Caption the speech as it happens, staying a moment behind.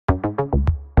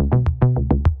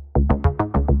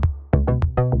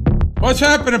What's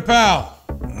happening, pal?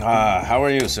 How are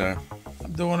you, sir?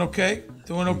 I'm doing okay.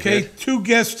 Doing okay. Good. 2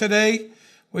 guests today.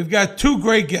 We've got 2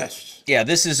 great guests. Yeah,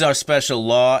 this is our special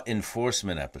law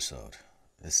enforcement episode.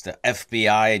 It's the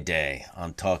FBI day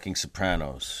on Talking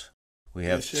Sopranos. We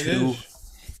have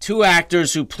two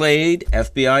actors who played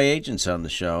FBI agents on the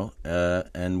show,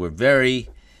 and were very,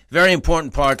 very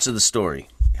important parts of the story,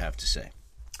 I have to say.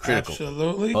 Critical.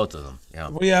 Absolutely. Both of them, yeah.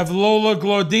 We have Lola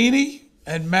Glaudini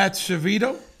and Matt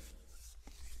Servitto.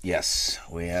 Yes,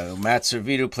 we have Matt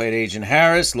Servitto played Agent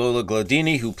Harris, Lola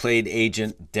Glaudini, who played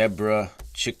Agent Deborah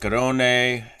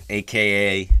Ciccerone,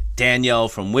 a.k.a. Danielle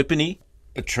from Whippany,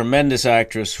 a tremendous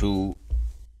actress who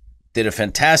did a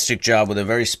fantastic job with a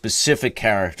very specific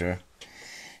character.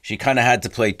 She kind of had to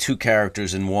play 2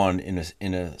 characters in one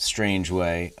in a strange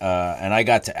way, and I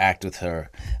got to act with her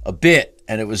a bit,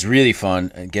 and it was really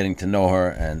fun getting to know her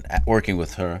and working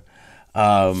with her.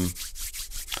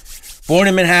 Born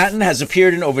in Manhattan, has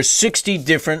appeared in over 60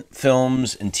 different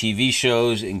films and TV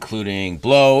shows, including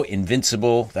Blow,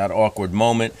 Invincible, That Awkward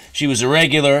Moment. She was a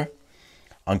regular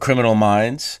on Criminal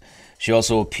Minds. She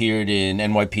also appeared in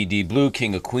NYPD Blue,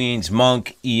 King of Queens,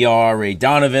 Monk, ER, Ray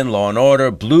Donovan, Law & Order,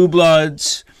 Blue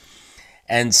Bloods,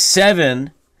 and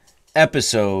 7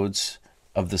 episodes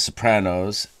of The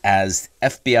Sopranos as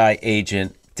FBI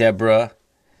agent Deborah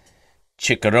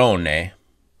Ciccerone,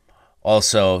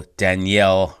 also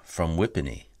Danielle from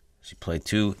Whippany. She played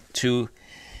two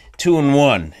in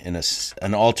one in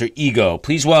an alter ego.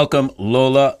 Please welcome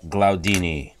Lola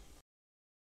Glaudini.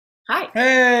 Hi.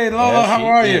 Hey, Lola, how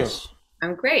are you?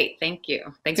 I'm great, thank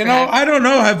you. Thanks for having me. I don't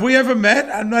know. Have we ever met?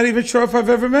 I'm not even sure if I've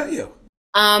ever met you.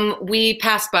 We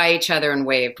passed by each other and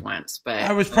waved once, but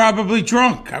I was probably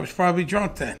drunk. I was probably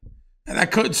drunk then, and I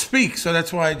couldn't speak, so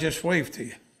that's why I just waved to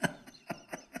you.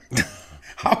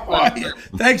 How are you?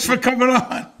 Thanks for coming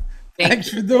on. Thanks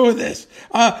for doing this.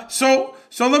 So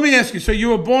let me ask you. So you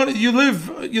were born. You live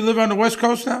on the West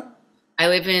Coast now? I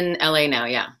live in LA now.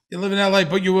 Yeah. You live in LA,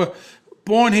 but you were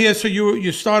born here. So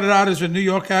you started out as a New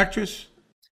York actress.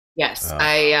 Yes,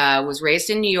 I was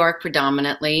raised in New York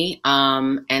predominantly,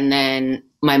 and then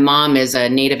my mom is a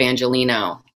native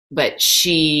Angelino, but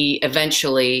she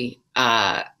eventually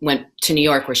went to New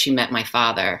York where she met my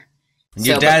father. And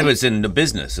your dad was in the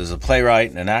business as a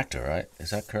playwright and an actor, right? Is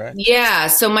that correct? Yeah.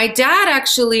 So my dad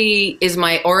actually is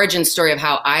my origin story of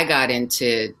how I got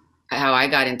into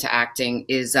acting.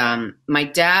 Is my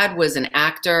dad was an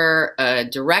actor, a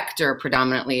director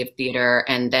predominantly of theater,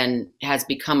 and then has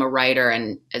become a writer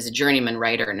and as a journeyman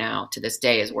writer now to this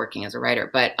day is working as a writer.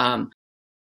 But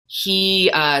he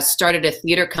started a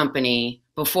theater company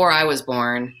before I was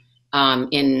born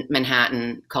in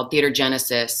Manhattan called Theater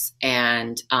Genesis,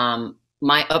 and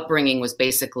my upbringing was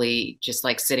basically just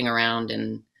like sitting around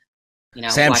and, you know,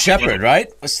 Sam Shepard, right?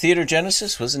 Was Theater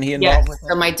Genesis? Wasn't he involved with that?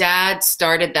 So my dad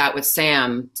started that with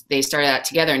Sam. They started that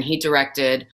together, and he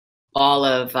directed all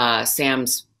of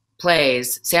Sam's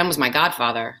plays. Sam was my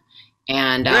godfather.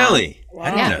 And really?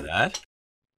 I didn't know that.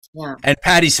 Yeah. And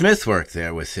Patti Smith worked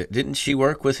there with it. Didn't she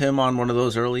work with him on one of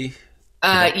those early?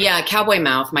 Yeah, Cowboy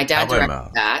Mouth. My dad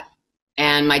directed that.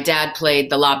 And my dad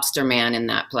played the Lobster Man in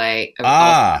that play. He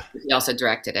also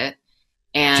directed it.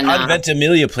 And John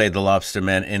Ventimiglia played the Lobster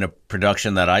Man in a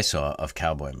production that I saw of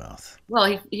Cowboy Mouth.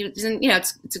 Well, he was in,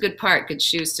 it's a good part, good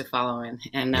shoes to follow in.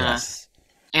 And yes.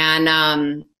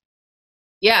 Patti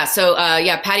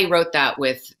wrote that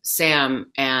with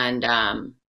Sam,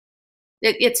 and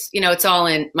it's all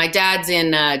in. My dad's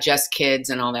in Just Kids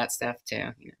and all that stuff too.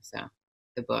 So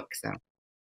the book.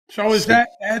 So is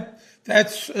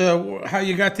that's how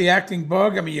you got the acting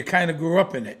bug? I mean, you kind of grew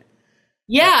up in it.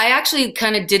 Yeah, I actually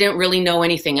kind of didn't really know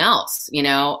anything else.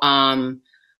 My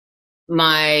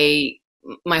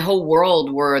whole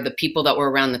world were the people that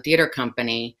were around the theater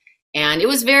company, and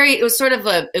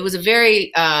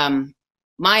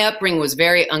my upbringing was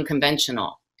very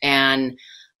unconventional, and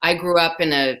I grew up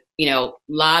in a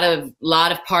lot of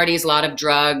parties, a lot of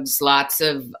drugs, lots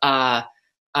of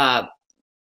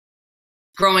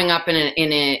growing up in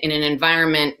an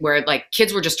environment where like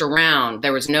kids were just around.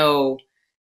 There was no,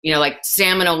 like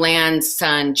Sam and Olan's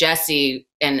son, Jesse,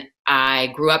 and I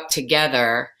grew up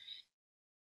together.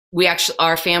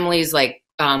 Our families, we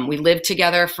lived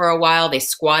together for a while. They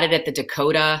squatted at the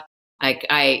Dakota.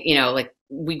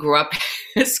 We grew up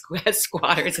as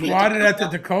squatters. Squatted at the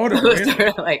Dakota. Really? Sort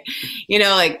of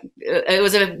it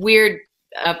was a weird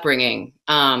upbringing.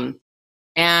 My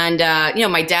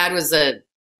dad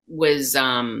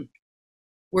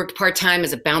worked part-time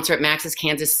as a bouncer at Max's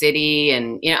Kansas City.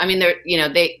 And,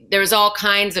 there was all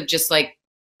kinds of just like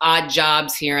odd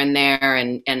jobs here and there,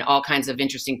 and all kinds of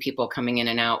interesting people coming in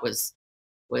and out was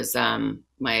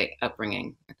my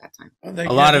upbringing at that time.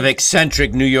 A lot of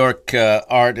eccentric New York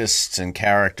artists and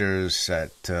characters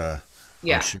that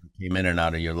I'm sure came in and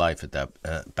out of your life at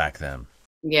that back then.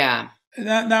 Yeah.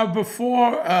 Now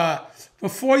before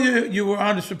you were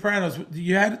on The Sopranos,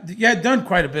 you had done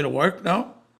quite a bit of work,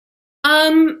 no?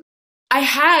 I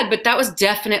had, but that was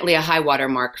definitely a high water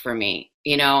mark for me.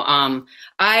 You know,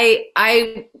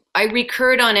 I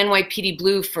recurred on NYPD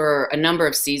Blue for a number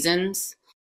of seasons,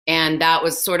 and that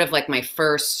was sort of like my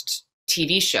first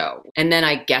TV show. And then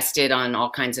I guested on all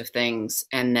kinds of things,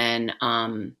 and then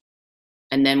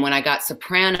when I got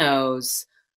Sopranos,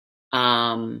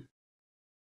 I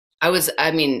was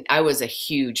a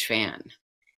huge fan,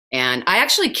 and I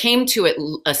actually came to it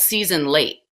a season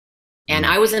late. And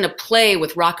I was in a play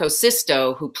with Rocco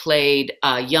Sisto, who played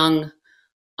young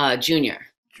Junior.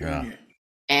 Yeah.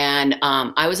 And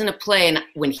I was in a play, and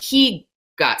when he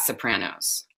got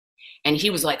Sopranos, and he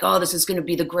was like, "Oh, this is going to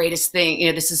be the greatest thing. You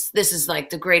know, this is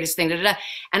like the greatest thing." Da, da, da.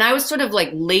 And I was sort of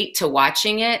like late to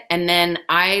watching it, and then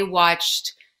I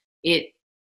watched it.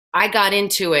 I got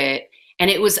into it, and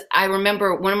it was. I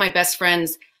remember one of my best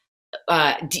friends.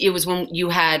 It was when you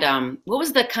had what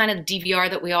was the kind of DVR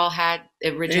that we all had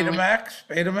originally?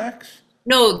 Betamax?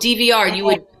 No, DVR.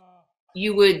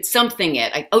 You would something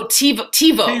it.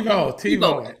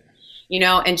 TiVo. You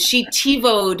know, and she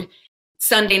TiVo'd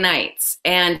Sunday nights,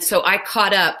 and so I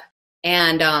caught up,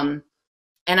 and I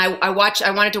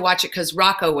wanted to watch it because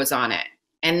Rocco was on it,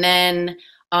 and then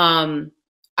I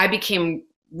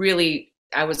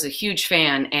was a huge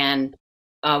fan, and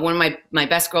one of my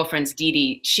best girlfriends, Dee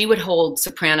Dee, she would hold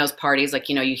Sopranos parties, like,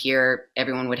 you know, you hear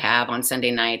everyone would have on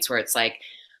Sunday nights, where it's like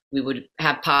we would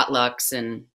have potlucks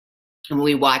and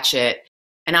we watch it.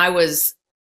 And I was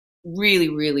really,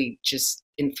 really just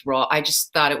enthralled. I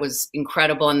just thought it was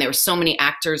incredible. And there were so many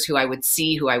actors who I would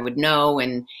see, who I would know,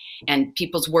 and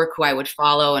people's work who I would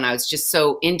follow. And I was just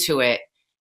so into it.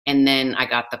 And then I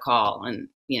got the call and,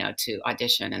 you know, to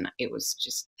audition, and it was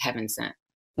just heaven sent.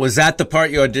 Was that the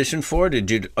part you auditioned for? Did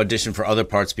you audition for other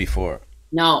parts before?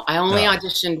 No, I only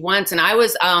auditioned once, and I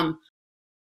was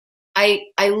I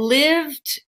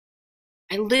lived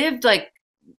like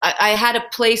I had a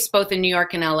place both in New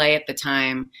York and LA at the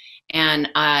time, and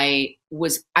I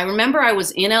remember I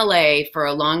was in LA for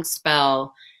a long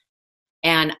spell,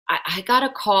 and I got a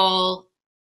call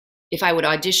if I would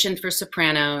audition for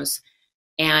Sopranos,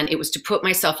 and it was to put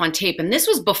myself on tape, and this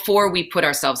was before we put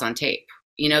ourselves on tape.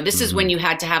 You know, this is when you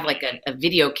had to have like a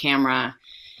video camera.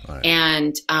 Right.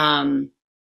 And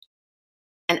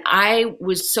I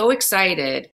was so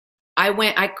excited.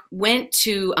 I went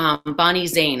to Bonnie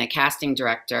Zane, a casting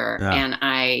director, and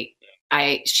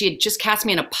she had just cast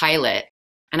me in a pilot.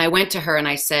 And I went to her and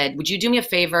I said, "Would you do me a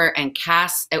favor and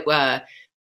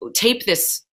tape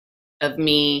this of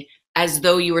me as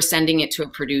though you were sending it to a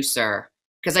producer?"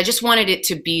 Because I just wanted it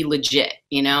to be legit,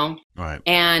 you know? Right.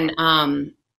 And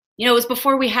you know, it was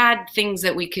before we had things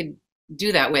that we could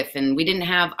do that with, and we didn't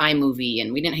have iMovie,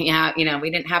 and we didn't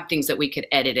have things that we could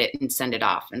edit it and send it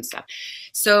off and stuff.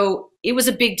 So it was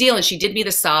a big deal, and she did me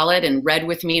the solid and read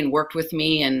with me and worked with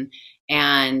me, and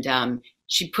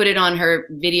she put it on her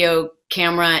video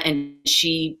camera and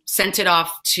she sent it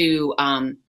off to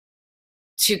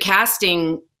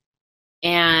casting,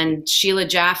 and Sheila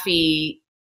Jaffe,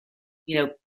 you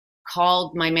know,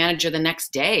 called my manager the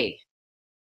next day.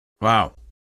 Wow.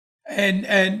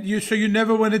 And you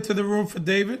never went into the room for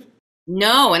David?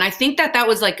 No, and I think that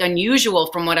was like unusual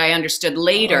from what I understood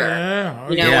later.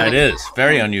 Yeah, it is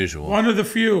very unusual. One of the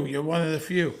few. You're one of the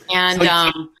few. And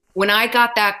when I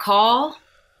got that call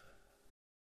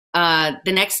the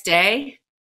next day,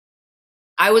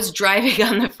 I was driving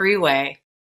on the freeway,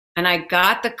 and I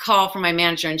got the call from my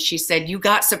manager, and she said, "You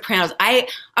got Sopranos." I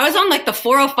was on like the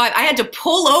 405. I had to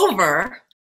pull over.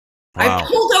 Wow. I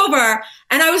pulled over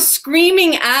and I was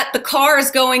screaming at the cars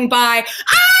going by, "I got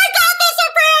the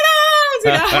Sopranos!"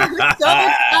 You know, I was so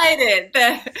excited.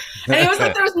 And it was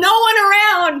like there was no one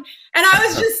around. And I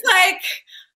was just like,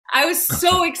 I was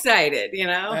so excited, you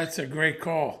know? That's a great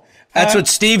call. That's what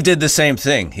Steve did the same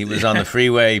thing. He was on the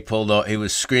freeway, he pulled out, he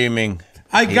was screaming.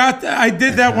 I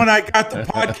did that when I got the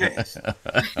podcast.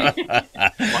 When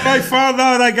I found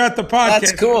out I got the podcast.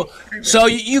 That's cool. So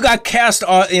you got cast,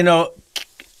 you know,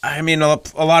 I mean, a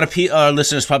lot of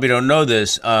listeners probably don't know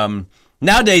this.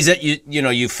 Nowadays, that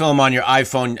you film on your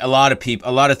iPhone. A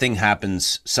lot of thing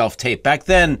happens self-tape. Back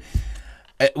then,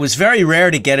 it was very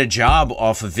rare to get a job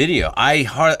off of video.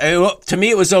 To me,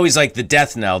 it was always like the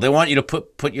death knell. They want you to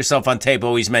put yourself on tape.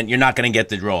 Always meant you're not going to get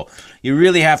the role. You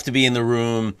really have to be in the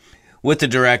room with the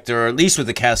director, or at least with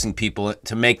the casting people,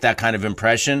 to make that kind of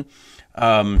impression.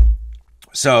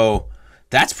 So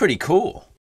that's pretty cool.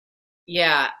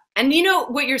 Yeah. And you know,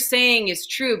 what you're saying is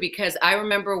true, because I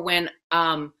remember when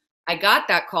I got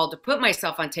that call to put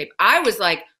myself on tape, I was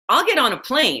like, I'll get on a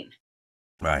plane.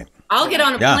 Right. I'll get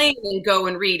on a plane and go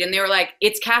and read. And they were like,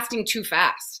 it's casting too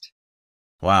fast.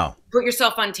 Wow. Put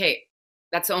yourself on tape.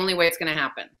 That's the only way it's going to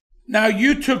happen. Now,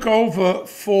 you took over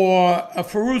for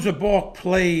Fairuza Balk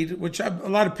played, which a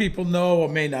lot of people know or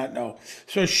may not know.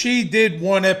 So she did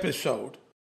one episode.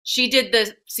 She did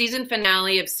the season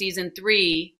finale of season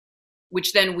 3,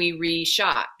 which then we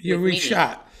reshot. You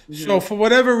reshot. Mm-hmm. So for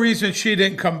whatever reason, she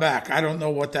didn't come back. I don't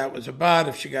know what that was about,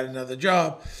 if she got another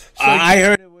job. So I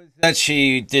heard it was that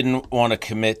she didn't want to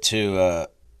commit to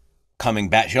coming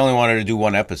back. She only wanted to do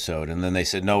one episode. And then they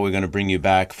said, no, we're going to bring you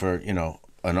back for, you know,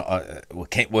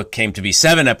 what came to be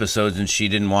 7 episodes, and she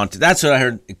didn't want to. That's what I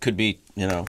heard. It could be, you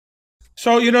know.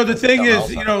 So, you know, the thing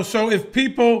is, you know, so if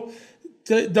people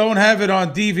don't have it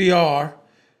on DVR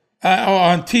or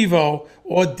on TiVo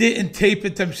or didn't tape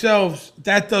it themselves,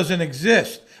 that doesn't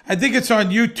exist. I think it's on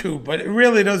YouTube, but it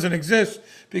really doesn't exist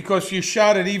because you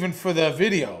shot it even for the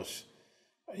videos,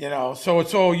 you know, so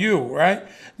it's all you, right?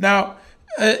 Now,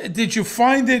 did you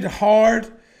find it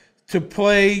hard to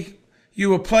play? You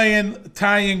were playing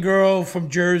Italian girl from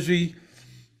Jersey,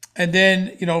 and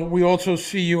then, you know, we also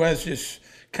see you as this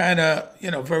kind of,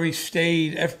 you know, very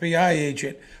staid FBI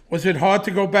agent. Was it hard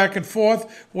to go back and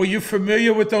forth? Were you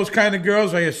familiar with those kind of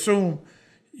girls? I assume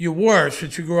you were,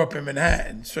 since you grew up in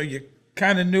Manhattan, so you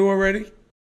kind of knew already?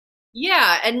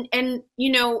 Yeah, and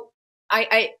you know,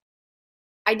 I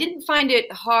didn't find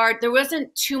it hard. There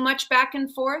wasn't too much back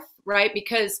and forth, right?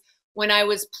 Because when I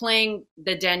was playing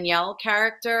the Danielle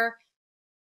character,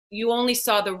 you only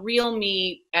saw the real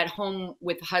me at home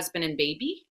with husband and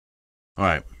baby. All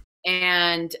right.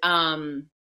 And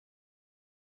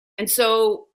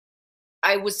so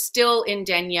I was still in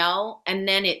Danielle, and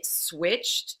then it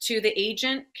switched to the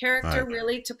agent character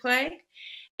really to play.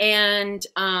 And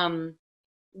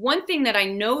one thing that I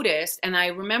noticed, and I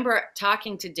remember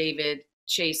talking to David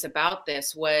Chase about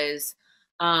this, was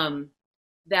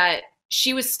that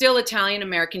she was still Italian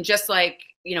American, just like,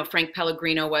 you know, Frank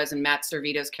Pellegrino was, and Matt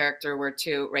Servitto's character were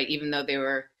too, right? Even though they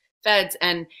were feds,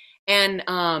 and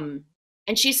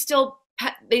she still,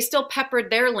 they still peppered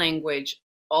their language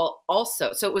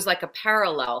also. So it was like a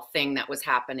parallel thing that was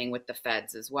happening with the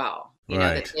feds as well. You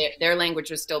know, that their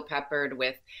language was still peppered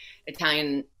with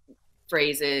Italian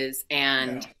phrases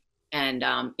and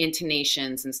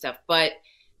intonations and stuff. But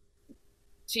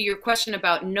to your question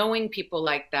about knowing people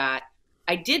like that,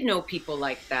 I did know people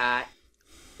like that,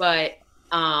 but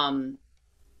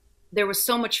there was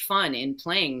so much fun in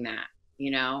playing that,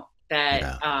 you know,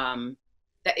 that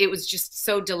that it was just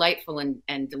so delightful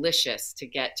and delicious to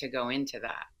get to go into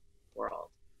that world.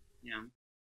 You know.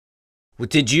 Well,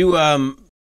 did you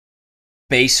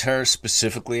base her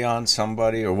specifically on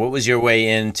somebody, or what was your way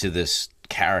into this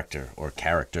character or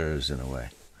characters in a way?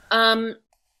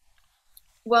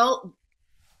 Well,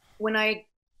 when I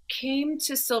came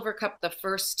to Silver Cup the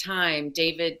first time,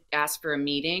 David asked for a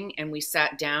meeting, and we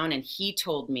sat down, and he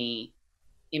told me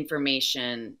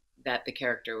information that the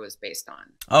character was based on.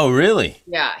 Oh, really?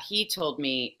 Yeah, he told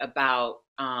me about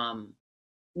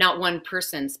not one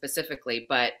person specifically,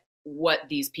 but what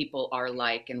these people are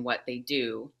like and what they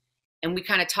do. And we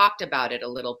kind of talked about it a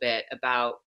little bit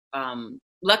about,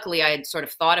 luckily I had sort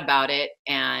of thought about it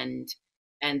and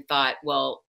thought,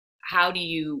 well, how do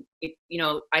you, you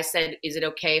know, I said, is it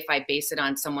okay if I base it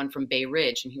on someone from Bay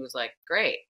Ridge? And he was like,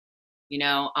 great. You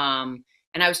know, and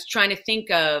I was trying to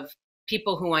think of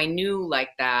people who I knew like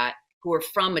that, who were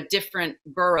from a different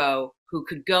borough, who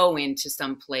could go into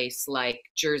some place like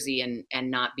Jersey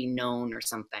and not be known or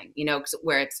something, you know,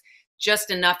 where it's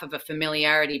just enough of a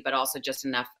familiarity, but also just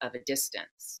enough of a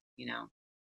distance, you know.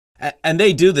 And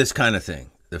they do this kind of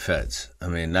thing, the feds. I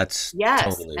mean, that's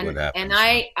totally what happens. And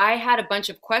I had a bunch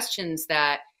of questions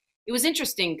that, it was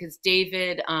interesting because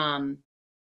David,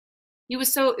 he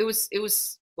was so, it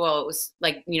was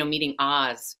like, you know, meeting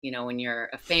Oz, you know, when you're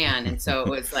a fan. And so it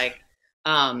was like,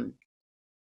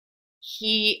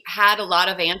 he had a lot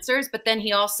of answers, but then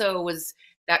he also was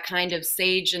that kind of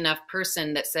sage enough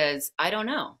person that says, I don't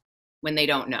know, when they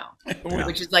don't know,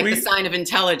 which is like the sign of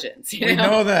intelligence. You know?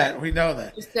 We know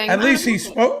that. Saying, At least he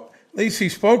spoke. At least he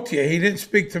spoke to you. He didn't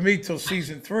speak to me till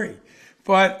season 3.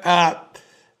 But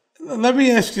let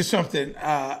me ask you something.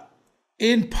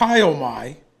 In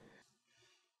Pyomai,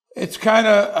 it's kind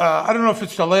of, I don't know if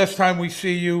it's the last time we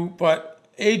see you, but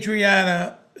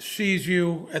Adriana sees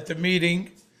you at the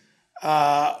meeting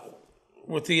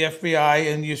with the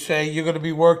FBI, and you say you're going to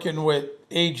be working with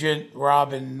Agent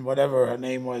Robin, whatever her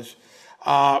name was.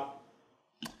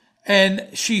 And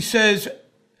she says,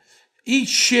 eat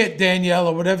shit, Danielle,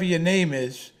 or whatever your name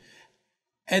is.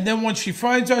 And then when she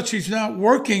finds out she's not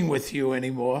working with you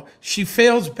anymore, she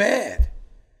feels bad.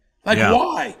 Like, Yeah.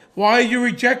 why? Why are you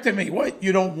rejecting me? What,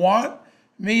 you don't want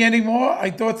me anymore? I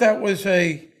thought that was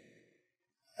a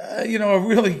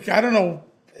really, I don't know,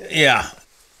 Yeah.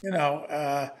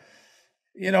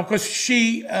 Because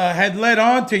she had led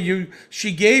on to you.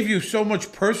 She gave you so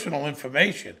much personal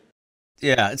information.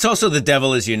 Yeah. It's also the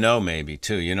devil as you know, maybe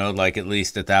too, like at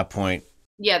least at that point.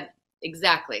 Yeah,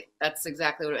 exactly. That's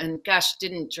exactly what, and gosh,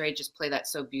 didn't Dre just play that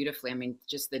so beautifully? I mean,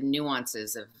 just the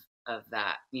nuances of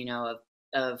that,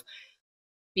 of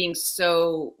being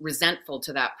so resentful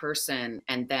to that person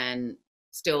and then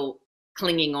still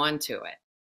clinging on to it.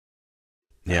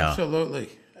 Yeah. Absolutely.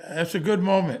 That's a good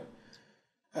moment.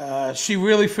 She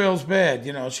really feels bad.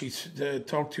 She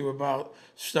talked to you about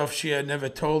stuff she had never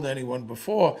told anyone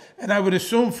before. And I would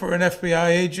assume for an FBI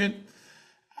agent,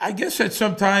 I guess that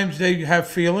sometimes they have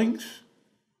feelings.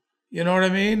 You know what I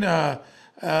mean? Yeah.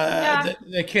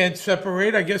 They can't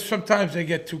separate. I guess sometimes they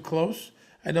get too close.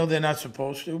 I know they're not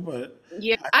supposed to, but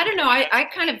Yeah, I don't know. I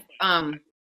kind of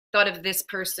thought of this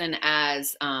person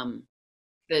as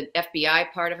the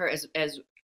FBI part of her as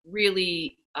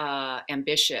really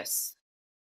ambitious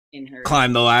in her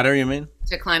Climb the ladder, you mean?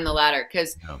 to climb the ladder,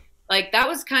 because Yeah. like that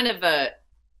was kind of I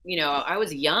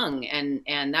was young,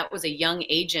 and that was a young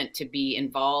agent to be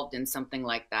involved in something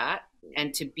like that,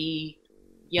 and to be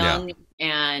young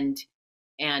and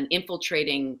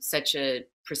infiltrating such a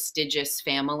prestigious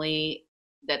family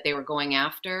that they were going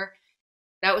after.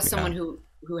 That was someone who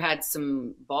had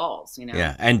some balls,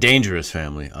 Yeah, and dangerous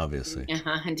family, obviously.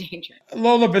 And dangerous.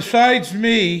 Lola, besides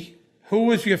me, who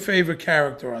was your favorite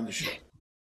character on the show?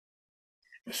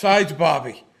 Besides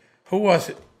Bobby, who was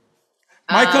it?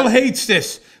 Michael hates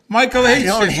this. Michael hates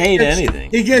this. I don't hate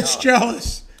anything. He gets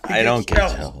jealous. I don't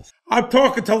get jealous. I'm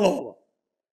talking to Lola.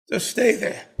 Just stay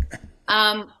there.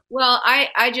 Well,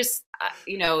 I just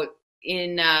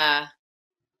in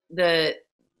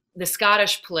the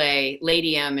Scottish play,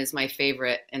 Lady M is my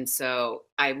favorite, and so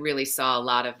I really saw a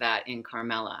lot of that in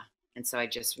Carmela, and so I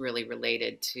just really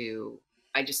related to.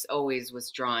 I just always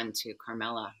was drawn to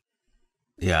Carmela.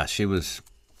 Yeah, she was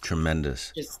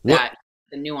tremendous. Just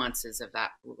the nuances of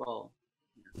that role.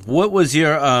 What was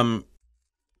your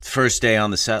first day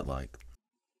on the set like?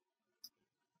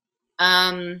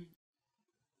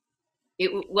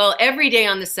 Every day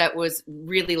on the set was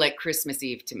really like Christmas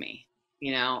Eve to me.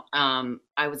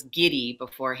 I was giddy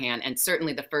beforehand, and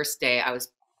certainly the first day I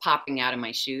was popping out of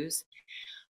my shoes.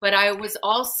 But I was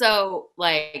also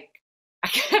like, I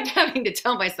kept having to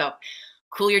tell myself,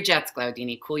 cool your jets,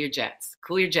 Glaudini, cool your jets,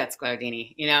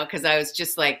 Glaudini, because I was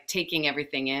just like taking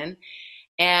everything in.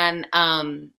 And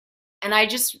I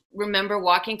just remember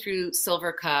walking through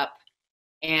Silver Cup,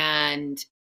 and,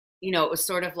 it was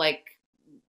sort of like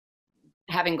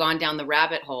having gone down the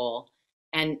rabbit hole,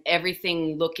 and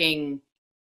everything looking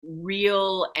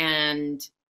real and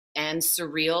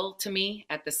surreal to me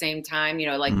at the same time,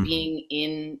 like being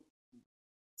in,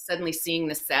 suddenly seeing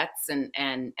the sets and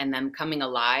them coming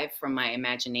alive from my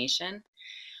imagination.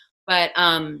 But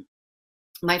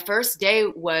my first day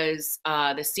was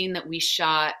the scene that we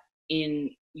shot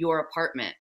in your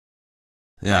apartment.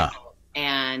 Yeah.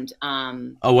 And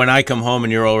when I come home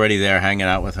and you're already there hanging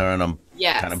out with her, and I'm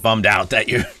kind of bummed out that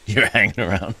you're hanging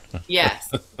around.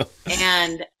 Yes.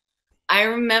 And I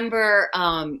remember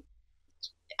Alan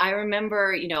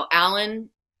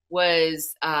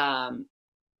was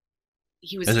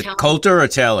he was. Is it Coulter or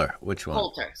Taylor? Which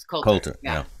one? Coulter.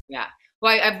 Yeah.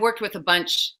 Well, I've worked with a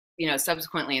bunch,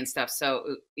 subsequently and stuff.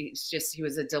 So it's just, he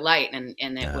was a delight, and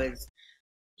it was,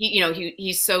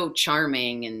 he's so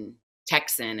charming and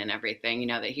Texan and everything,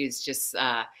 that he was just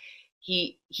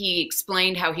he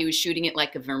explained how he was shooting it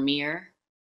like a Vermeer,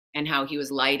 and how he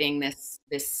was lighting this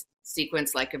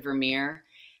sequence like a Vermeer.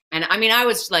 And I mean, I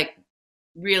was like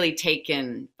really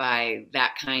taken by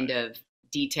that kind of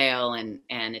detail and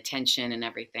attention and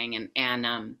everything.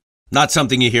 And not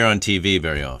something you hear on TV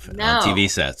very often. No. On TV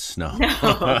sets, no.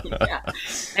 Yeah.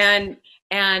 And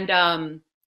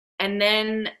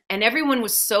everyone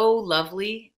was so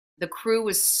lovely. The crew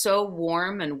was so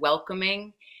warm and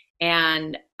welcoming,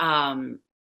 and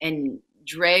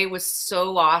Dre was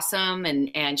so awesome,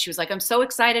 and she was like, I'm so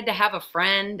excited to have a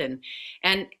friend,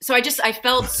 and so I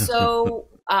felt so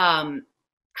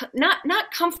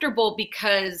not comfortable,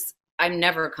 because I'm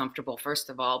never comfortable,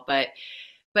 first of all, but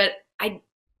I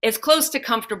as close to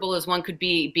comfortable as one could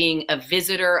be being a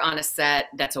visitor on a set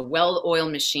that's a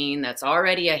well-oiled machine, that's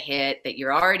already a hit, that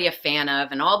you're already a fan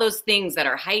of, and all those things that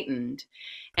are heightened.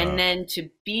 And then to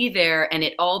be there and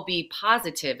it all be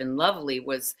positive and lovely it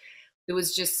was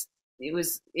just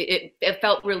it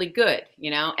felt really good,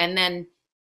 you know. And then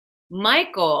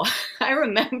Michael, I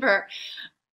remember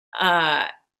I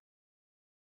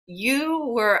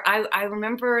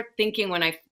remember thinking when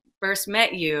I first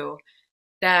met you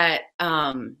that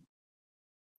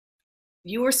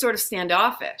you were sort of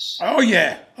standoffish. Oh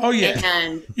yeah.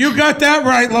 And You got that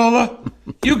right, Lola.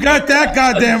 You got that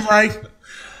goddamn right.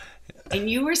 And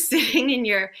you were sitting in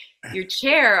your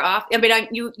chair off. I mean,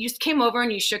 you just came over and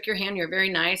you shook your hand. You're very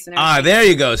nice. And there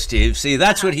you go, Steve. See,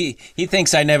 that's what he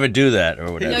thinks I never do that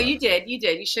or whatever. No, you did.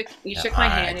 You shook my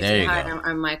hand. There you Hi, go.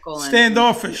 I'm Michael. And,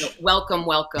 Standoffish. Welcome,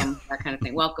 that kind of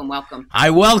thing. Welcome. I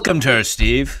welcomed her,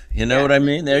 Steve. You know what I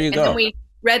mean? There you go. And then we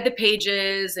read the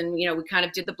pages, and we kind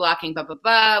of did the blocking. Blah blah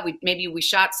blah. Maybe we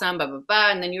shot some. Blah blah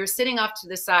blah. And then you were sitting off to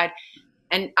the side.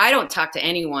 And I don't talk to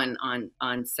anyone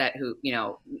on set who,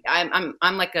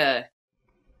 I'm like I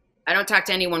don't talk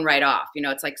to anyone right off.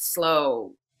 It's like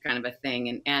slow kind of a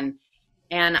thing. And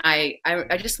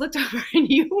I just looked over and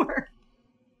you were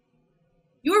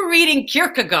reading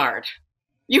Kierkegaard.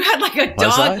 You had like a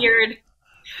dog-eared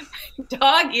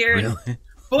Really?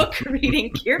 book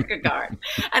reading Kierkegaard.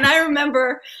 And I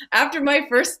remember after my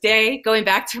first day going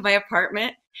back to my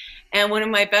apartment, and one of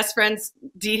my best friends,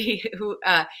 Dee Dee,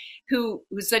 who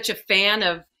was such a fan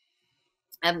of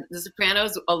The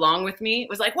Sopranos along with me,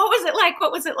 was like, what was it like?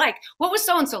 What was it like? What was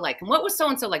so-and-so like? And what was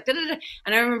so-and-so like? Da-da-da.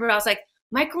 And I remember I was like,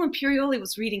 Michael Imperioli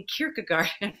was reading Kierkegaard.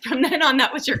 And from then on,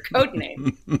 that was your code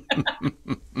name.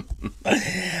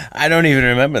 I don't even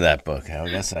remember that book. I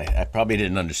guess I probably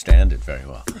didn't understand it very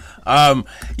well.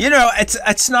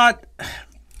 It's not...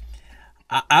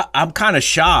 I'm kind of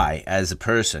shy as a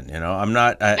person, I'm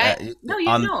not... yeah.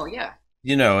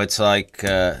 It's like,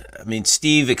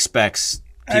 Steve expects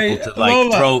people to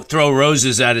Lola, throw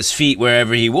roses at his feet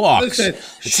wherever he walks. Listen,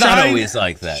 it's not always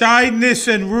like that. Shyness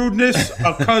and rudeness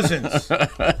are cousins.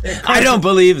 I don't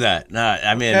believe that. No,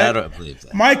 I don't believe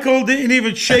that. Michael didn't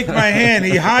even shake my hand.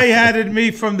 He hi-hatted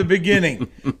me from the beginning.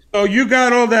 So you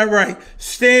got all that right.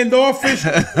 Standoffish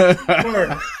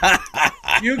word.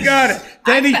 You got it.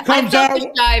 Then he comes out.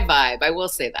 The shy vibe. I will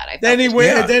say that. Then he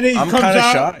I'm comes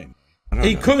out. Shy.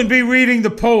 He couldn't be reading the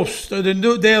Post or the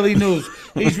Daily News.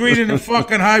 He's reading a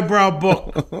fucking highbrow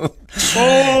book.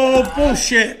 Oh,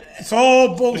 bullshit. It's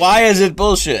all bullshit. Why is it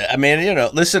bullshit?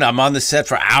 Listen, I'm on the set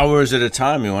for hours at a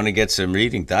time. You want to get some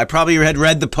reading. I probably had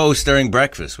read the Post during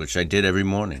breakfast, which I did every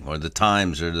morning, or the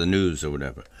Times or the news or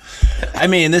whatever.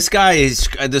 This guy is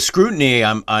the scrutiny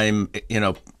I'm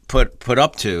put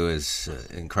up to is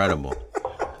incredible.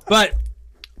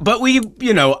 But we,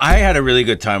 I had a really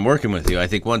good time working with you. I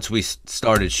think once we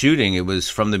started shooting, it was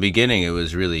from the beginning. It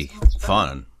was really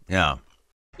fun. Yeah.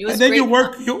 And then you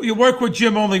work with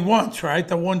Jim only once, right?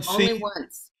 The one scene. Only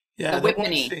once. Yeah. The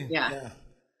Whitney. Yeah.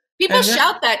 People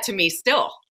shout that to me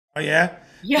still. Oh yeah.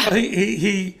 Yeah. Well,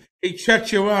 he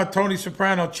checked you out. Tony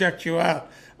Soprano checked you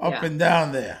out up and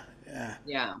down there. Yeah.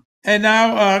 Yeah. And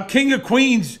now King of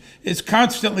Queens is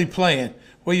constantly playing,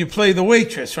 where you play the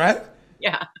waitress, right?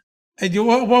 Yeah. And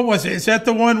what was it? Is that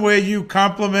the one where you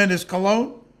compliment his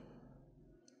cologne?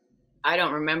 I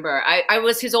don't remember. I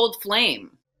was his old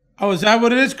flame. Oh, is that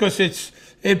what it is? Because it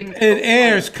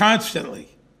airs constantly.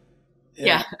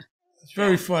 Yeah. It's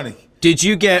very funny. Did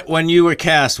you get, when you were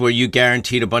cast, were you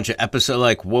guaranteed a bunch of episodes?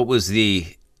 Like, what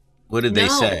did they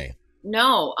say?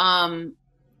 No.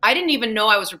 I didn't even know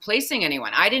I was replacing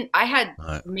anyone. I had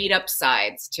made up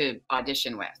sides to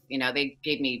audition with. They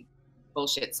gave me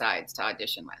bullshit sides to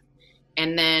audition with.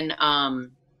 And then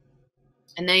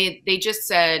they just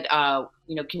said, can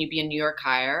you be a New York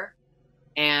hire?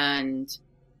 And,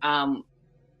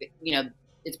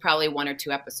 it's probably 1 or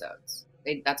 2 episodes.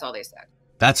 That's all they said.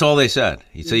 That's all they said.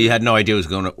 So you had no idea it was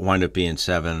going to wind up being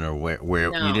 7 or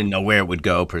where No. You didn't know where it would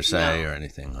go per se or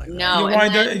anything like that. No.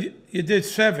 You did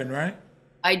 7, right?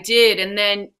 I did. And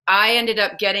then I ended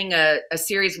up getting a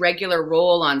series regular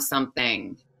role on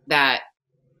something that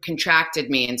contracted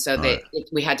me, and so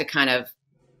we had to kind of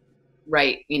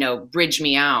bridge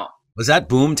me out. Was that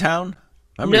Boomtown?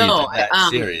 No,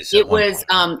 series it was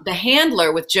The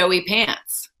Handler with Joey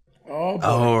Pants. Oh, boy.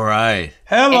 Oh, right.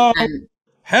 Hello,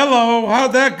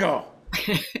 how'd that go?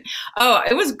 Oh,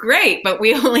 it was great, but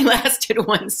we only lasted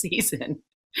 1 season.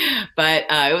 But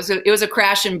it was a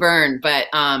crash and burn. But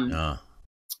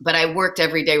I worked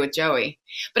every day with Joey.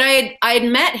 But I had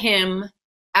met him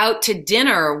out to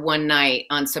dinner one night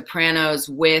on Sopranos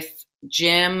with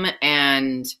Jim,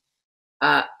 and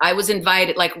I was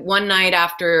invited like one night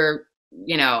after,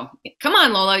 come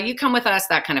on, Lola, you come with us,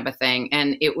 that kind of a thing.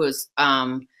 And it was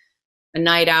a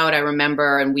night out, I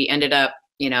remember, and we ended up,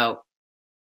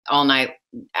 all night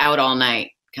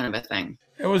kind of a thing.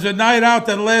 It was a night out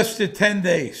that lasted 10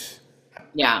 days.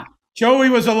 Yeah. Joey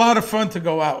was a lot of fun to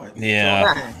go out with. Yeah.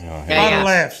 A lot of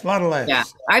laughs, a lot of laughs. Yeah.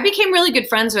 I became really good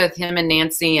friends with him and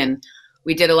Nancy, and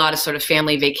we did a lot of sort of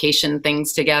family vacation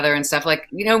things together and stuff. Like,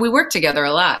 you know, we worked together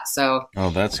a lot. So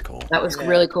that's cool. That was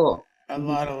really cool. A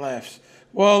lot of laughs.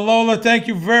 Well, Lola, thank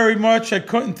you very much. I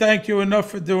couldn't thank you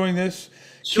enough for doing this.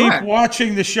 Sure. Keep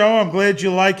watching the show. I'm glad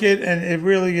you like it, and it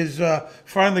really is.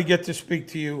 Finally, get to speak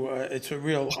to you. It's a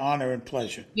real honor and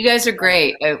pleasure. You guys are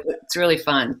great. It's really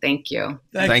fun. Thank you.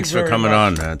 Thanks for coming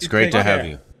on, man. It's great to have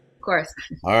you. Of course.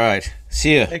 All right.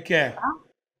 See ya. Take care.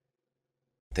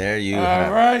 There you All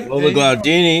have right. Lola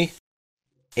Glaudini,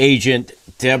 Agent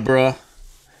Deborah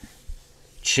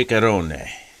Ciccerone.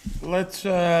 Let's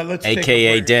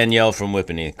AKA Danielle from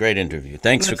Whippany. Great interview.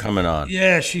 Thanks for coming on.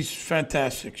 Yeah, she's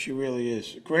fantastic. She really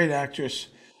is. A great actress.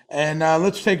 And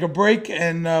let's take a break,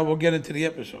 and we'll get into the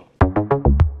episode.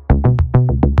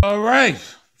 All right.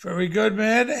 Very good,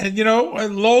 man. And, you know,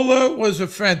 Lola was a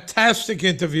fantastic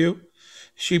interview.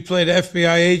 She played an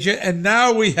FBI agent. And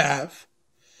now we have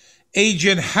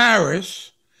Agent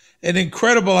Harris, an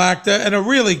incredible actor and a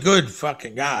really good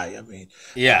fucking guy. I mean,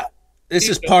 yeah. This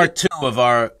is part 2 of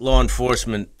our law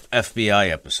enforcement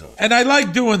FBI episode. And I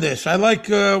like doing this. I like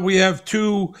we have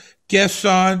 2 guests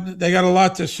on. They got a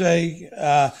lot to say.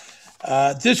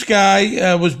 This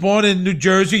guy was born in New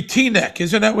Jersey, Teaneck.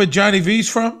 Isn't that where Johnny V's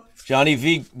from? Johnny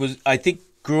V was, I think,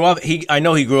 grew up. I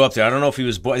know he grew up there. I don't know if he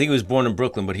was born. I think he was born in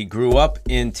Brooklyn, but he grew up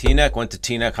in Teaneck. Went to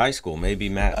Teaneck High School. Maybe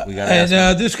Matt. We got to ask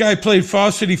him. This guy played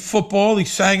varsity football. He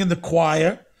sang in the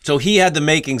choir. So he had the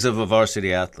makings of a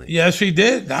varsity athlete. Yes, he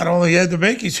did. Not only had the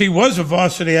makings, he was a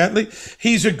varsity athlete.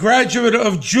 He's a graduate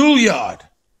of Julliard.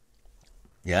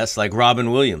 Yes, like Robin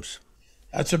Williams.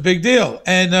 That's a big deal.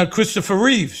 And Christopher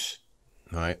Reeves.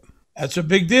 Right. That's a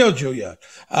big deal, Julliard.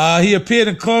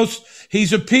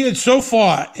 He's appeared so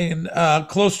far in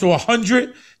close to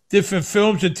 100 different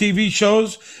films and TV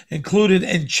shows, including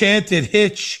Enchanted,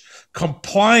 Hitch,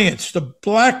 Compliance, The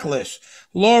Blacklist,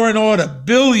 Law and Order,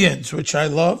 Billions, which I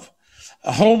love,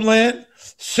 Homeland,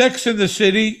 Sex and the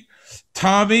City,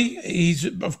 Tommy. He's,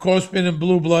 of course, been in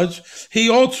Blue Bloods. He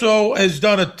also has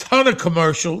done a ton of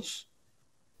commercials.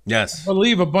 Yes. I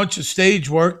believe a bunch of stage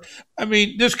work. I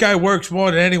mean, this guy works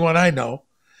more than anyone I know.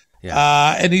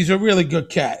 Yeah. And he's a really good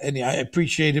cat, and I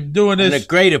appreciate him doing this. And a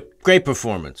great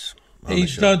performance.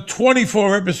 He's done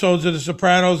 24 episodes of The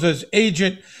Sopranos as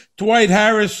Agent Dwight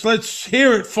Harris. Let's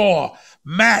hear it for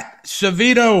Matt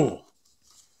Servitto.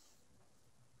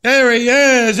 There he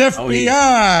is,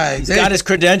 FBI. He's got his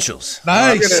credentials.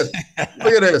 Nice.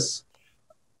 Look at this.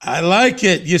 I like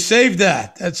it. You saved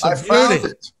that. That's a beauty. Found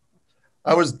it.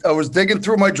 I was digging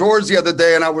through my drawers the other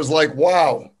day, and I was like,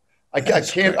 wow. I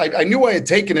can't. I knew I had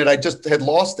taken it. I just had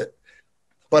lost it.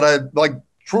 But I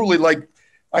truly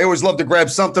I always love to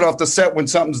grab something off the set when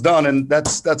something's done, and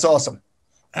that's awesome.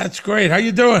 That's great. How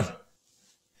you doing?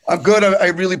 I'm good. I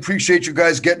really appreciate you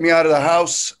guys getting me out of the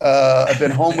house. I've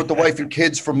been home with the wife and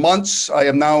kids for months. I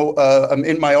am now I'm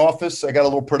in my office. I got a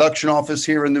little production office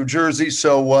here in New Jersey.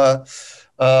 So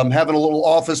I'm having a little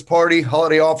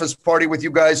holiday office party with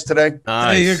you guys today.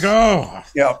 Nice. There you go.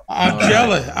 Yeah.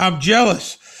 I'm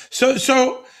jealous. So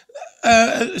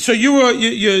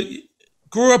you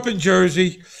grew up in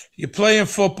Jersey. You're playing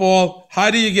football.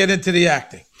 How do you get into the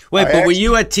acting? Wait, were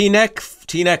you at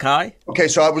Teaneck High? Okay,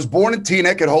 so I was born in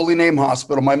Teaneck at Holy Name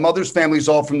Hospital. My mother's family's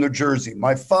all from New Jersey.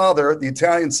 My father, the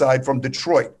Italian side, from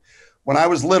Detroit. When I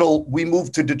was little, we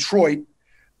moved to Detroit,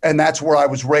 and that's where I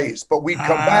was raised. But we'd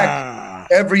come back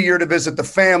every year to visit the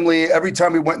family. Every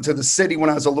time we went into the city when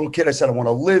I was a little kid, I said, I want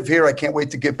to live here. I can't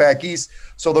wait to get back east.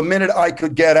 So the minute I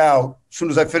could get out, as soon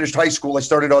as I finished high school, I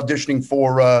started auditioning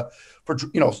for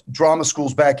drama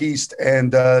schools back east,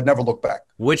 and never looked back.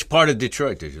 Which part of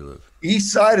Detroit did you live?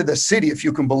 East side of the city, if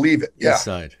you can believe it. Yeah. East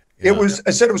side. Yeah. I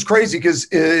said it was crazy because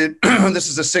this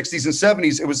is the 60s and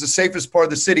 70s. It was the safest part of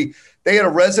the city. They had a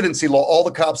residency law. All the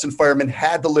cops and firemen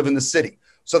had to live in the city.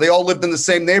 So they all lived in the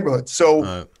same neighborhood.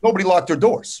 So nobody locked their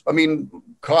doors. I mean,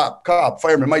 cop,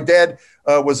 fireman. My dad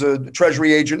was a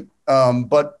treasury agent.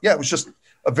 But yeah, it was just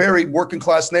a very working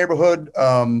class neighborhood.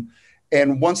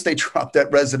 And once they dropped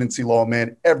that residency law,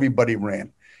 man, everybody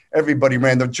ran.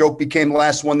 The joke became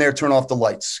last one there, turn off the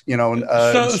lights, and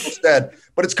it's sad,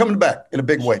 but it's coming back in a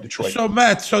big way, Detroit. So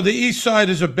Matt, the East Side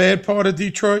is a bad part of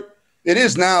Detroit? It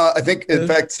is now. I think, in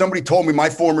fact, somebody told me my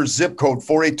former zip code,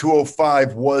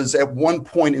 48205, was at one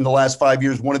point in the last 5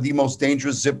 years, one of the most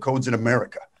dangerous zip codes in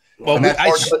America. Well, and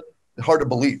that's hard to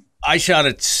believe. I shot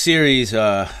a series,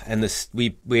 and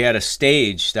we had a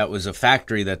stage that was a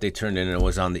factory that they turned in, and it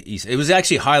was on the east. It was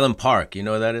actually Highland Park. You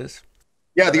know what that is?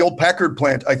 Yeah, the old Packard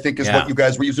plant, I think, is what you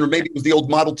guys were using, or maybe it was the old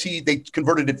Model T. They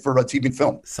converted it for TV and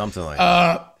film. Something like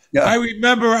that. Yeah. I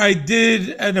remember I did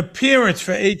an appearance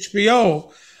for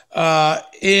HBO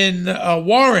in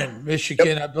Warren,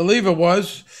 Michigan, I believe it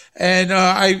was, and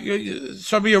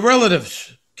some of your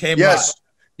relatives came by. Yes,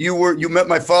 you met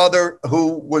my father,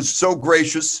 who was so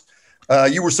gracious.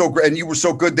 You were so great, and you were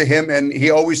so good to him, and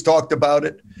he always talked about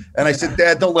it. And I said,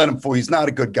 Dad, don't let him fool you. He's not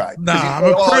a good guy. Nah,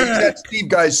 that Steve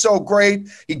guy's so great.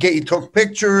 He took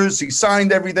pictures. He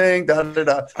signed everything. Da, da,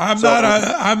 da.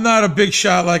 I'm not a big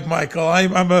shot like Michael.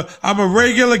 I'm a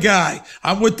regular guy.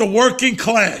 I'm with the working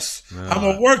class. No. I'm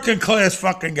a working class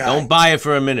fucking guy. Don't buy it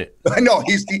for a minute. I know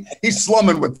he's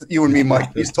slumming with you and me,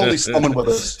 Mike. He's totally slumming with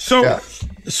us.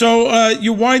 So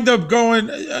you wind up going.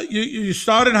 You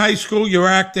start in high school. You're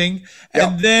acting,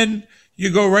 and then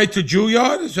you go right to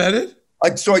Julliard. Is that it?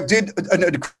 So I did. And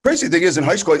the crazy thing is, in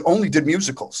high school, I only did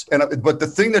musicals. But the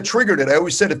thing that triggered it, I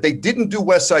always said, if they didn't do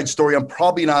West Side Story, I'm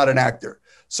probably not an actor.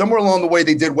 Somewhere along the way,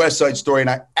 they did West Side Story, and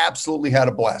I absolutely had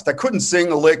a blast. I couldn't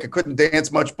sing a lick. I couldn't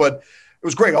dance much, but it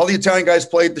was great. All the Italian guys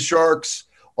played the Sharks.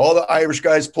 All the Irish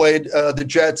guys played the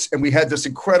Jets, and we had this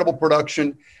incredible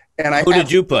production. And who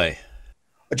did you play?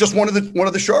 Just one of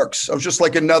the Sharks. I was just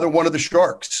like another one of the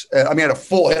Sharks. I mean, I had a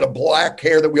full head of black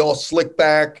hair that we all slicked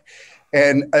back.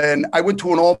 And I went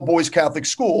to an all-boys Catholic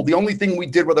school. The only thing we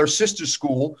did with our sister's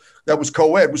school that was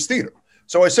co-ed was theater.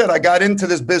 So I said, I got into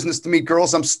this business to meet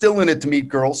girls. I'm still in it to meet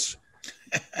girls.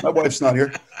 My wife's not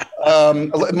here.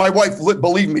 My wife,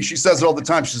 believe me, she says it all the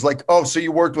time. She's like, oh, so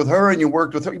you worked with her and you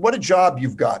worked with her. What a job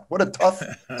you've got. What a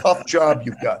tough job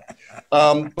you've got.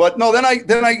 But no, then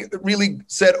I really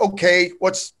said, okay,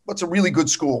 what's a really good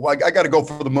school? I got to go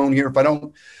for the moon here. If I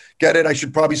don't get it, I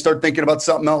should probably start thinking about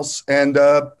something else. And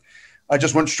I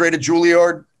just went straight to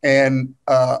Julliard, and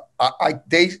I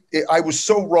was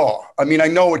so raw. I mean, I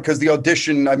know it because the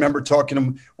audition, I remember talking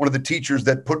to one of the teachers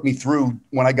that put me through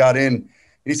when I got in.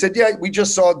 And he said, yeah, we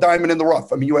just saw a diamond in the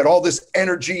rough. I mean, you had all this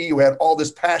energy, you had all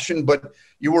this passion, but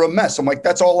you were a mess. I'm like,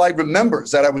 that's all I remember,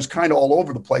 is that I was kind of all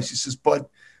over the place. He says, but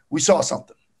we saw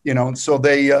something, and so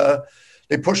they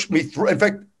pushed me through. In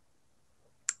fact,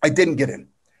 I didn't get in.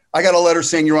 I got a letter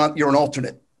saying you're an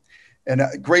alternate. And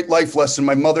a great life lesson.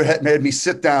 My mother had made me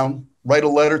sit down, write a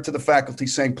letter to the faculty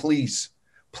saying, please,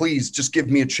 just give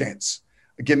me a chance.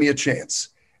 Give me a chance.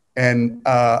 And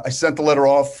I sent the letter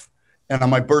off. And on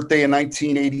my birthday in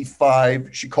 1985,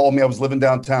 she called me. I was living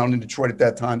downtown in Detroit at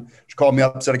that time. She called me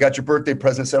up and said, I got your birthday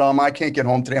present. I said, I can't get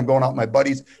home today. I'm going out with my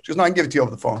buddies. She goes, no, I can give it to you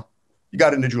over the phone. You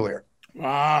got into Julliard.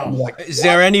 Wow. Like, is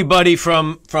there anybody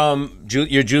from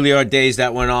your Julliard days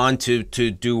that went on to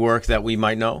do work that we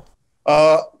might know?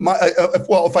 Well,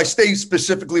 if I stay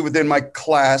specifically within my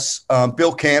class,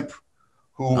 Bill Camp,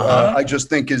 who I just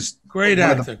think is great one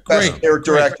actor, of the best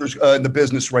character actors in the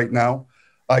business right now.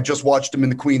 I just watched him in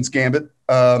The Queen's Gambit.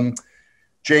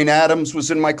 Jane Addams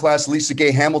was in my class. Lisa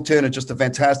Gay Hamilton, and just a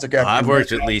fantastic actor. I've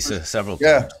worked with Lisa several times.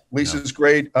 Yeah, Lisa's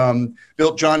great. John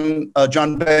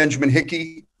Benjamin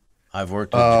Hickey. I've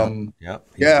worked with him.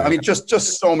 Yeah, I mean,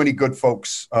 just so many good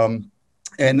folks.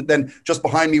 And then just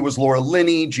behind me was Laura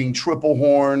Linney, Gene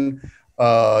Triplehorn,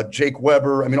 Jake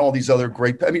Weber. I mean, all these other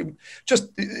great. I mean,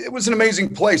 it was an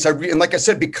amazing place. And like I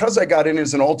said, because I got in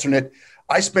as an alternate,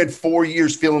 I spent 4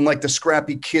 years feeling like the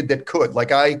scrappy kid that could.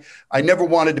 Like I never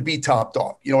wanted to be top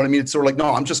dog. You know what I mean? It's sort of like,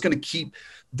 no, I'm just going to keep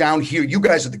down here. You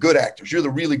guys are the good actors. You're the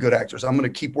really good actors. I'm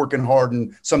going to keep working hard,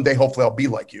 and someday hopefully I'll be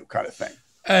like you, kind of thing.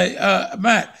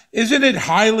 Matt, isn't it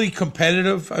highly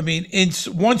competitive? I mean,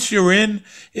 once you're in,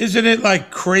 isn't it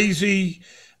like crazy?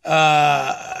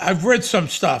 I've read some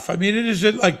stuff. I mean, is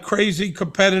it like crazy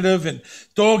competitive and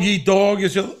dog eat dog?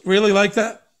 Is it really like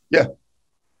that? Yeah.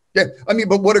 Yeah. I mean,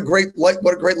 but what a great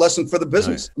lesson for the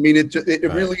business. Right. I mean,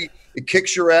 it really, it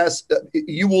kicks your ass.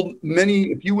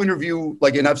 If you interview,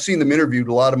 and I've seen them interviewed,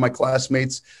 a lot of my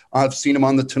classmates, I've seen them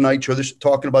on the Tonight Show, they're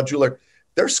talking about Julliard.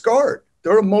 They're scarred.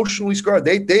 They're emotionally scarred.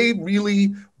 They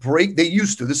really break. They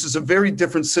used to. This is a very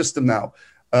different system now.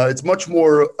 It's much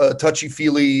more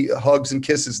touchy-feely hugs and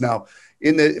kisses now.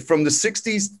 From the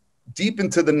 60s deep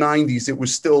into the 90s, it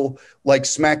was still like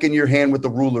smacking your hand with the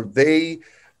ruler. They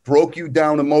broke you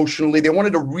down emotionally. They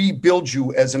wanted to rebuild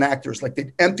you as an actor. It's like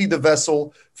they'd empty the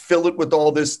vessel, fill it with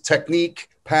all this technique,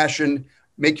 passion,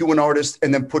 make you an artist,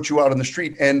 and then put you out on the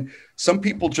street. And some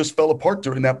people just fell apart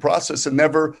during that process, and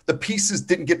the pieces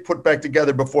didn't get put back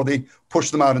together before they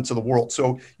pushed them out into the world.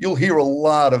 So you'll hear a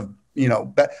lot of,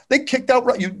 they kicked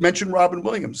out, you mentioned Robin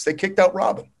Williams. They kicked out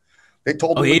Robin. They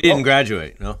told him. He didn't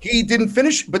graduate. No, he didn't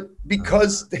finish, but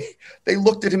because they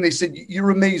looked at him, they said,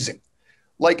 you're amazing.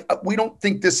 Like, we don't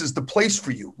think this is the place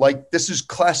for you. Like, this is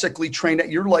classically trained.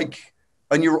 You're like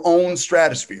on your own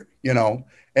stratosphere, you know.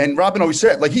 And Robin always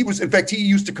said, like, he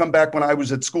used to come back when I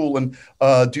was at school and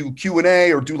do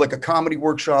Q&A or do like a comedy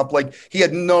workshop. Like, he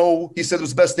said it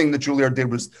was the best thing that Julliard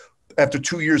did was after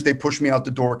 2 years, they pushed me out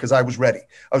the door because I was ready.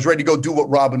 I was ready to go do what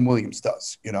Robin Williams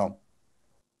does, you know.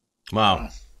 Wow.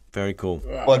 Very cool.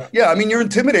 But yeah, I mean, you're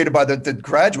intimidated by the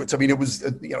graduates. I mean, it was,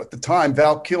 at the time,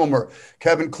 Val Kilmer,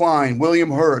 Kevin Kline,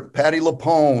 William Hurt, Patti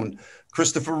LuPone,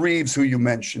 Christopher Reeves, who you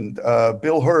mentioned,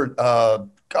 Bill Hurt,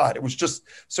 God, it was just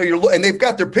and they've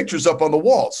got their pictures up on the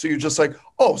wall. So you're just like,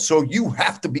 oh, so you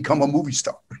have to become a movie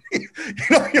star.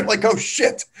 You're like, oh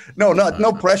shit.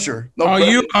 No pressure.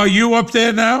 Are you up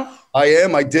there now? I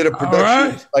am. I did a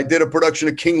production. Right. I did a production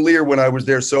of King Lear when I was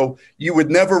there. So you would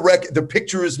never the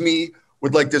picture is me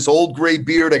with like this old gray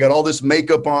beard. I got all this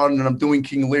makeup on and I'm doing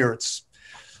King Lear.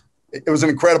 It was an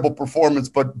incredible performance,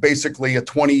 but basically a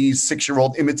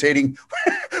 26-year-old imitating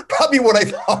probably what I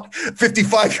thought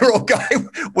 55-year-old guy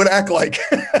would act like.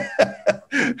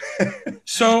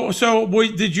 So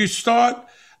did you start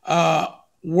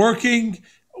working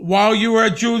while you were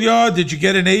at Julliard? Did you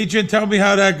get an agent? Tell me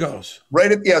how that goes.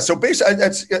 Right. Yeah. So basically,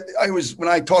 when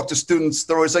I talk to students,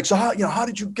 they're always like, so how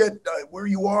did you get where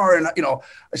you are? And,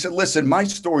 I said, listen, my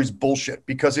story's bullshit,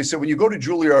 because they said, when you go to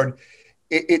Julliard,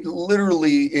 it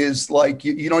literally is like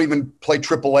you don't even play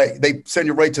AAA. They send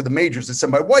you right to the majors. They said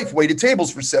my wife waited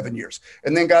tables for 7 years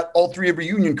and then got all 3 of her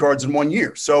union cards in 1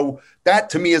 year. So that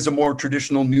to me is a more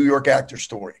traditional New York actor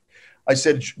story. I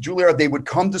said, Julliard, they would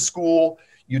come to school.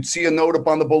 You'd see a note up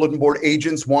on the bulletin board,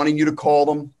 agents wanting you to call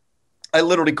them. I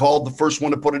literally called the first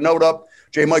one to put a note up,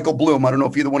 J. Michael Bloom. I don't know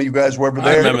if either one of you guys were ever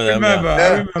there. I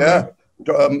remember. Yeah.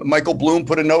 Michael Bloom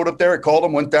put a note up there. I called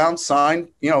him, went down, signed,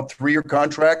 3-year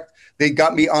contract. They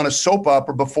got me on a soap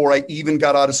opera before I even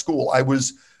got out of school. I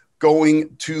was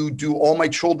going to do All My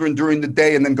Children during the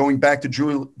day and then going back to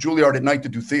Julliard at night to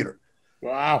do theater.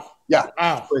 Wow. Yeah.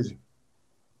 Wow.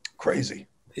 Crazy.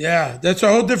 Yeah, that's a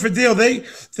whole different deal. They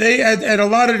at a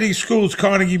lot of these schools,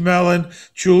 Carnegie Mellon,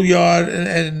 Julliard,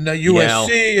 and USC,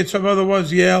 Yale. And some other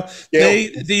ones, Yale.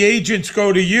 The agents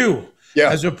go to you,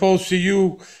 as opposed to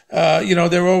you.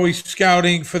 They're always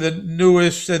scouting for the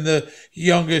newest and the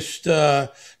youngest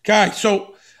guy.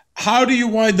 So, how do you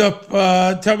wind up?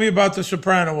 Tell me about the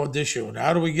Soprano audition.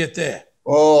 How do we get there?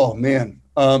 Oh man.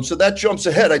 So that jumps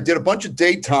ahead. I did a bunch of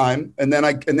daytime, and then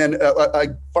I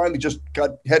finally just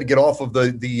had to get off of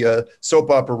the soap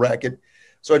opera racket.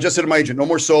 So I just said to my agent, no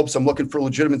more soaps. I'm looking for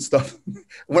legitimate stuff.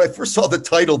 When I first saw the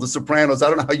title, The Sopranos, I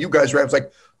don't know how you guys were. I was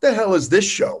like, the hell is this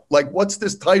show? Like, what's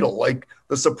this title? Like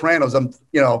The Sopranos.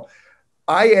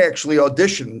 I actually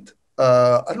auditioned.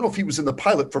 I don't know if he was in the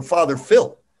pilot for Father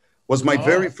Phil. Was my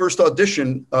very first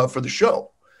audition for the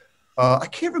show. I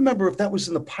can't remember if that was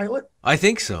in the pilot. I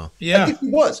think so. Yeah. I think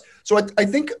it was. So I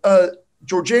think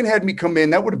Georgianne had me come in.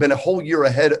 That would have been a whole year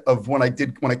ahead of when I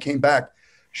came back.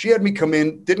 She had me come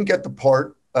in, didn't get the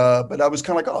part, but I was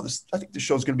kind of like, I think this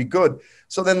show's going to be good.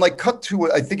 So then cut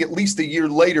to, I think at least a year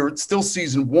later, it's still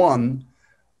season 1.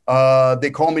 They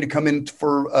called me to come in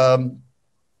for an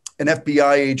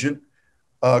FBI agent,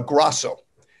 Grasso.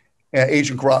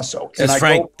 Agent Grasso. And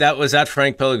was that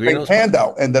Frank Pellegrino? Frank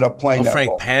Pando ended up playing that Frank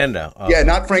role. Pando. Oh. Yeah,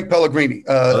 not Frank Pellegrini.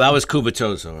 That was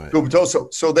Cubitoso, right?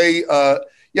 Cubitoso. So they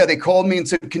called me and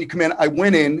said, can you come in? I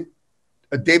went in.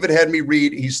 David had me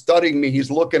read. He's studying me.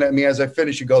 He's looking at me as I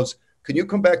finish. He goes, can you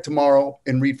come back tomorrow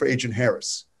and read for Agent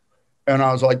Harris? And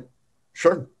I was like,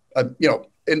 sure. And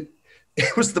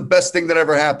it was the best thing that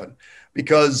ever happened,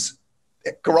 because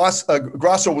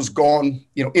Grasso was gone,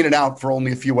 in and out for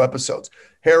only a few episodes.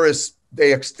 Harris,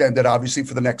 they extended obviously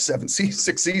for the next 6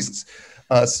 seasons,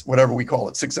 whatever we call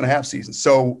it, 6.5 seasons.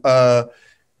 So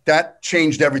that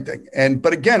changed everything.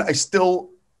 But again, I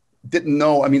still didn't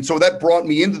know. I mean, so that brought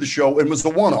me into the show and was the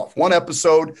one-off. One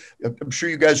episode, I'm sure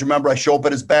you guys remember, I show up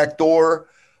at his back door.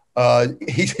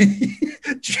 Jimmy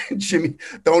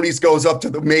Donis goes up to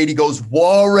the maid. He goes,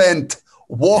 Warrant.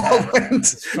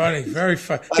 It's funny, very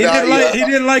funny. He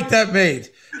didn't like that maid.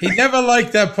 He never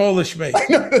liked that Polish maid.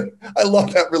 I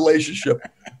love that relationship.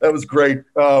 That was great.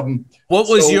 What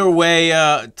was your way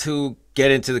to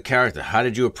get into the character? How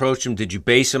did you approach him? Did you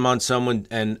base him on someone?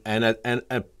 And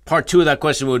part 2 of that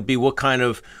question would be, what kind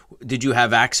of, did you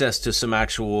have access to some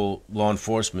actual law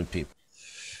enforcement people?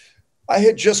 I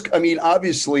had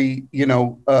obviously,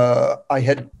 I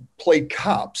had played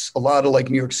cops, a lot of like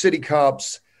New York City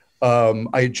cops. I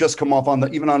had just come off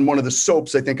even on one of the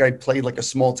soaps. I think I played like a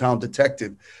small town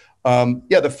detective.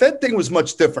 The Fed thing was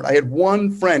much different. I had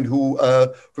one friend who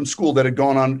from school that had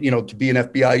gone on, to be an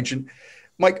FBI agent.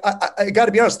 Mike, I got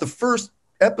to be honest, the first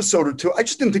episode or 2, I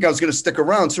just didn't think I was going to stick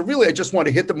around. So really, I just wanted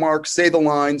to hit the mark, say the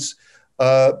lines,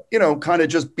 kind of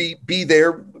just be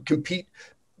there, compete,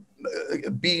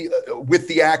 be with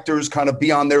the actors, kind of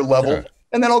be on their level. Sure.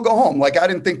 And then I'll go home. Like, I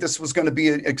didn't think this was going to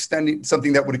be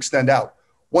something that would extend out.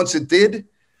 Once it did,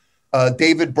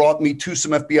 David brought me to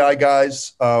some FBI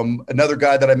guys. Another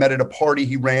guy that I met at a party,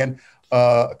 he ran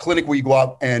a clinic where you go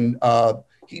out and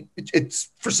it's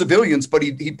for civilians, but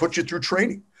he put you through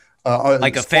training.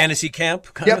 Like a fantasy camp?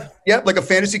 Yep, like a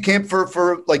fantasy camp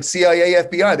for like CIA,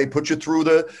 FBI. They put you through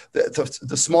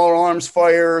the small arms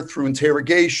fire, through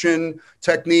interrogation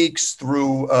techniques,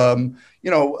 through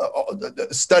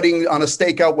studying on a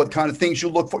stakeout what kind of things you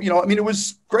look for. I mean, it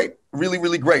was great, really,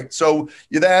 really great. So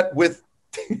you're that with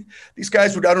these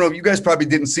guys I don't know if you guys probably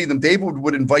didn't see them. David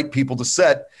would invite people to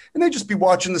set, and they'd just be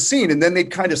watching the scene, and then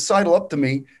they'd kind of sidle up to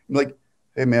me and be like,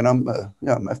 "Hey man, I'm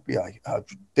FBI.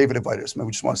 David invited us, man.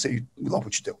 We just want to say we love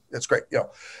what you do. That's great."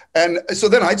 And so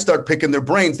then I'd start picking their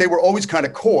brains. They were always kind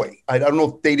of coy. I don't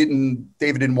know if David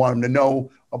didn't want them to know.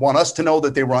 I want us to know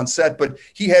that they were on set, but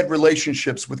he had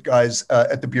relationships with guys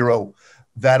at the Bureau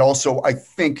that also, I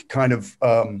think, kind of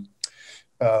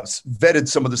vetted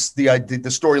some of the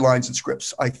storylines and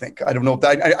scripts. I think. I don't know if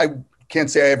I can't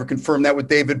say I ever confirmed that with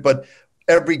David, but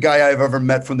every guy I've ever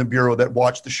met from the Bureau that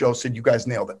watched the show said, "You guys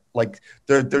nailed it." Like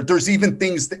there's even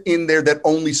things in there that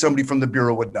only somebody from the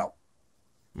Bureau would know.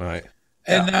 Right.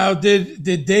 And now,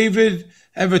 did David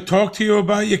ever talk to you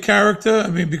about your character? I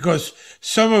mean, because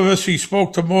some of us he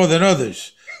spoke to more than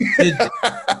others.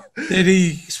 Did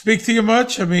he speak to you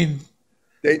much? I mean,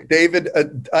 David,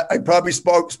 I probably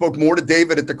spoke more to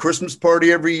David at the Christmas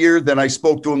party every year than I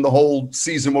spoke to him the whole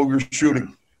season while we were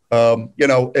shooting.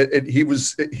 He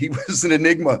was an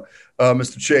enigma,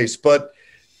 Mr. Chase. But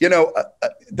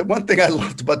the one thing I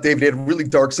loved about David, he had a really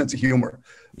dark sense of humor.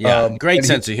 Yeah, great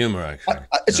sense of humor. Actually,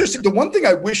 seriously, the one thing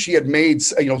I wish he had made,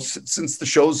 since the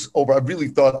show's over, I really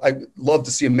thought I'd love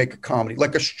to see him make a comedy,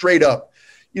 like a straight up.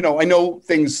 I know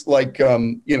things like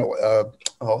the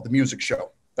music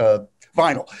show.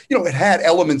 Vinyl, it had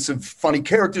elements of funny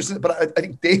characters, but I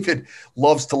think David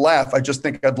loves to laugh. I just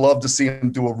think I'd love to see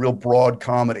him do a real broad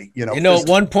comedy. At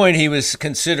one point he was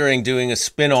considering doing a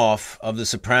spin-off of The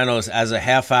Sopranos as a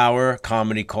half-hour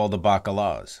comedy called The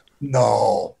Bacalas.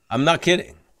 No, I'm not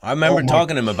kidding. I remember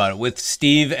talking to him about it with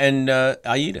Steve and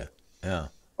Aida. Yeah.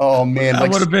 Oh man,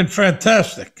 that would have been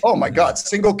fantastic. Oh my God,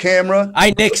 single camera. I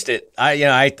nixed it.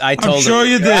 I told I'm sure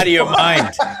him, you did. Out of your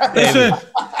mind. Listen,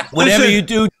 whatever you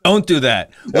do, don't do that.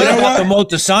 What about the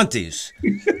Moltisantis?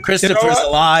 Christopher's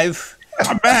alive.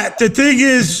 Matt, the thing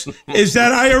is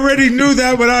that I already knew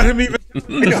that without him even.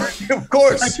 Of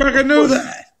course, I fucking knew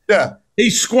that. Yeah,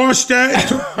 he squashed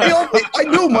that. I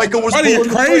knew Michael was. What are you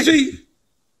crazy?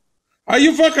 Are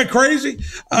you fucking crazy?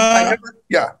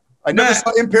 I never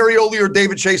saw Imperioli or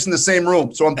David Chase in the same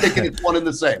room, so I'm thinking it's one and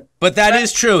the same. But that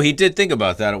is true. He did think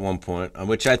about that at one point,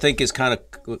 which I think is kind of,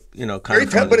 but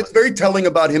it's very telling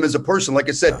about him as a person. Like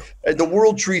I said, the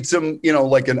world treats him,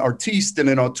 like an artiste and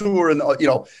an auteur, and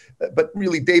but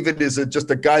really David is just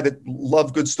a guy that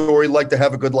loved good story, liked to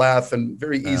have a good laugh, and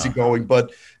very easygoing.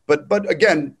 But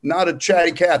again, not a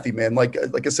chatty Cathy, man. Like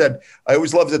I said, I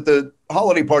always loved at the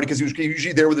holiday party because he was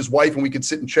usually there with his wife, and we could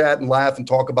sit and chat and laugh and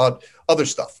talk about other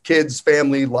stuff, kids,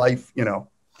 family, life.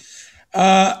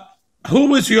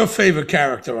 Who was your favorite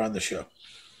character on the show?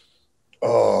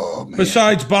 Oh, man.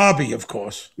 Besides Bobby, of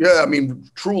course. Yeah, I mean,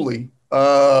 truly.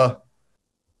 I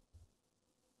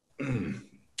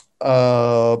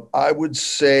would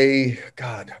say,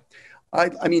 God.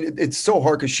 I mean, it's so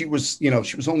hard because she was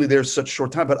only there such a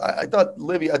short time. But I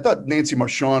thought Nancy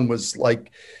Marchand was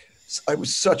like, I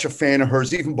was such a fan of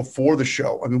hers even before the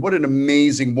show. I mean, what an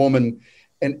amazing woman.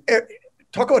 And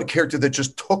talk about a character that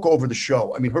just took over the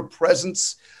show. I mean, her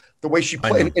presence, the way she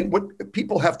played, and what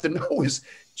people have to know is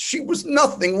she was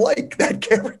nothing like that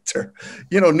character,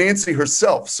 Nancy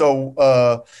herself.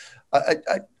 So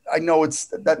I know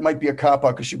that might be a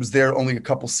cop-out because she was there only a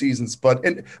couple seasons, but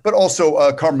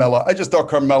also Carmela. I just thought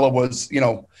Carmela was,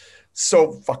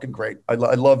 so fucking great. I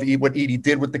love what Edie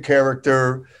did with the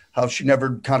character, how she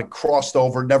never kind of crossed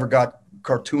over, never got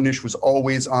cartoonish, was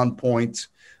always on point.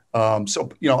 I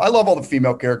love all the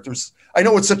female characters. I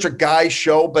know it's such a guy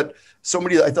show, but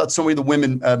I thought so many of the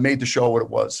women made the show what it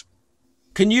was.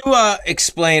 Can you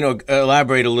explain or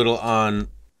elaborate a little on,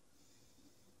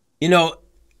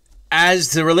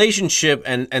 as the relationship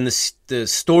and the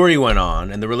story went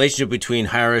on, and the relationship between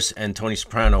Harris and Tony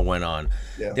Soprano went on,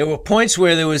 there were points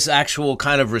where there was actual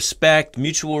kind of respect,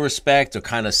 mutual respect, or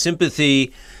kind of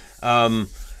sympathy.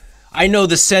 I know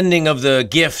the sending of the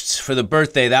gifts for the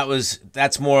birthday,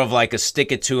 that's more of like a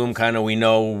stick it to him kind of, we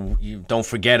know you don't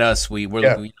forget us. We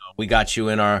got you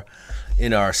in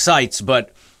our sights.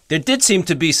 But there did seem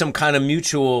to be some kind of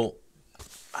mutual,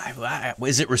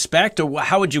 is it respect, or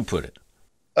how would you put it?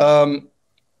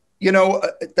 You know,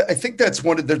 I think that's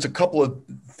there's a couple of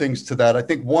things to that. I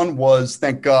think one was,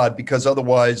 thank God, because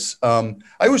otherwise, I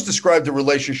always described the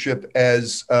relationship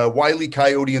as Wile E.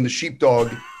 Coyote and the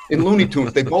sheepdog in Looney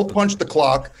Tunes. They both punch the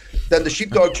clock. Then the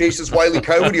sheepdog chases Wile E.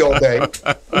 Coyote all day.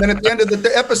 And then at the end of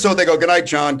the episode, they go, "Good night,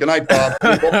 John. Good night, Bob."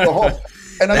 And they both go home.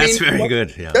 And That's very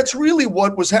good. Yeah. That's really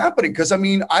what was happening. Because, I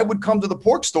mean, I would come to the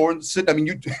pork store and sit. I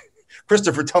mean,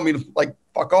 Christopher tell me to, like,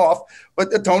 fuck off.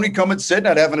 But Tony come and sit, and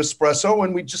I'd have an espresso,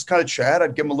 and we'd just kind of chat.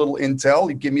 I'd give him a little intel.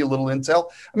 He'd give me a little intel.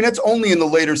 I mean, that's only in the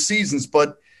later seasons,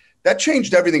 but that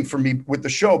changed everything for me with the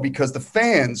show, because the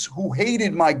fans who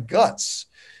hated my guts,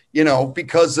 you know,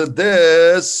 because of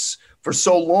this for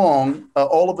so long,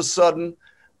 all of a sudden,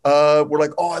 we're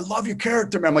like, "Oh, I love your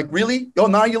character, man." I'm like, "Really? Oh,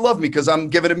 now you love me because I'm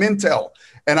giving him intel,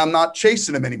 and I'm not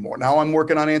chasing him anymore. Now I'm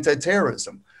working on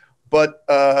anti-terrorism." But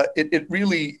it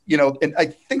really, you know, and I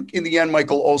think in the end,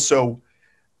 Michael, also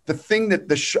the thing that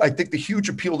I think the huge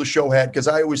appeal the show had, because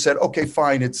I always said, okay,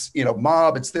 fine, it's, you know,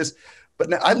 mob, it's this. But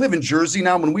now, I live in Jersey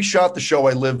now. When we shot the show,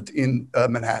 I lived in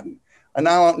Manhattan. And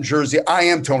now out in Jersey, I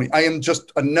am Tony. I am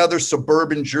just another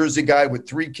suburban Jersey guy with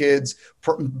 3 kids,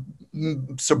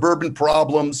 suburban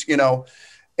problems, you know.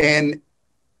 And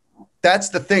that's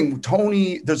the thing.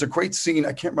 Tony, there's a great scene.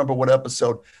 I can't remember what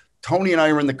episode. Tony and I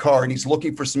are in the car, and he's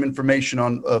looking for some information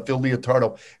on Phil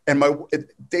Leotardo. And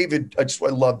David, I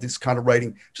love this kind of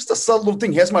writing. Just a subtle little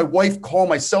thing. He has my wife call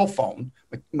my cell phone,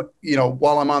 you know,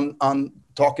 while I'm on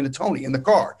talking to Tony in the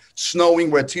car.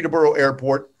 Snowing, we're at Teterboro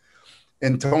Airport,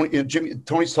 and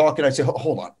Tony's talking. I say,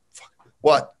 "Hold on,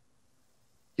 what?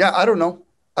 Yeah, I don't know.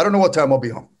 I don't know what time I'll be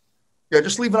home. Yeah,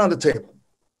 just leave it on the table.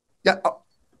 Yeah,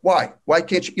 why? Why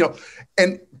can't you? You know?"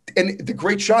 And the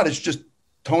great shot is just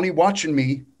Tony watching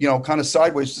me, you know, kind of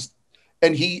sideways, just,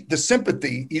 and the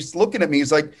sympathy, he's looking at me.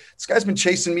 He's like, "This guy's been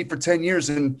chasing me for 10 years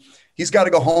and he's got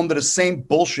to go home to the same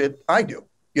bullshit I do,"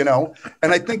 you know?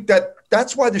 And I think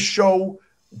that's why the show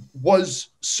was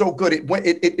so good.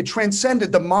 It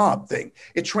transcended the mob thing.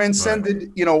 It transcended,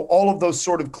 right, you know, all of those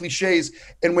sort of cliches,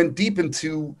 and went deep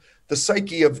into the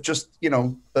psyche of just, you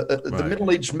know, the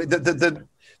middle-aged, the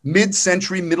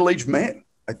mid-century middle-aged man,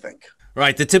 I think.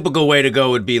 Right. The typical way to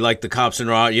go would be like the cops and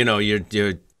raw, you know, you're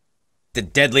the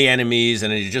deadly enemies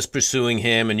and you're just pursuing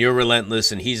him and you're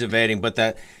relentless and he's evading. But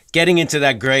that getting into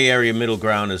that gray area middle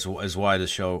ground is why the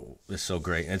show is so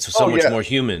great. And it's so much more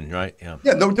human, right? Yeah.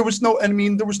 Yeah. No, there was no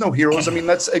heroes. I mean,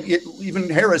 that's even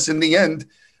Harris in the end,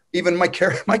 even my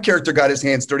character got his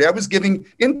hands dirty. I was giving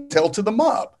intel to the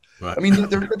mob. Right. I mean,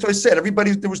 that's what I said.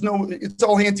 It's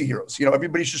all anti-heroes. You know,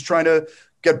 everybody's just trying to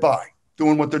get by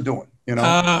doing what they're doing, you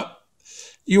know?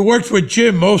 You worked with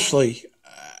Jim mostly,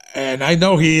 and I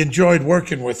know he enjoyed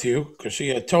working with you because he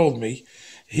had told me.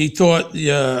 He thought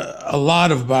a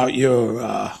lot about your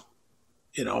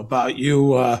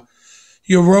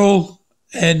role.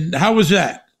 And how was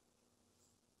that?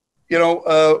 You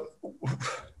know,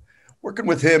 working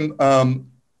with him,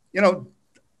 you know,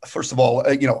 first of all,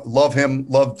 you know, love him,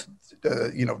 loved,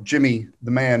 you know, Jimmy,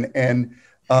 the man. And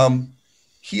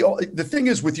the thing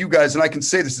is with you guys, and I can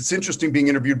say this, it's interesting being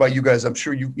interviewed by you guys. I'm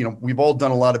sure you know, we've all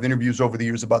done a lot of interviews over the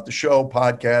years about the show,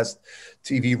 podcast,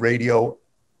 TV, radio.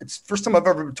 It's the first time I've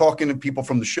ever been talking to people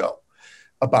from the show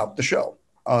about the show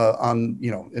on,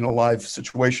 you know, in a live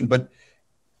situation. But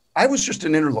I was just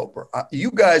an interloper.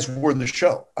 You guys were the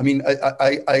show. I mean,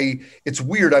 it's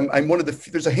weird. I'm one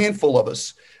of there's a handful of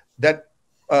us that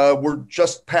were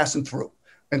just passing through.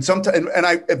 And sometimes, and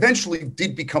I eventually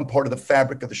did become part of the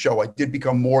fabric of the show. I did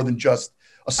become more than just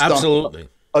a stunt. Absolutely.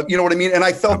 You know what I mean? And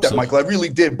I felt that, Michael. I really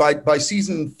did. By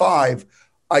season 5,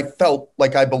 I felt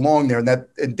like I belonged there.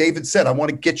 And David said, "I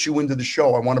want to get you into the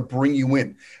show. I want to bring you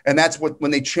in." And that's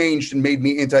when they changed and made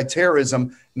me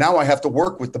anti-terrorism. Now I have to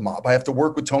work with the mob. I have to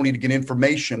work with Tony to get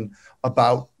information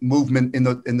about movement in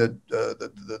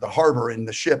the harbor and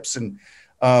the ships. And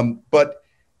but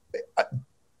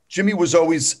Jimmy was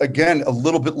always, again, a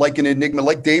little bit like an enigma,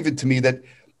 like David to me, that,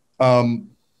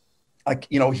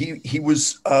 you know, he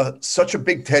was such a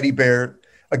big teddy bear,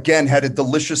 again, had a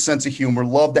delicious sense of humor,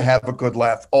 loved to have a good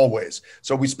laugh always.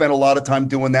 So we spent a lot of time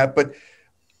doing that. But,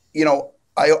 you know,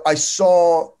 I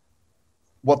saw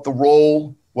what the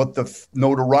role, what the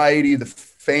notoriety, the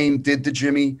fame did to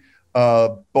Jimmy,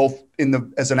 both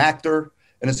as an actor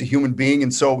and as a human being.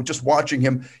 And so just watching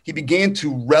him, he began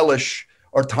to relish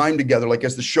our time together, like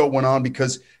as the show went on,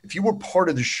 because if you were part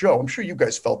of the show, I'm sure you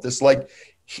guys felt this, like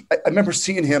I remember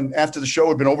seeing him after the show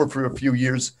had been over for a few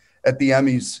years at the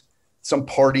Emmys, some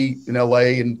party in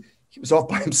LA, and he was off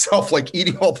by himself, like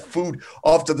eating all the food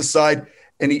off to the side.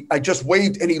 And I just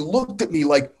waved, and he looked at me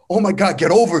like, oh my God,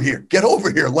 get over here.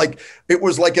 Like it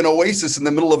was like an oasis in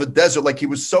the middle of a desert. Like he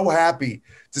was so happy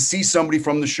to see somebody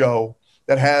from the show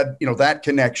that had, that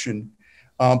connection.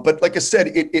 But like I said,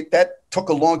 that took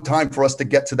a long time for us to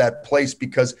get to that place,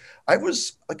 because I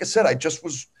was, like I said, I just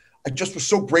was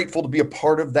so grateful to be a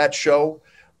part of that show.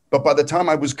 But by the time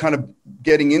I was kind of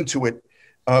getting into it,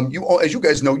 as you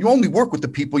guys know, you only work with the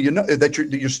people that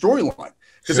your storyline.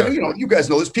 Because Sure. you guys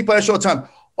know this. People ask all the time,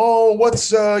 "Oh, what's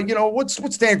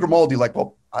Dan Grimaldi like?"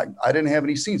 Well, I didn't have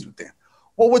any scenes with Dan.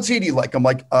 Well, what's Edie like? I'm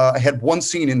like, I had one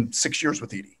scene in 6 years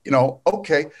with Edie.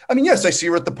 Okay. I mean, yes, I see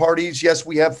her at the parties. Yes,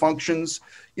 we have functions,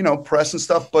 press and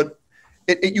stuff. But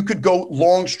you could go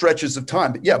long stretches of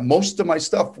time. But yeah, most of my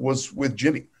stuff was with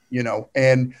Jimmy.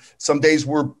 And some days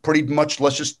were pretty much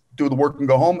let's just do the work and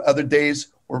go home. Other days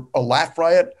were a laugh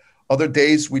riot. Other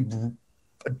days we'd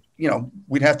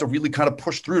have to really kind of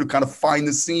push through to kind of find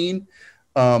the scene.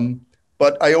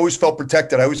 But I always felt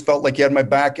protected. I always felt like he had my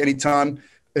back anytime.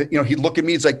 He'd look at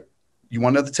me. He's like, "You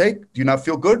want another take? Do you not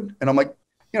feel good?" And I'm like,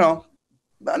 no,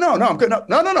 I'm good.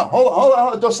 No. Hold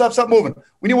on. Don't stop moving.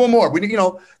 We need one more. We need,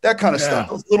 that kind of stuff.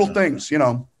 Those little things,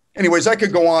 Anyways, I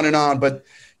could go on and on, but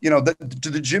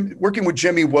working with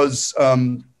Jimmy was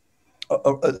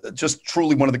just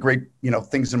truly one of the great,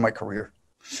 things in my career.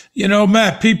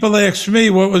 Matt, people ask me,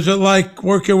 what was it like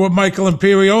working with Michael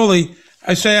Imperioli?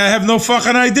 I say, I have no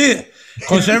fucking idea.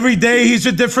 Because every day he's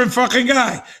a different fucking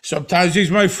guy. Sometimes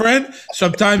he's my friend.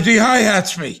 Sometimes he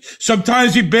hi-hats me.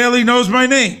 Sometimes he barely knows my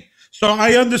name. So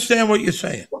I understand what you're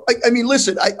saying. I mean,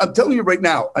 listen, I'm telling you right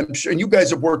now, I'm sure, and you guys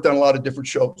have worked on a lot of different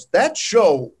shows. That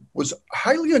show was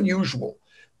highly unusual.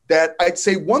 That I'd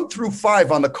say 1 through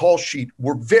 5 on the call sheet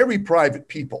were very private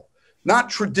people, not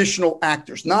traditional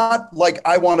actors, not like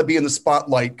I want to be in the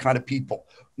spotlight kind of people.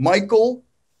 Michael,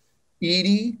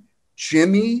 Edie,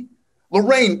 Jimmy,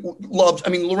 Lorraine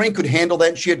Lorraine could handle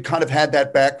that. She had kind of had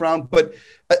that background, but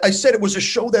I said it was a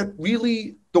show that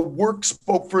really the work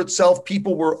spoke for itself.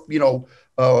 People were,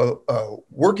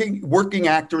 working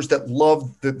actors that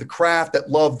loved the craft, that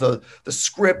loved the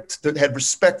script, that had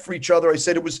respect for each other. I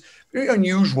said it was very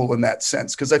unusual in that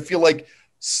sense, because I feel like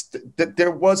that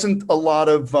there wasn't a lot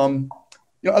of,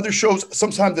 other shows.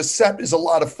 Sometimes the set is a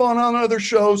lot of fun on other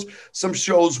shows. Some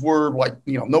shows were like,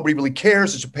 nobody really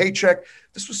cares. It's a paycheck.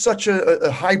 This was such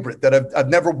a hybrid that I've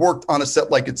never worked on a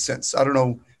set like it since. I don't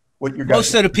know what your guys.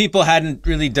 Most of the people hadn't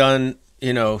really done,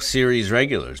 series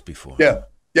regulars before. Yeah.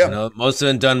 Most of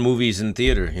them done movies in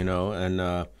theater, and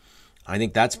I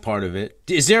think that's part of it.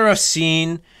 Is there a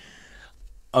scene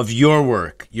of your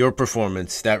work, your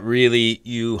performance, that really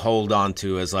you hold on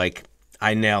to as like,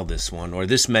 I nailed this one, or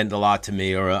this meant a lot to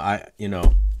me, or a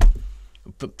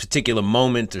particular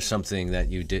moment or something that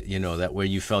you did, that where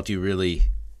you felt you really,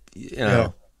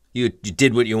 you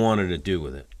did what you wanted to do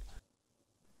with it?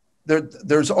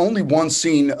 There's only one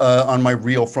scene on my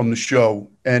reel from the show,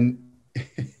 and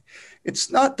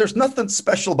there's nothing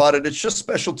special about it. It's just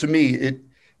special to me.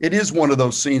 It is one of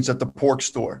those scenes at the pork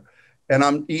store, and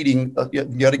I'm eating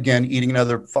yet again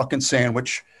another fucking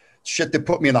sandwich. Shit, they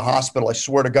put me in the hospital. I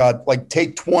swear to God, like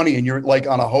take 20 and you're like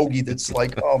on a hoagie that's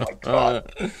like, oh my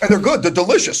God. And they're good. They're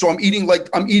delicious. So I'm eating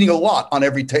a lot on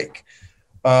every take.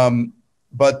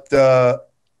 But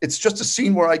it's just a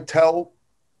scene where I tell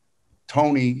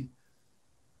Tony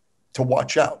to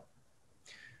watch out.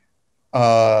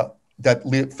 That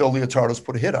Phil Leotardo's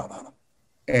put a hit out on him.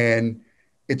 And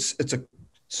it's a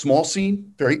small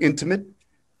scene, very intimate.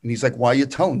 And he's like, "Why are you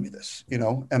telling me this?"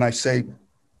 And I say,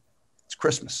 "It's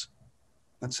Christmas."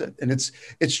 That's it. And it's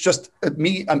just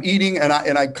me. I'm eating, and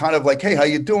I kind of like, "Hey, how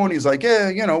you doing?" He's like,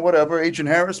 "Yeah, whatever. Agent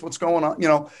Harris, what's going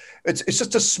on?" It's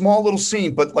just a small little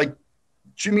scene, but like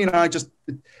Jimmy and I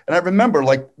and I remember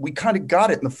like we kind of got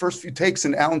it in the first few takes,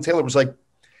 and Alan Taylor was like,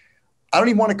 "I don't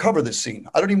even want to cover this scene.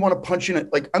 I don't even want to punch in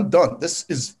it. Like, I'm done. This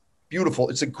is beautiful.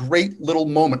 It's a great little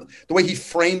moment." The way he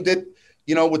framed it,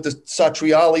 with the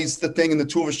Satriali's, the thing, and the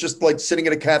two of us just like sitting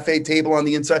at a cafe table on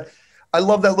the inside. I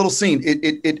love that little scene.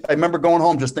 I remember going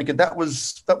home just thinking that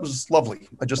was lovely.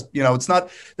 I just, it's not,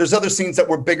 there's other scenes that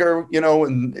were bigger,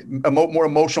 and more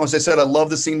emotional. As I said, I love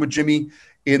the scene with Jimmy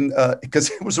because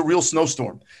it was a real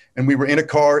snowstorm and we were in a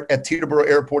car at Teterboro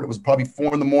Airport. It was probably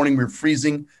 4 a.m. We were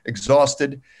freezing,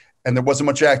 exhausted, and there wasn't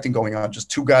much acting going on.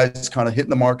 Just two guys kind of hitting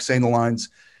the mark, saying the lines.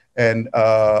 And,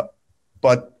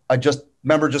 but I just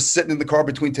remember just sitting in the car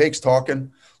between takes,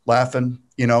 talking, laughing,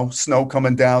 snow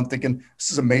coming down, thinking,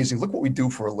 this is amazing. Look what we do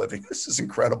for a living. This is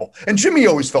incredible. And Jimmy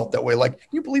always felt that way. Like, can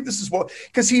you believe this is what,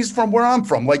 because he's from where I'm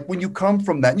from. Like when you come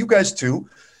from that, and you guys too,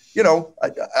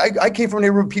 I came from a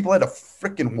neighborhood, people had to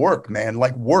freaking work, man,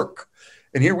 like work.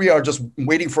 And here we are just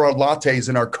waiting for our lattes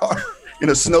in our car in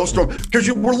a snowstorm,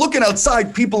 because we're looking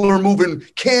outside, people are moving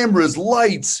cameras,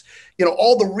 lights,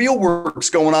 all the real work's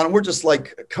going on. And we're just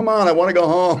like, come on, I want to go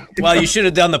home. Well, you should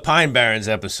have done the Pine Barrens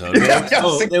episode.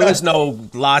 There was no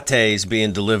lattes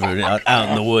being delivered out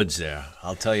in the woods there.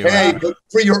 I'll tell you. Hey,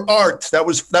 for your art, that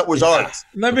was art.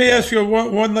 Let me ask you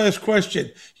one last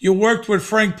question. You worked with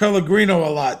Frank Pellegrino a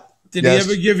lot. Did he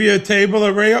ever give you a table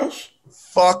at Rayo's?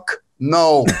 Fuck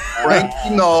no, Frank,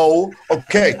 no.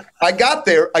 Okay, I got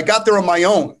there on my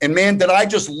own, and man, did I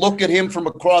just look at him from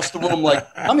across the room like,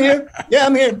 I'm here. Yeah,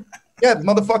 I'm here. Yeah,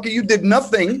 motherfucker, you did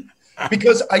nothing,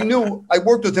 because I knew I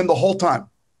worked with him the whole time.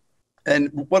 And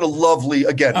what a lovely,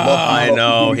 again, I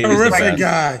know, he was terrific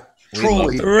guy.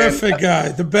 Truly terrific guy,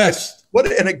 the best.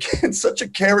 And again, such a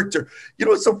character.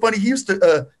 It's so funny. He used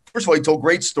to first of all, he told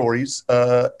great stories,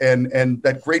 and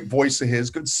that great voice of his,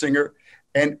 good singer.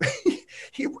 And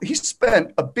he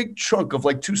spent a big chunk of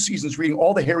like 2 seasons reading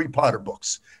all the Harry Potter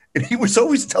books. And he was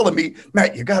always telling me,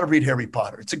 Matt, you got to read Harry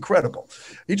Potter. It's incredible.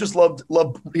 He just loved,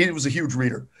 he was a huge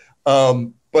reader.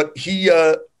 But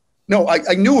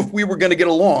I knew if we were going to get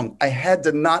along, I had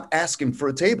to not ask him for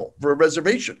a table, for a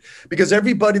reservation, because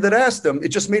everybody that asked him, it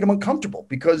just made him uncomfortable,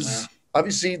 because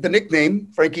obviously the nickname,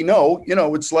 Frankie No,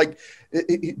 it's like,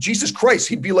 Jesus Christ.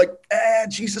 He'd be like,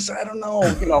 Jesus, I don't know.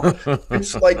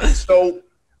 It's like, so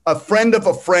a friend of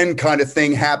a friend kind of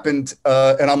thing happened.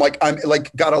 And I'm like,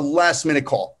 got a last minute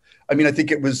call. I mean, I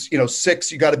think it was,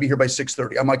 6, you got to be here by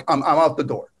 6:30. I'm like, I'm out the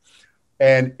door.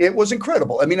 And it was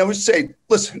incredible. I mean, I would say,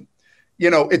 listen,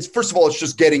 it's, first of all, it's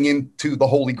just getting into the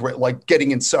Holy Grail, like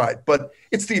getting inside, but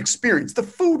it's the experience. The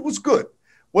food was good.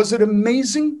 Was it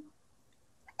amazing?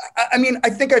 I mean,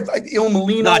 I think Il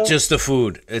Molino. Not just the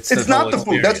food. It's not the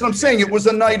food. That's what I'm saying. It was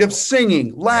a night of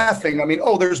singing, laughing. I mean,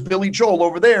 there's Billy Joel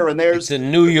over there, and there's a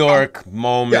New York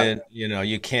moment. Yeah.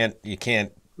 You can't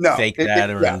fake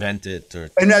that or invent it.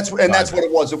 And that's what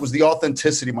it was. It was the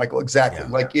authenticity, Michael. Exactly.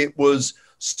 Yeah. Like, it was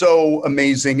so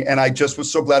amazing, and I just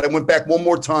was so glad. I went back one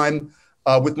more time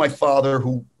with my father,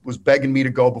 who was begging me to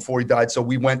go before he died. So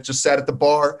we went, just sat at the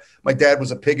bar. My dad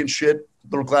was a pig in shit.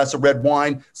 Little glass of red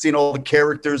wine, seeing all the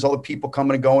characters, all the people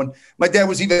coming and going. My dad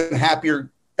was even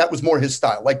happier. That was more his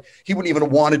style. Like, he wouldn't even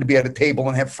have wanted to be at a table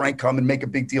and have Frank come and make a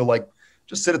big deal. Like,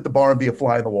 just sit at the bar and be a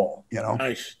fly on the wall,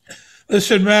 Nice.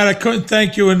 Listen, Matt, I couldn't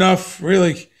thank you enough.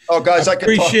 Really. Oh, guys, I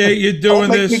appreciate you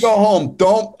doing this. Don't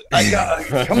this. Make me go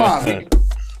home. Come on.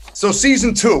 So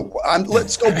season 2,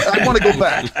 let's go. I want to go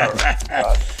back.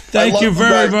 Thank you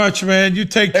very much, man. You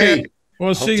take care.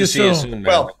 We'll see you soon.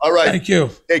 Well, all right. Thank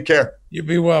you. Take care. You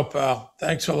be well, pal.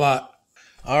 Thanks a lot.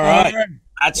 All right.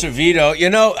 Matt Servitto.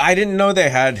 I didn't know they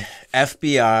had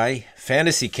FBI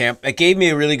fantasy camp. That gave me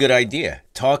a really good idea.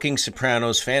 Talking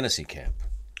Sopranos fantasy camp.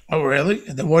 Oh, really?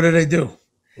 And then what do they do?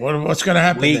 What's going to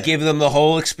happen? We give them the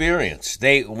whole experience.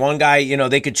 One guy,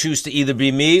 they could choose to either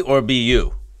be me or be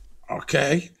you.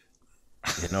 Okay.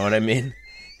 You know what I mean?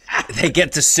 They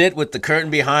get to sit with the curtain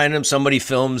behind them. Somebody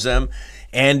films them.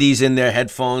 Andy's in their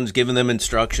headphones giving them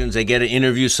instructions. They get to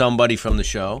interview somebody from the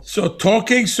show. So,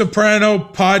 Talking Soprano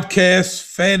podcast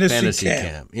fantasy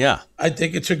camp. Yeah. I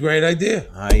think it's a great idea.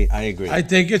 I agree. I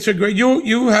think it's a great.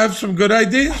 You have some good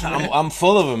ideas, man. I'm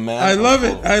full of them, man. I love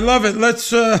it. I love it. Let's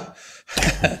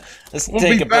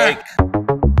take a break.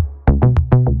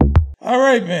 All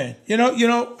right, man.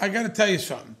 I got to tell you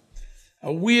something.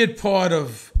 A weird part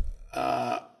of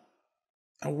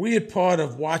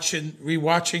rewatching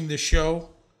the show.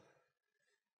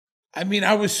 I mean,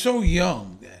 I was so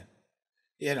young then.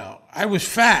 I was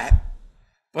fat,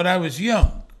 but I was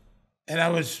young, and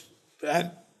I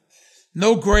had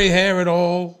no gray hair at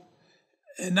all.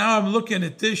 And now I'm looking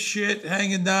at this shit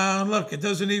hanging down. Look, it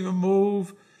doesn't even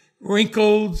move.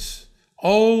 Wrinkles,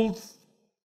 old,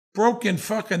 broken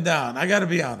fucking down. I got to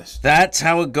be honest. That's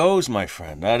how it goes, my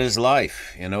friend. That is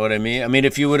life. You know what I mean? I mean,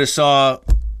 if you would have saw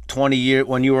 20 years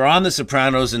when you were on The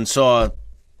Sopranos and saw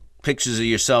pictures of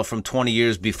yourself from 20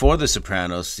 years before The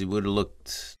Sopranos, you would have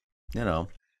looked, Yeah,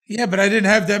 but I didn't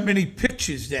have that many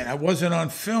pictures then. I wasn't on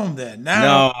film then. Now,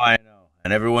 no, I know.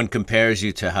 And everyone compares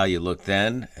you to how you looked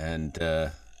then. And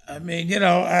I mean,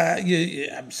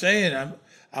 I'm saying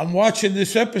I'm watching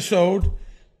this episode,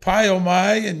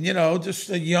 Pyomai, and just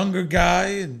a younger guy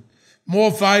and more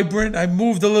vibrant. I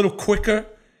moved a little quicker,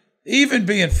 even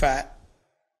being fat.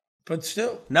 But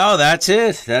still. No, that's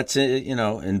it. That's it.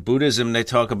 In Buddhism, they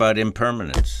talk about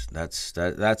impermanence. That's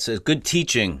a good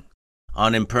teaching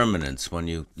on impermanence when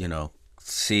you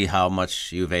see how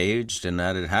much you've aged and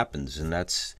that it happens. And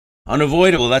that's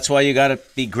unavoidable. That's why you got to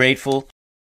be grateful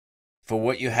for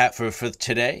what you have for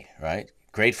today, right?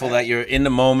 Grateful that you're in the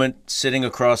moment, sitting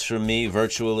across from me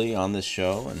virtually on this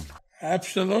show, and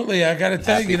absolutely. I got to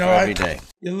tell you, every day.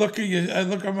 I look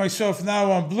at myself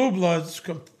now on Blue Bloods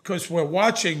because we're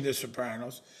watching The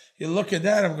Sopranos. You look at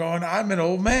that, I'm going, I'm an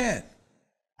old man.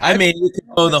 I mean, you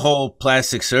can go the whole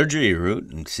plastic surgery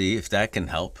route and see if that can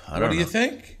help. I don't know. What do you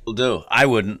think? Will do. I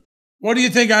wouldn't. What do you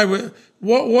think I would?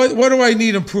 What do I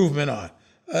need improvement on?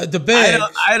 The bags.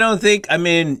 I don't think. I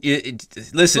mean,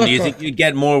 listen. Do you think you'd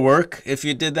get more work if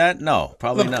you did that? No,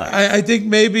 probably not. I think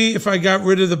maybe if I got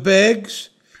rid of the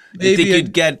bags, maybe you think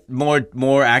you'd get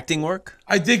more acting work?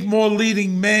 I think more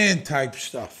leading man type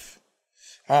stuff.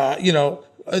 My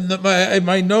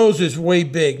nose is way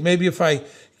big. Maybe if I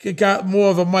got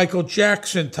more of a Michael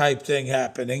Jackson type thing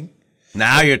happening.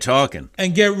 Now you're talking.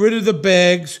 And get rid of the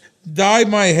bags, dye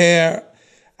my hair.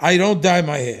 I don't dye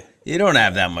my hair. You don't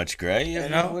have that much gray.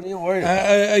 What are you worried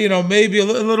about? Maybe a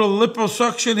little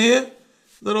liposuction here.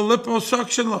 Little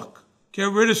liposuction. Look,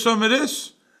 get rid of some of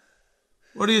this.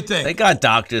 What do you think? They got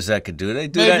doctors that could do it. They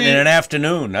do that in an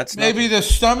afternoon. That's maybe nothing. The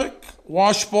stomach,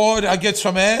 washboard. I get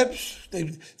some abs.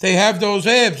 They have those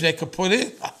abs they could put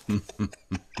in.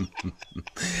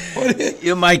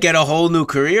 You might get a whole new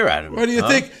career out of it. What do you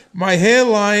think? My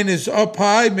hairline is up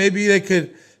high. Maybe they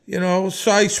could,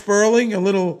 Cy Sperling, a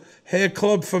little hair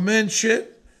club for men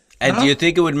shit. And do you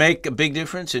think it would make a big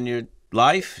difference in your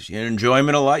life, your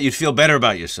enjoyment of life? You'd feel better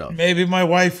about yourself. Maybe my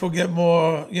wife will get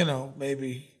more,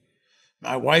 maybe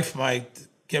my wife might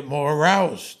get more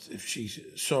aroused if she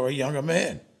saw a younger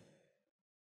man.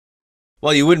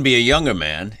 Well, you wouldn't be a younger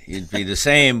man. You'd be the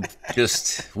same,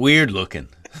 just weird looking.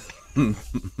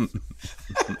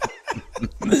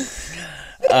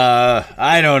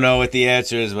 I don't know what the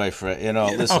answer is, my friend.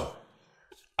 Listen,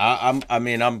 I'm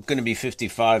going to be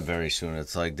 55 very soon.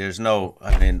 It's like there's no.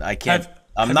 I can't.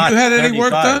 Have you had any 35.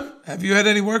 work done? Have you had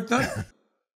any work done?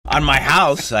 On my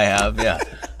house, I have. Yeah.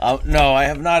 No, I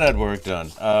have not had work done.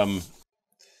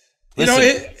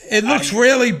 Listen, it looks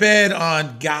really bad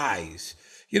on guys.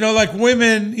 Like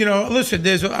women, listen,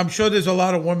 I'm sure there's a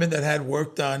lot of women that had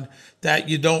work done that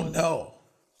you don't know.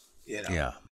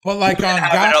 Yeah. But like women on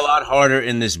have guys, it a lot harder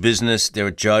in this business. They're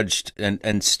judged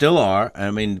and still are.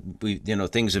 I mean,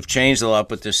 things have changed a lot,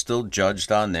 but they're still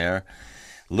judged on their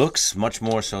looks much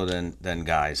more so than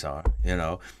guys are.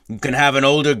 You can have an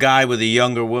older guy with a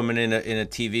younger woman in a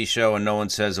TV show, and no one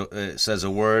says a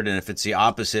word. And if it's the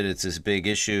opposite, it's this big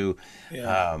issue.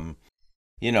 Yeah.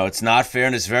 It's not fair,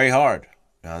 and it's very hard.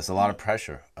 There's a lot of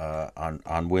pressure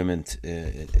on women,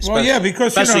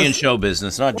 especially in show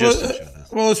business, not just in show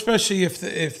business. Well, especially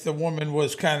if the woman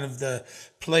was kind of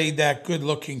played that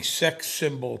good-looking sex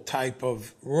symbol type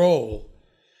of role.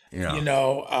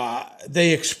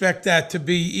 They expect that to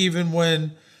be even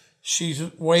when she's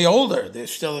way older. They're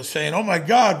still saying, "Oh my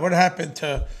God, what happened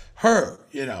to her?"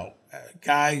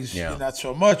 Guys, not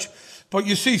so much. But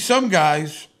you see some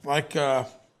guys like. You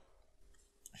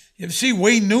ever see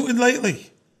Wayne Newton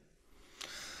lately?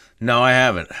 No, I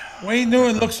haven't. Wayne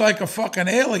Newton looks like a fucking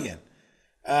alien.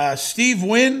 Steve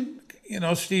Wynn,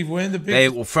 Steve Wynn, the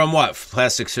big... From what?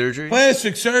 Plastic surgery?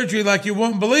 Plastic surgery like you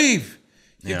wouldn't believe.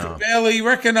 You could barely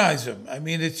recognize him. I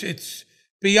mean, it's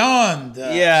beyond...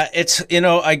 it's,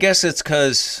 I guess it's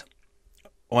because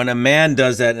when a man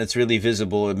does that and it's really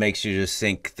visible, it makes you just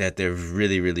think that they're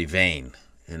really, really vain,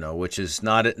 which is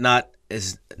not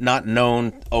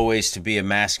known always to be a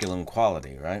masculine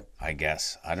quality, right? I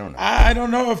guess. I don't know. I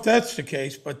don't know if that's the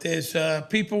case, but there's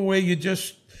people where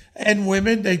and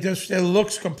women, their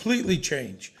looks completely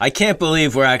change. I can't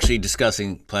believe we're actually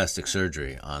discussing plastic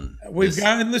surgery on our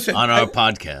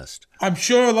podcast. I'm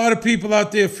sure a lot of people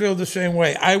out there feel the same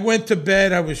way. I went to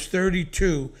bed, I was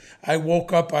 32. I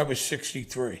woke up, I was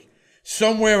 63.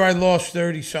 Somewhere I lost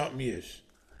 30-something years.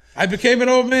 I became an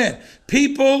old man.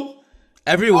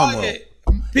 Everyone will.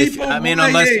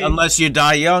 Unless you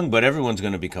die young, but everyone's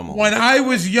going to become old. When I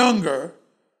was younger,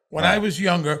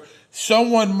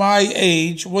 someone my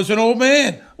age was an old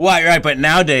man. Right. But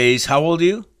nowadays, how old are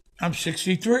you? I'm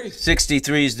 63.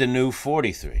 63 is the new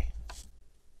 43.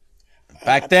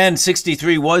 Back then,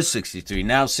 63 was 63.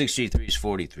 Now 63 is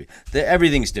 43.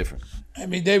 Everything's different. I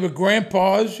mean, they were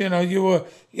grandpas. People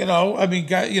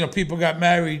got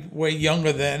married way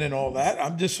younger then and all that.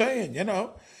 I'm just saying,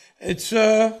 it's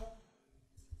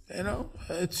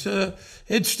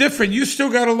different. You still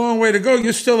got a long way to go.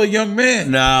 You're still a young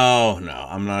man. No,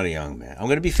 I'm not a young man. I'm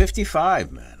going to be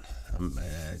 55, man. I'm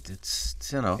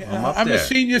up there. I'm a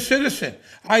senior citizen.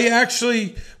 I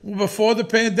actually, before the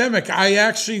pandemic,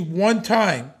 one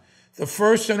time, the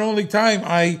first and only time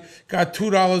I got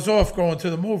 $2 off going to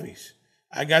the movies.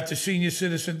 I got the senior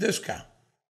citizen discount.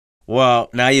 Well,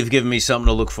 now you've given me something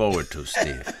to look forward to,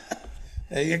 Steve.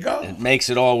 There you go. It makes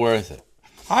it all worth it.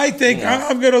 I think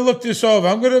I'm going to look this over.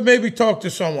 I'm going to maybe talk to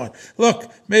someone. Look,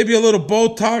 maybe a little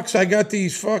Botox. I got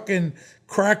these fucking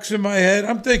cracks in my head.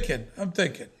 I'm thinking.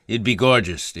 You'd be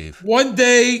gorgeous, Steve. One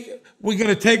day, we're going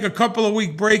to take a couple of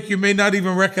week break. You may not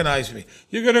even recognize me.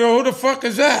 You're going to go, who the fuck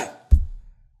is that?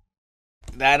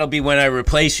 That'll be when I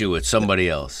replace you with somebody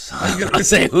else. I'll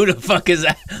say, who the fuck is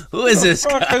that? Who is this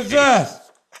guy? Who the fuck is that?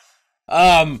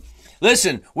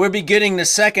 Listen, we're beginning the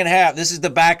second half. This is the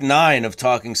back nine of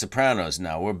Talking Sopranos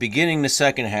now. We're beginning the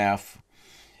second half.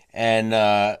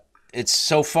 And it's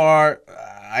so far,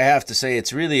 I have to say,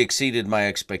 it's really exceeded my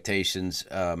expectations.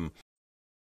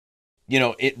 You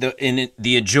know,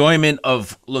 the enjoyment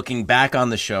of looking back on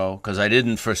the show, because I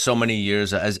didn't for so many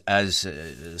years,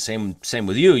 same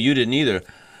with you. You didn't either.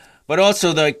 But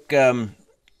also the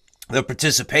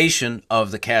participation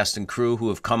of the cast and crew who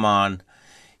have come on,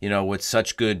 you know, with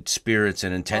such good spirits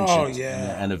and intentions,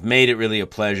 and have made it really a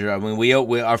pleasure. I mean, we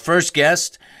our first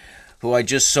guest, who I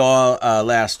just saw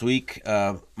last week,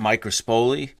 Mike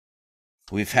Rispoli.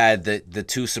 We've had the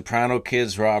two Soprano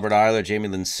kids, Robert Eiler, Jamie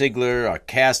Lynn Sigler, our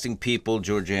casting people,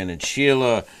 Georgianne and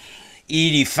Sheila,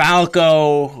 Edie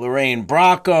Falco, Lorraine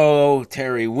Bracco,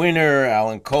 Terry Winter,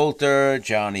 Alan Coulter,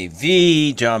 Johnny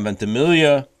V, John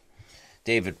Ventimiglia,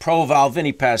 David Proval,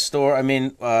 Vinny Pastore. I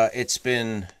mean, it's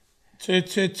been...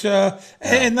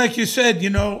 And like you said,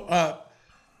 you know,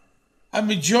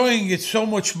 I'm enjoying it so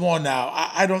much more now.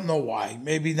 I don't know why.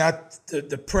 Maybe not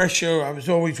the pressure. I was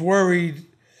always worried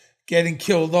getting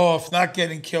killed off, not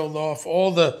getting killed off, all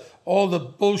the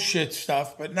bullshit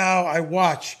stuff. But now I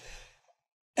watch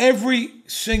every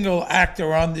single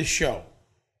actor on this show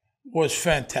was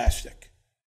fantastic.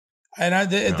 And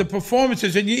the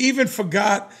performances, and you even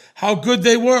forgot how good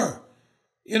they were.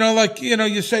 You know, like, you know,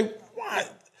 you say,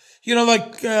 what? You know,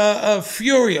 like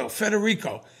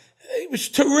Federico. He was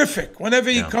terrific. Whenever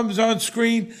he comes on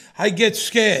screen, I get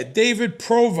scared. David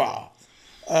Proval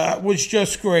was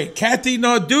just great. Kathy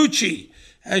Narducci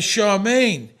as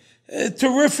Charmaine.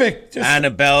 Terrific.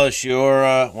 Annabella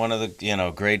Sciorra, one of the, you know,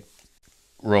 great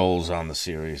roles on the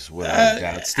series. Without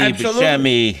doubt. Steve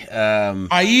Buscemi.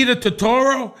 Aida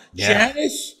Totoro. Yeah.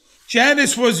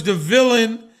 Janice was the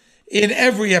villain in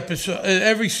every episode,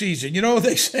 every season. You know,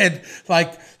 they said,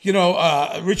 like, you know,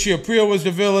 Richie Aprile was the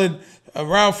villain,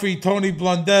 Ralphie, Tony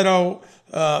Blundetto,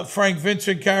 Frank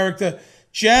Vincent character.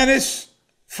 Janice,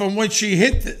 from when she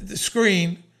hit the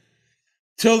screen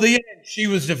till the end, she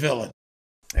was the villain.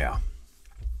 Yeah.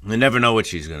 You never know what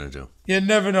she's going to do. You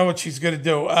never know what she's going to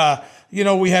do. You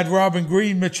know, we had Robin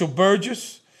Green, Mitchell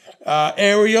Burgess,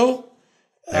 Ariel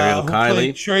who Kiley.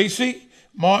 played Tracy.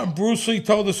 Martin Brucey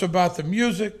told us about the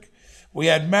music. We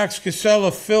had Max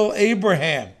Casella, Phil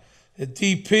Abraham, the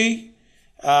DP,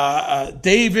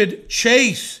 David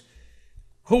Chase.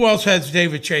 Who else has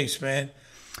David Chase, man?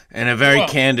 And a very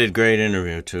candid, great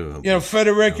interview, too. You know,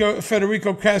 Federico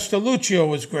Castelluccio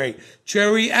was great.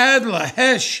 Jerry Adler,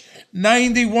 Hesh,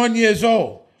 91 years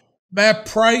old. Matt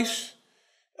Price,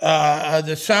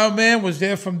 the sound man, was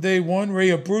there from day one. Ray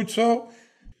Abruzzo.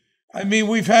 I mean,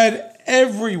 we've had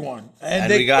everyone.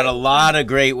 And we got a lot of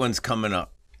great ones coming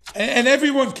up. And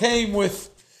everyone came with,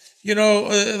 you know,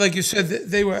 like you said,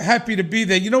 they were happy to be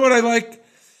there. You know what I like?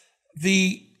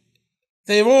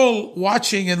 They're all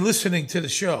watching and listening to the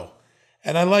show.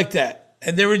 And I like that.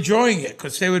 And they're enjoying it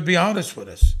because they would be honest with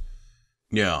us.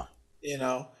 Yeah. You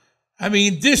know? I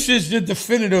mean, this is the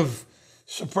definitive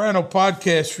Soprano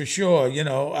podcast for sure. You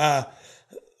know,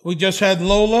 we just had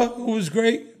Lola, who was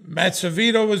great. Matt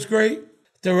Servitto was great.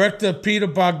 Director Peter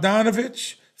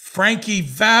Bogdanovich. Frankie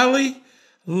Valli,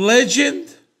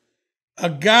 legend. A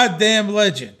goddamn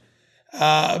legend.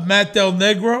 Matt Del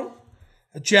Negro.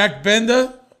 Jack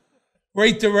Bender.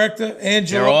 Great director,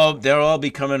 Angelo. They'll all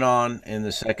be coming on in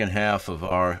the second half of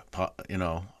our, you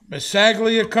know.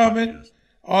 Massaglia coming.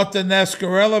 Arthur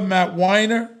Nascarella, Matt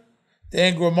Weiner,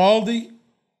 Dan Grimaldi.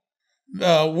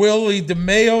 Willie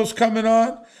DeMayo's coming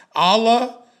on.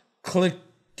 Alla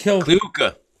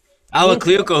Kliuka. Alla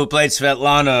Kliuka, who played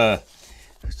Svetlana.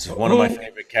 It's one of my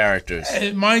favorite characters.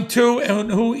 Mine too.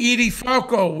 And who Edie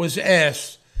Falco was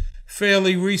asked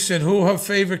fairly recent who her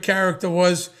favorite character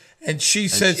was. And she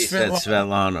said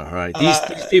Svetlana, right.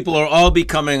 These people are all be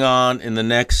coming on in the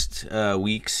next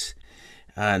weeks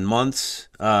and months.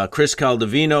 Chris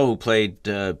Caldovino, who played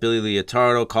Billy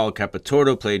Leotardo. Carl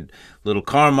Capitorto played Little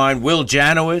Carmine. Will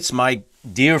Janowitz, my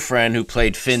dear friend, who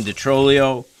played Finn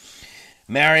DiTrolio.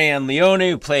 Marianne Leone,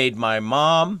 who played my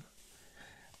mom.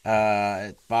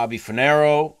 Bobby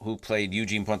Finero, who played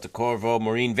Eugene Pontecorvo.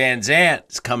 Maureen Van Zant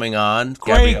is coming on.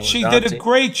 Great. She did a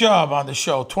great job on the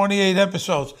show. 28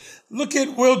 episodes. Look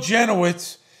at Will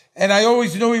Jenowitz, and I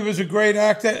always knew he was a great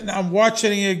actor, and I'm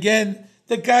watching it again.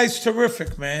 The guy's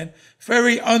terrific, man.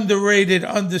 Very underrated,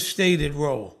 understated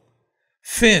role.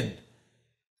 Finn.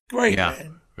 Great,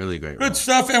 man. Really great. Good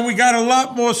stuff, and we got a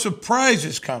lot more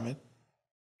surprises coming.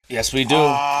 Yes, we do.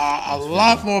 A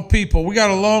lot more people. We got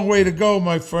a long way to go,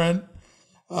 my friend.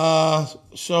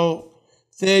 So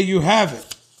there you have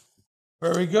it.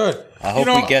 Very good. I hope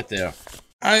we get there.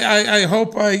 I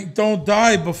hope I don't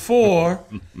die before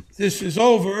this is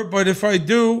over, but if I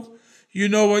do, you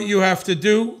know what you have to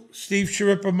do. Steve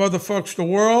Schirripa motherfucks the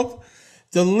world.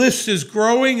 The list is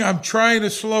growing. I'm trying to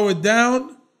slow it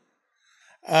down.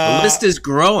 The list is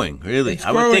growing, really.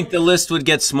 I would think the list would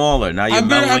get smaller. Now I'm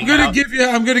gonna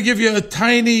give you a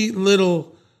tiny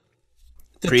little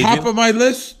preview? Top of my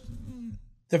list.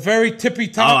 The very tippy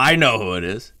top. Oh, I know who it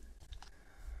is.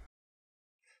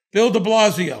 Bill de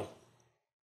Blasio.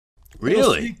 Really?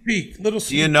 Little sneak peek. Little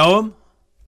sneak Do you know him?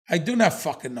 I do not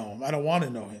fucking know him. I don't want to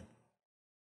know him.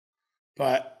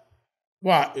 But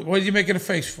what? What are you making a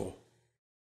face for?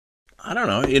 I don't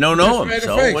know. You don't know him,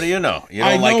 so what do you know? You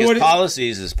don't like his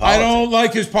policies, I don't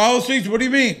like his policies? What do you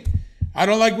mean? I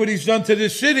don't like what he's done to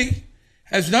this city.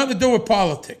 Has nothing to do with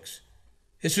politics.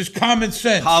 This is common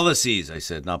sense. Policies, I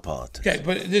said, not politics. Okay,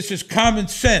 but this is common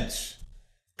sense.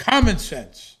 Common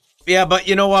sense. Yeah, but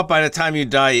you know what? By the time you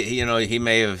die, he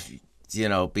may have,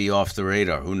 be off the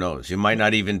radar. Who knows? You might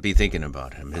not even be thinking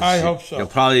about him. I hope so. He'll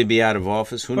probably be out of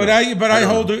office. Who knows? I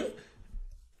hold a...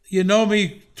 You know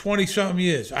me 20-something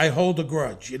years. I hold a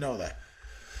grudge. You know that.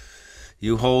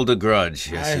 You hold a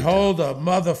grudge. Yes, I hold a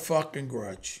motherfucking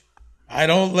grudge. I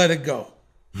don't let it go.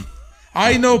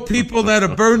 I know people that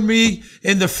have burned me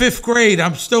in the 5th grade.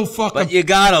 I'm still fucking... But you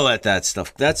gotta let that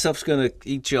stuff... That stuff's gonna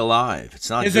eat you alive. It's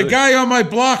not There's good. a guy on my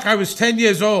block. I was 10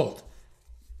 years old.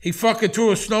 He fucking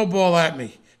threw a snowball at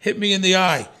me. Hit me in the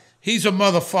eye. He's a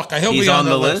motherfucker. He'll be on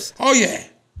the list. Oh, yeah.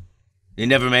 You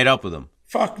never made up with him?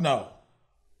 Fuck no.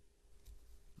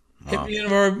 Hit me in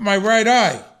my right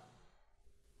eye.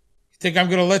 You think I'm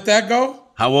going to let that go?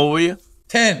 How old were you?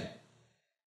 10.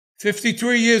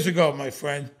 53 years ago, my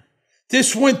friend.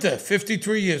 This winter,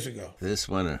 53 years ago. This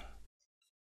winter.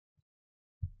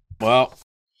 Well,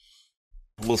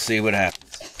 we'll see what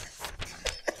happens.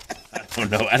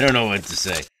 I don't know what to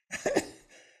say.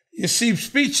 You seem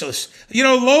speechless.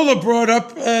 Lola brought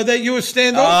up that you were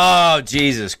stand-up. Oh,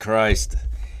 Jesus Christ.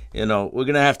 We're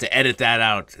going to have to edit that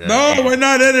out. No, we're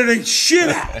not editing shit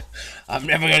out. I'm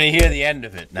never going to hear the end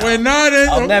of it. No. We're not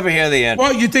editing. I'll never hear the end.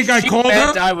 What, you think I called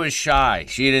her? I was shy.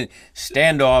 She didn't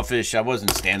standoffish. I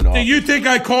wasn't standoffish. Do you think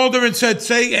I called her and said,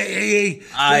 hey?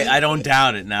 I don't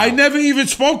doubt it now. I never even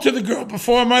spoke to the girl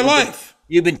before in my life.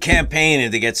 You've been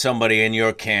campaigning to get somebody in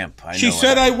your camp. She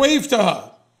said I waved to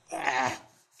her.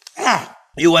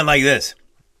 You went like this.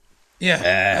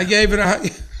 Yeah. I gave it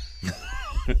a...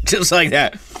 Just like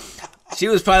that. She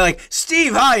was probably like,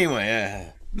 Steve, hi. You went,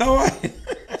 yeah. No way.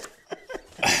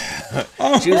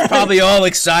 She was probably all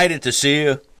excited to see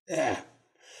you. Yeah,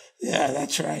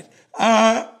 that's right.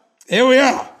 Here we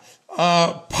are.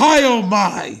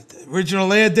 Pyomai. The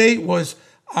original air date was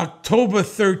October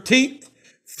 13th,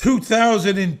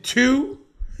 2002.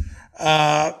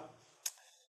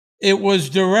 It was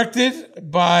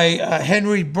directed by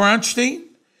Henry Bronstein,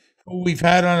 who we've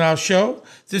had on our show.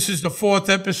 This is the 4th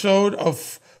episode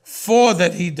of 4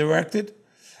 that he directed.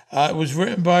 It was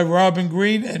written by Robin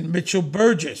Green and Mitchell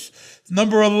Burgess.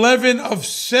 Number 11 of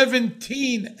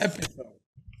 17 episodes.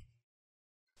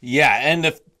 Yeah, and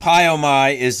the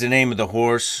Pyomai is the name of the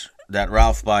horse that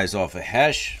Ralph buys off of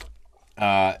Hesh.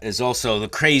 Is also the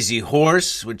Crazy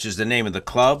Horse, which is the name of the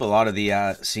club. A lot of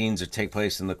the scenes take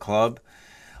place in the club.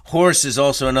 Horse is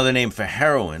also another name for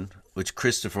heroin, which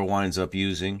Christopher winds up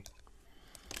using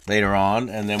later on.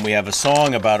 And then we have a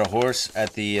song about a horse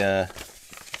at the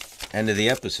end of the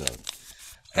episode.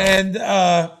 And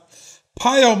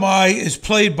Pyomai is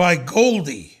played by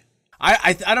Goldie.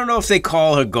 I don't know if they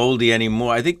call her Goldie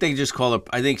anymore. I think they just call her...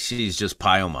 I think she's just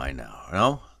Pyomai now,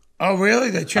 no? Oh, really?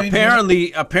 They changed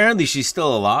Apparently she's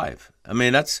still alive. I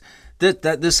mean,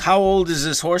 this. How old is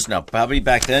this horse now? Probably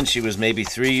back then she was maybe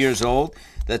 3 years old.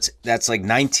 That's like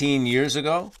 19 years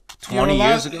ago, 20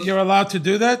 years ago. You're allowed to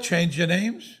do that? Change your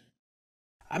names?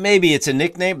 Maybe it's a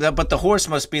nickname, but the horse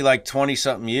must be like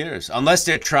 20-something years. Unless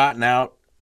they're trotting out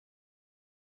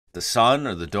the son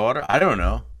or the daughter. I don't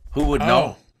know. Who would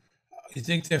know? You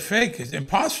think they're fake? It's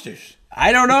imposters.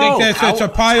 I don't know. You think that's a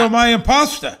Pyomai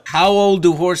imposter? How old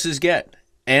do horses get?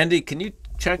 Andy, can you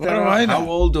check that out. How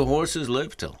old do horses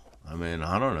live till? I mean,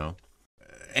 I don't know.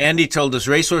 Andy told us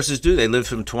racehorses do. They live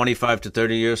from 25 to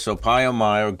 30 years. So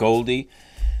Pie-O-My or Goldie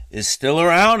is still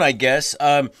around, I guess.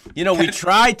 We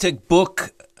tried to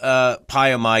book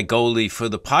Pie-O-My Goldie for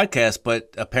the podcast,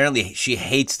 but apparently she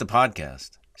hates the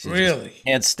podcast. She really?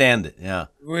 Can't stand it, yeah.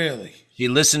 Really? She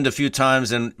listened a few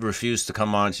times and refused to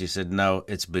come on. She said, no,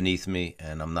 it's beneath me,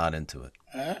 and I'm not into it.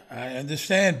 I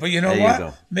understand. But you know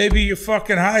what? Maybe you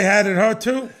fucking high-hatted her,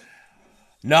 too?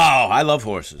 No, I love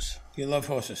horses. You love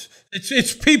horses.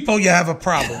 It's people you have a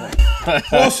problem with.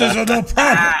 Horses are no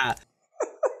problem.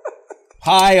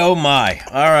 Pie-O-My.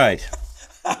 All right.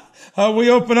 We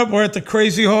open up. We're at the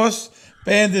Crazy Horse.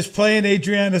 Band is playing.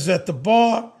 Adriana's at the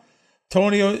bar.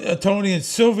 Tony and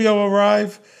Silvio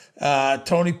arrive.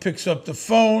 Tony picks up the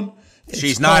phone.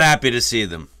 She's not happy to see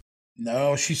them.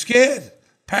 No, she's scared.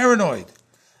 Paranoid.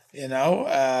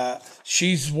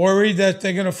 She's worried that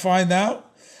they're going to find out.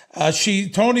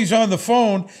 Tony's on the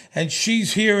phone and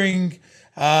she's hearing,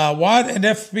 what? An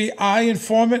FBI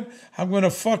informant? I'm going to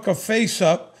fuck her face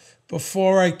up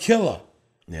before I kill her.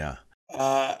 Yeah.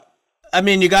 I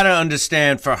mean, you got to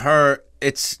understand, for her,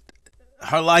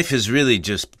 her life is really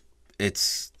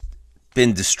it's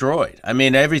been destroyed. I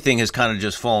mean, everything has kind of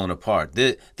just fallen apart.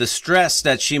 The stress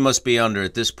that she must be under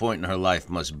at this point in her life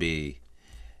must be,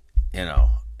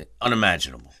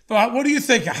 unimaginable. But what do you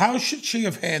think? How should she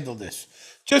have handled this?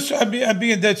 I'm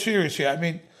being dead serious here.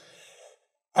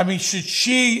 I mean, should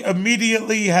she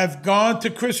immediately have gone to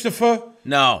Christopher?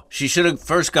 No, she should have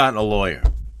first gotten a lawyer.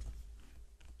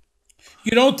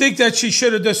 You don't think that she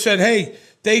should have just said, hey,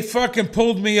 they fucking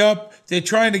pulled me up. They're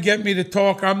trying to get me to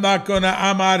talk. I'm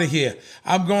out of here.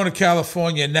 I'm going to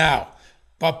California now.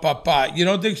 You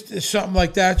don't think something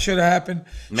like that should have happened?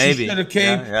 Maybe. She should have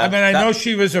came. Yeah. I know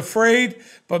she was afraid,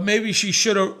 but maybe she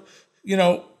should have,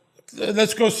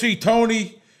 let's go see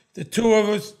Tony. The two of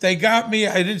us, they got me.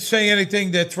 I didn't say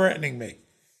anything. They're threatening me.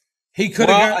 He could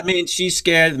have she's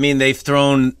scared. I mean, they've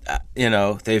thrown at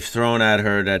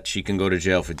her that she can go to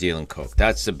jail for dealing coke.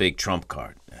 That's the big trump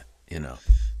card,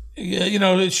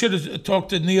 Yeah, they should have talked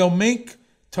to Neil Mink,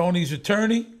 Tony's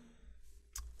attorney.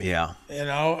 Yeah.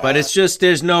 But it's just,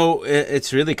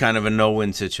 it's really kind of a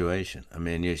no-win situation. I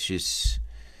mean,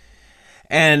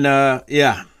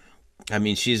 I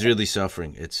mean, she's really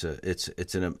suffering.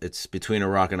 It's between a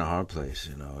rock and a hard place,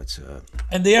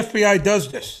 And the FBI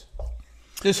does this.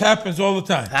 This happens all the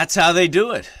time. That's how they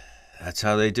do it.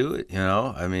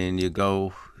 I mean, you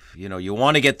go, you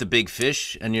want to get the big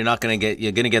fish, and you're going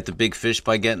to get the big fish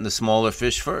by getting the smaller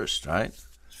fish first, right?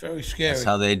 It's very scary. That's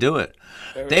how they do it.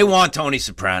 They want Tony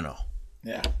Soprano.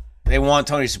 Yeah. They want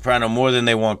Tony Soprano more than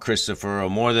they want Christopher or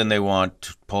more than they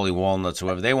want Paulie Walnuts or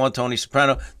whoever. They want Tony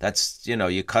Soprano. That's,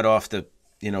 you cut off the,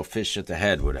 fish at the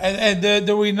head. Whatever. And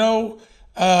do we know,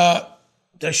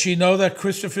 does she know that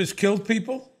Christopher's killed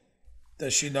people?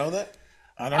 Does she know that?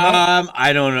 I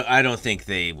don't know. I don't think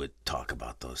they would talk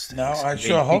about those things. No, I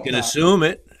sure hope not. You can assume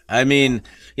it. I mean,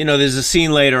 there's a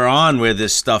scene later on where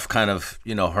this stuff kind of,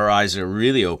 her eyes are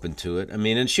really open to it. I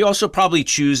mean, and she also probably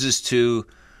chooses to.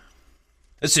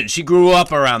 Listen, she grew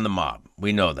up around the mob.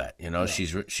 We know that. Yeah.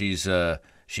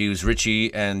 She was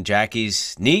Richie and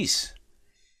Jackie's niece.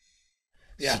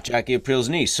 Yeah. Jackie April's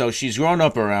niece. So she's grown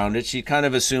up around it. She kind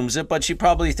of assumes it, but she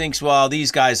probably thinks, well,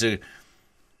 these guys are,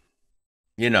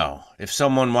 if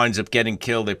someone winds up getting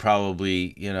killed, they probably,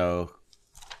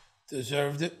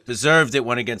 deserved it. Deserved it,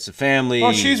 went against the family.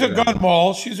 Well, she's a gun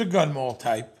mall. She's a gun mall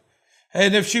type.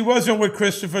 And if she wasn't with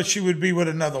Christopher, she would be with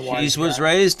another wife. She was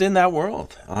raised in that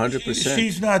world, 100%.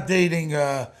 She's not dating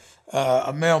a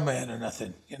mailman or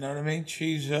nothing. You know what I mean?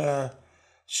 She's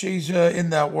in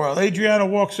that world. Adriana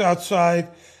walks outside.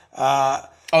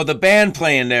 The band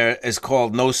playing there is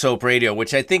called No Soap Radio,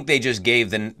 which I think they just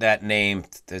gave that name.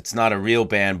 It's not a real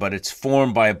band, but it's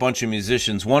formed by a bunch of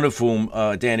musicians, one of whom,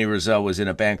 Danny Roselle, was in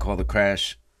a band called the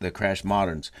Crash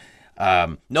Moderns.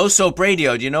 No Soap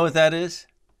Radio, do you know what that is?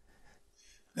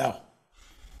 No.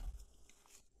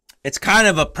 It's kind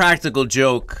of a practical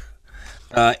joke.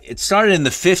 It started in the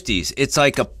 50s. It's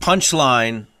like a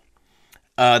punchline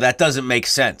that doesn't make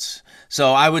sense.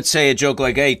 So I would say a joke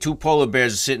like, hey, two polar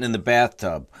bears are sitting in the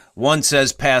bathtub. One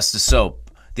says, pass the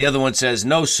soap. The other one says,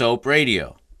 no soap,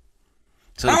 radio.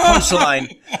 So the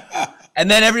punchline, and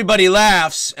then everybody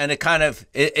laughs, and it kind of,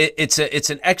 it's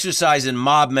an exercise in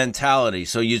mob mentality.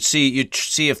 So you'd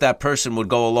see if that person would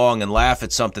go along and laugh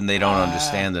at something they don't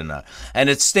understand or not. And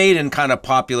it stayed in kind of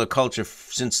popular culture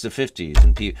since the 50s.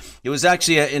 And it was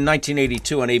actually, in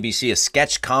 1982 on ABC, a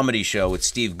sketch comedy show with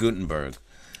Steve Guttenberg.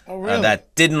 Oh, really?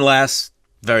 That didn't last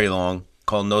very long,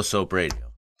 called No Soap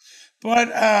Radio. But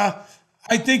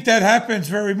I think that happens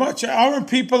very much. Aren't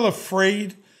people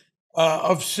afraid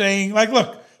of saying, like,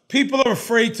 look, people are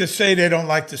afraid to say they don't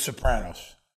like The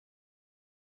Sopranos.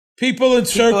 People in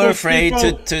circles. People are afraid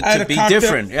to be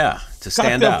different, to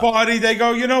stand out. Party, they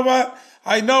go, you know what?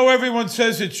 I know everyone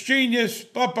says it's genius,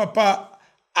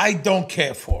 I don't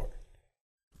care for it.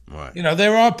 Right. You know,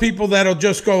 there are people that'll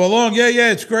just go along,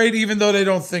 yeah, it's great, even though they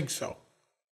don't think so.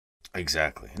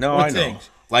 Exactly. No, I know.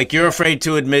 Like you're afraid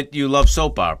to admit you love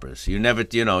soap operas. You never,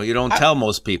 you don't tell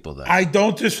most people that. I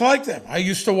don't dislike them. I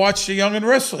used to watch The Young and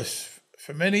Restless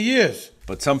for many years.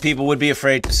 But some people would be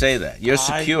afraid to say that. You're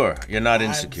secure. You're not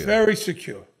insecure. I'm very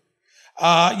secure.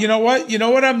 You know what? You know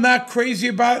what I'm not crazy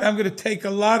about? I'm going to take a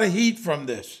lot of heat from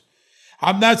this.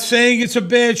 I'm not saying it's a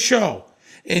bad show.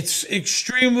 It's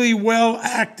extremely well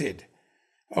acted.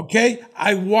 Okay?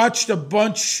 I watched a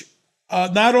bunch,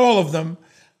 not all of them,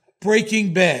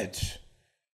 Breaking Bads.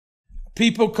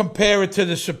 People compare it to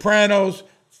The Sopranos.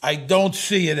 I don't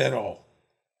see it at all.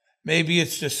 Maybe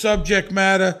it's the subject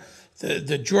matter,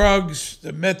 the drugs,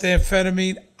 the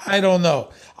methamphetamine. I don't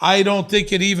know. I don't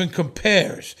think it even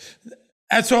compares.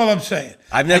 That's all I'm saying.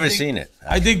 I've never seen it.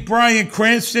 I think Bryan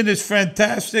Cranston is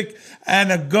fantastic.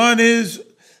 Anna Gunn is.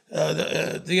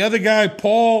 The other guy,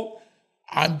 Paul,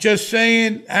 I'm just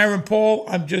saying, Aaron Paul,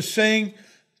 I'm just saying,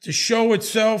 the show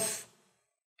itself,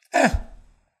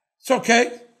 it's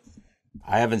okay.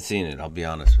 I haven't seen it, I'll be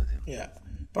honest with you. Yeah.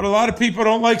 But a lot of people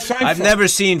don't like Seinfeld. I've never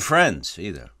seen Friends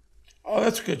either. Oh,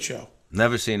 that's a good show.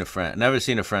 Never seen a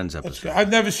Friends episode. I've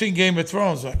never seen Game of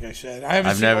Thrones, like I said.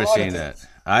 I've never seen that.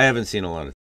 I haven't seen a lot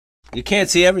of. You can't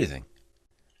see everything.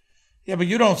 Yeah, but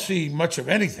you don't see much of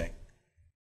anything.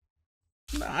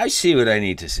 I see what I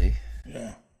need to see.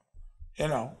 Yeah. You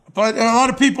know, but a lot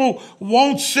of people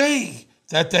won't say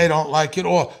that they don't like it.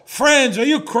 Or, Friends, are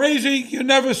you crazy? You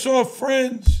never saw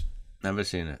Friends? Never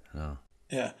seen it, no.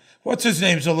 Yeah. What's his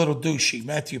name's a little douchey?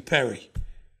 Matthew Perry.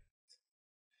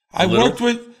 I worked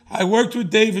with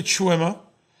David Schwimmer.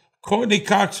 Courtney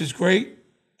Cox is great.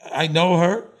 I know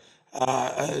her.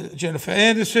 Jennifer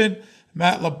Anderson,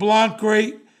 Matt LeBlanc,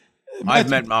 great. I've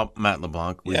met Matt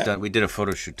LeBlanc. We did a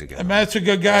photo shoot together. And Matt's a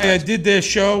good guy. I did their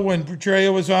show when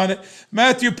Petrea was on it.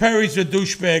 Matthew Perry's the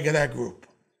douchebag of that group.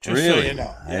 Just so you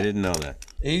know. I didn't know that.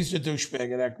 He's the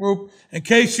douchebag of that group. In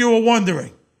case you were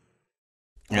wondering.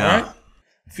 Yeah. All right?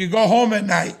 If you go home at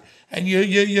night and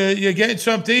you're getting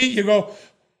something to eat, you go,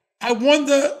 I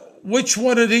wonder which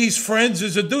one of these friends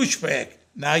is a douchebag.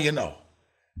 Now you know.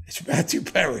 It's Matthew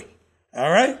Perry.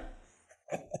 All right?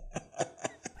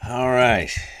 All right.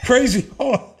 Crazy.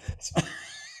 Oh.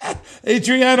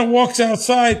 Adriana walks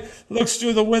outside, looks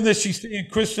through the window. She's seeing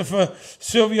Christopher,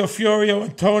 Silvio Fiorio,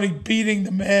 and Tony beating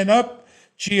the man up.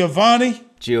 Giovanni,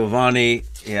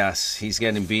 yes, he's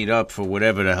getting beat up for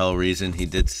whatever the hell reason he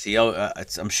did.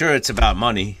 I'm sure it's about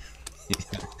money.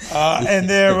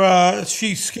 And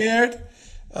she's scared.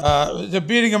 They're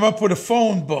beating him up with a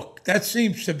phone book. That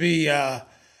seems to be...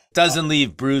 doesn't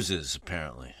leave bruises,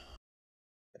 apparently.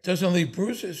 It doesn't leave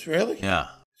bruises, really? Yeah.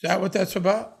 Is that what that's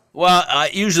about? Well,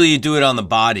 usually you do it on the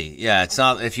body. Yeah, it's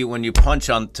not when you punch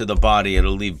onto the body,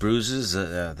 it'll leave bruises.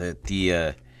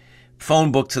 The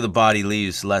phone book to the body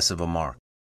leaves less of a mark.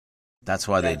 That's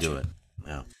why they do it.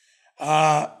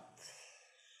 Yeah.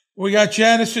 We got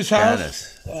Janice's house.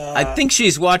 Janice. I think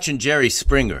she's watching Jerry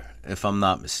Springer, if I'm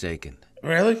not mistaken.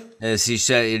 Really? As he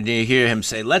said, you hear him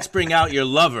say, "Let's bring out your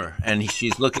lover," and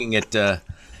she's looking at,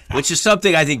 which is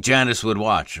something I think Janice would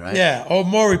watch, right? Yeah, or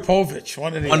Maury Povich,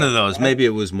 one of those. Right? Maybe it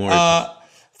was Maury.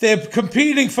 They're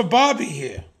competing for Bobby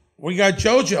here. We got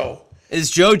JoJo.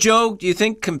 Is JoJo, do you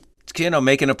think,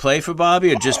 making a play for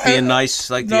Bobby, or just being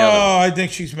nice like the other? No, I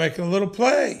think she's making a little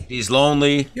play. She's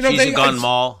lonely. She's a gun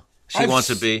mall. She wants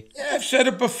to be. Yeah, I've said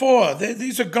it before.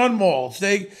 These are gun malls.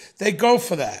 They go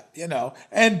for that,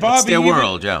 And Bobby, it's their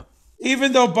world, yeah.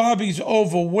 Even though Bobby's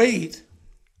overweight,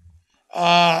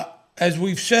 as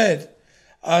we've said,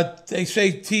 they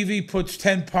say TV puts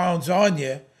 10 pounds on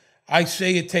you. I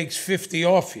say it takes 50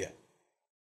 off you.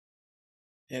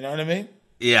 You know what I mean?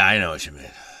 Yeah, I know what you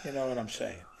mean. You know what I'm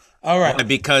saying. All right.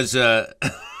 Because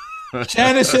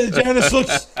Janice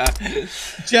looks.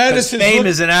 Janice fame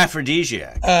is an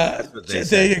aphrodisiac. That's what they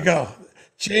say. There you go.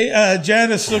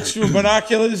 Janice looks through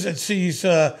binoculars and sees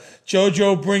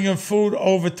JoJo bringing food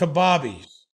over to Bobby's.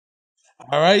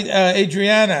 All right,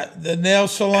 Adriana, the nail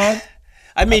salon.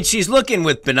 I mean, she's looking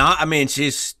with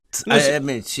she's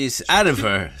out of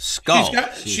her skull.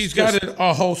 She's got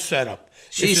a whole setup.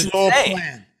 She's all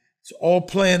planned. It's all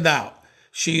planned out.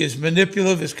 She is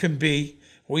manipulative as can be.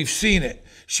 We've seen it.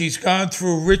 She's gone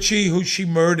through Richie, who she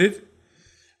murdered.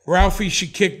 Ralphie she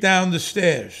kicked down the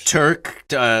stairs. Turk,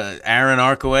 Aaron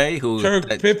Arkaway, who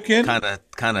Pipkin.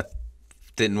 kind of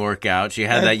didn't work out. She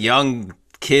had that young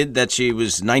kid that she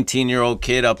was 19-year-old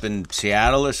kid up in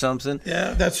Seattle or something.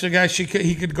 Yeah, that's the guy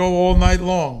he could go all night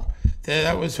long.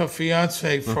 That was her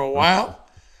fiance for a while,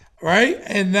 right?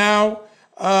 And now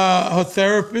her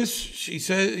therapist, she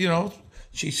says,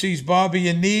 she sees Bobby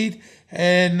in need,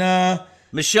 and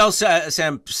Michelle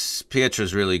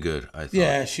Sampietro's really good, I thought.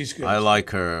 Yeah, she's good. I like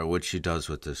her, what she does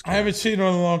with this character. I haven't seen her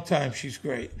in a long time. She's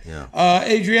great. Yeah.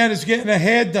 Adriana's getting her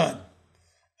hair done.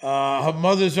 Her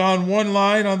mother's on one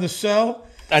line on the cell.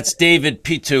 That's David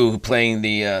Pitu playing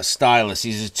the stylist.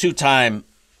 He's a 2-time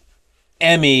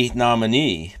Emmy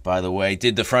nominee, by the way.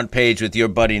 Did the front page with your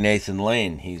buddy Nathan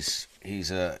Lane. He's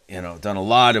done a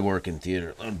lot of work in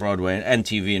theater, on Broadway and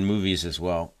TV and movies as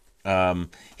well.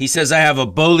 He says I have a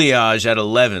balayage at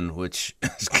 11, which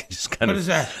is just kind of. What is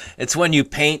that? It's when you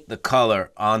paint the color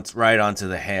right onto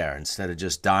the hair instead of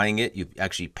just dyeing it. You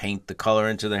actually paint the color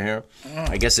into the hair. Oh,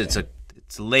 I guess it's a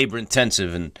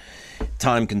labor-intensive and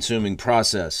time-consuming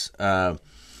process.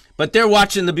 But they're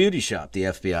watching the beauty shop. The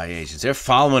FBI agents. They're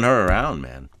following her around,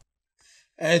 man.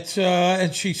 It's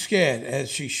and she's scared, as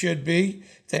she should be.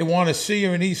 They want to see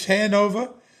her in East Hanover.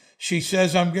 She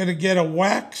says, "I'm going to get a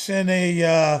wax and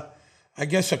a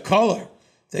color."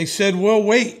 They said, "We'll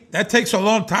wait." That takes a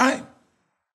long time.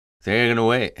 They're going to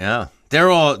wait. Yeah,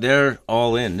 they're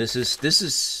all in. This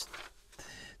is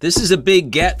a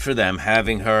big get for them,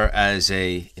 having her as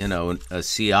a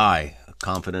CI, a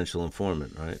confidential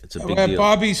informant. Right? It's a big deal. At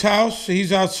Bobby's house,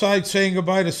 he's outside saying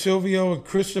goodbye to Silvio and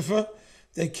Christopher.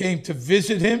 They came to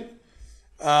visit him.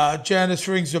 Janice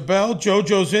rings a bell.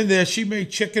 JoJo's in there. She made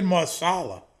chicken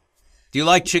marsala. Do you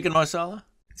like chicken marsala?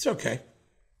 It's okay.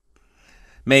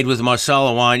 Made with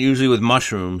marsala wine, usually with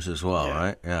mushrooms as well,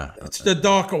 right? Yeah. It's the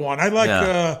darker one. I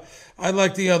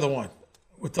like the other one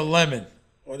with the lemon.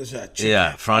 What is that?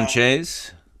 Chicken?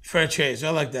 Franchise. Franchise.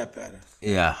 I like that better.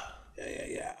 Yeah.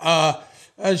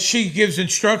 She gives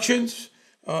instructions.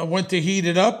 When to heat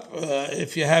it up.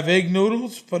 If you have egg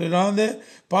noodles, put it on there.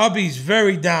 Bobby's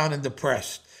very down and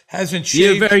depressed. Hasn't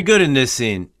shaved. You're very good in this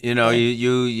scene.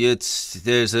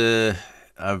 There's a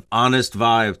honest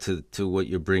vibe to what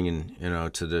you're bringing,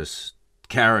 to this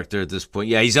character at this point.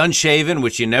 Yeah, he's unshaven,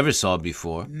 which you never saw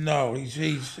before. No, he's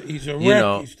a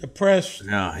wreck. He's depressed.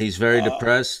 No, he's very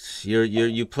depressed.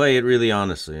 You play it really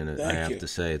honestly, and I have to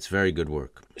say it's very good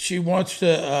work. She wants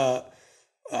to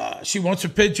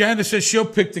pick. Janice says she'll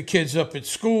pick the kids up at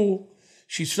school.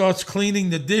 She starts cleaning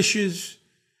the dishes.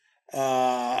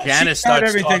 Janice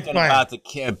starts talking about the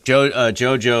kid,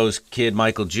 JoJo's kid,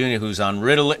 Michael Jr., who's on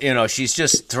Ritalin. She's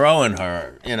just throwing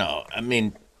her,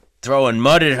 throwing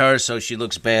mud at her so she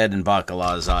looks bad in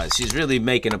Bacala's eyes. She's really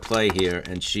making a play here,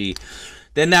 and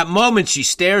then that moment she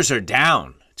stares her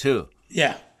down too.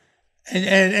 Yeah,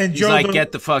 and she's like,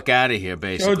 "Get the fuck out of here!"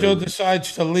 Basically, JoJo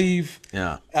decides to leave.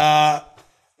 Yeah.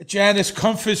 Janice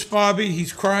comforts Bobby.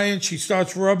 He's crying. She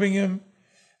starts rubbing him,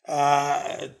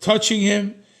 touching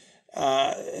him.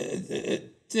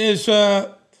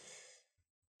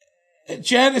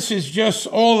 Janice is just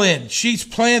all in. She's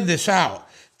planned this out.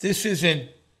 This isn't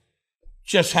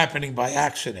just happening by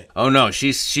accident. Oh no,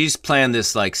 she's planned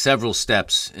this like several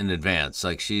steps in advance.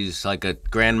 Like she's like a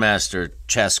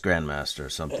chess grandmaster or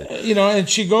something. And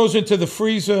she goes into the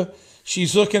freezer.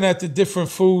 She's looking at the different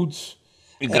foods.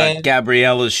 You got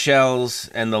Gabriella's shells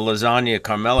and the lasagna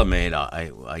Carmela made,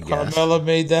 I guess. Carmela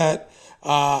made that.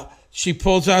 She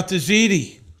pulls out the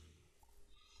ziti.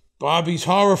 Bobby's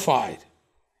horrified.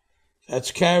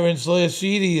 That's Karen's last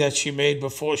ziti that she made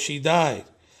before she died.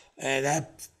 And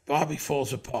that Bobby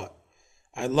falls apart.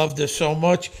 I loved her so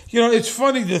much. It's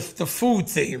funny, the food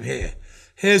theme here.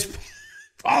 Here's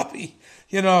Bobby,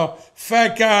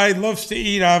 fat guy, loves to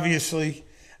eat, obviously.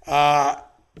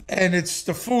 And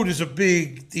the food is a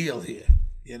big deal here.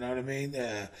 You know what I mean?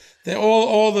 They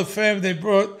all the family, they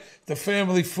brought the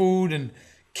family food, and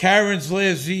Karen's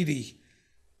last ziti.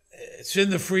 It's in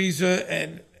the freezer,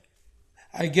 and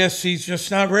I guess he's just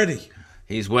not ready.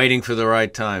 He's waiting for the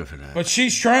right time for that. But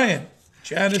she's trying.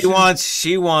 Janice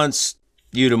she wants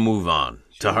you to move on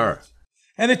to her.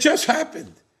 And it just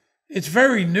happened. It's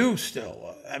very new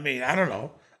still. I mean, I don't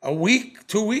know. A week,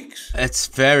 2 weeks? It's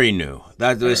very new.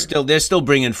 They're still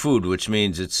bringing food, which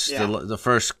means it's the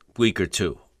first week or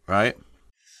two, right?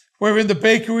 We're in the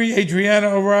bakery.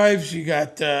 Adriana arrives. You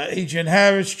got Agent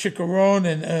Harris, Ciccerone,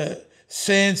 and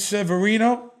San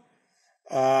Severino.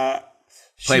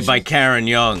 Played by Karen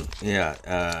Young.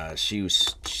 Yeah,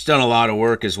 she's done a lot of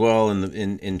work as well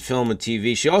in film and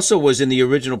TV. She also was in the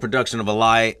original production of A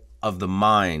Lie of the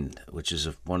Mind, which is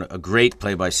a great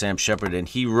play by Sam Shepard, and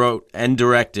he wrote and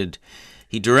directed.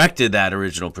 He directed that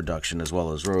original production as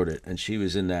well as wrote it, and she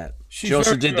was in that. She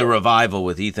also did the revival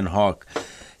with Ethan Hawke.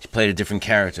 She played a different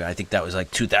character. I think that was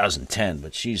like 2010,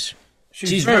 but she's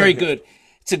very good.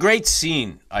 It's a great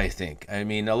scene, I think. I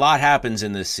mean, a lot happens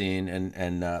in this scene,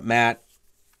 and Matt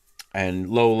and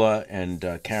Lola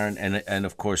and Karen and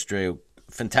of course Dre,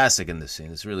 fantastic in this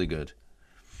scene. It's really good.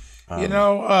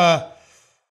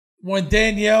 When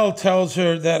Danielle tells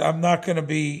her that I'm not going to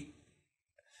be,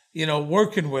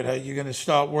 working with her, you're going to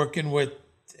start working with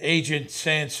Agent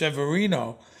San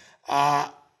Severino.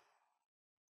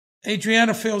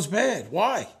 Adriana feels bad.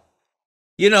 Why?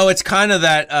 It's kind of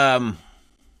that.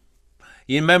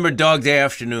 You remember Dog Day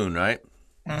Afternoon, right?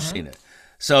 I've seen it.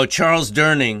 So Charles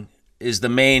Durning is the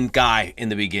main guy in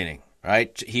the beginning,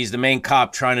 right? He's the main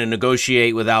cop trying to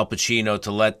negotiate with Al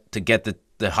Pacino to get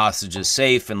the hostages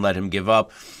safe and let him give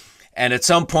up. And at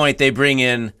some point they bring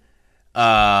in,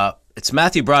 it's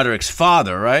Matthew Broderick's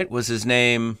father, right? Was his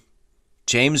name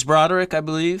James Broderick, I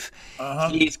believe?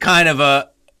 He's kind of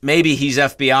maybe he's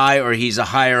FBI or he's a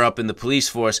higher up in the police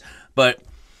force, but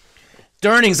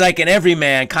Durning's like an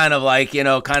everyman, kind of like,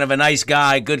 kind of a nice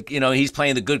guy, good, he's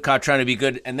playing the good cop trying to be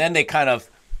good. And then they kind of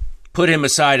put him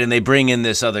aside and they bring in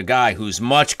this other guy who's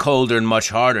much colder and much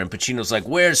harder. And Pacino's like,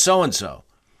 where's so-and-so?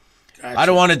 Gotcha. I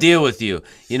don't want to deal with you,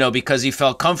 because he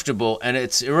felt comfortable. And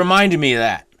it reminded me of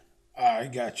that. I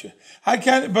got you. I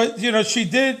can't, but, she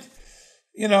did,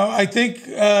 I think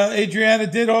Adriana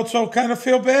did also kind of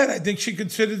feel bad. I think she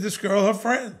considered this girl her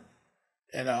friend,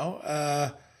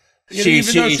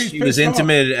 She was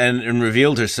intimate and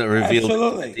revealed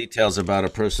Absolutely. Details about her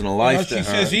personal life. She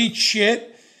says, eat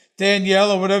shit,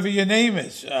 Danielle, or whatever your name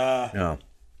is. They're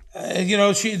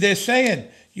saying,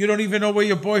 you don't even know where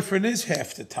your boyfriend is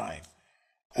half the time.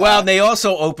 Well, they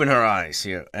also open her eyes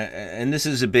here, and this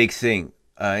is a big thing.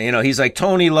 He's like,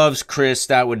 Tony loves Chris.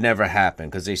 That would never happen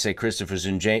because they say Christopher's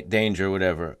in danger or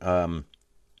whatever.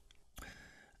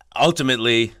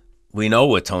 Ultimately, we know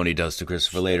what Tony does to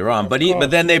Christopher later on, but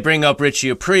then they bring up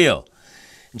Richie Aprile,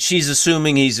 and she's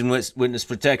assuming he's in witness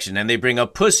protection, and they bring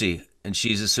up Pussy, and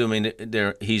she's assuming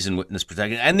that he's in witness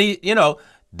protection, and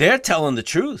they're telling the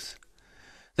truth.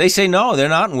 They say no, they're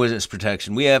not in witness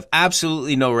protection. We have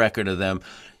absolutely no record of them.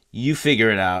 You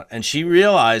figure it out, and she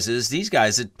realizes these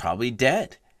guys are probably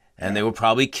dead, and they were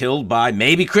probably killed by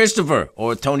maybe Christopher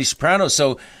or Tony Soprano.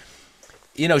 So.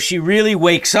 She really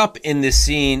wakes up in this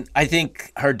scene. I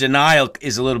think her denial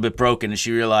is a little bit broken, and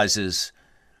she realizes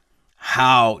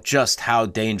how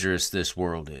dangerous this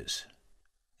world is.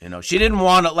 She didn't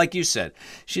want to, like you said,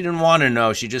 she didn't want to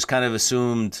know. She just kind of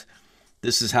assumed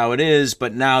this is how it is.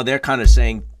 But now they're kind of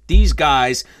saying these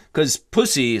guys, because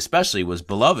Pussy especially was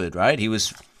beloved, right? He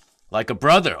was like a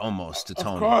brother almost to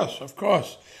Tony. Of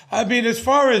course. I mean, as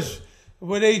far as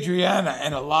with Adriana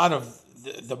and a lot of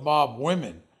the mob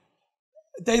women,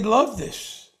 they love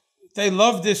this. They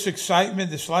love this excitement,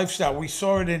 this lifestyle. We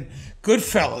saw it in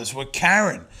Goodfellas with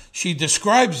Karen. She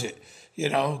describes it.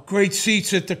 Great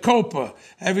seats at the Copa.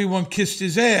 Everyone kissed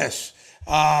his ass.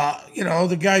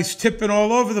 The guy's tipping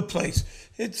all over the place.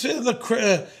 It's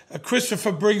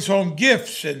Christopher brings home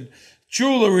gifts and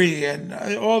jewelry and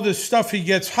all this stuff. He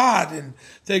gets hot, and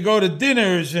they go to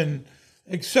dinners and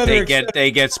et cetera. They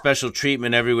get special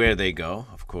treatment everywhere they go.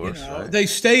 Of course, right? They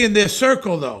stay in their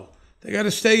circle though. They got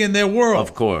to stay in their world.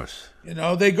 Of course.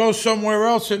 They go somewhere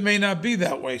else, it may not be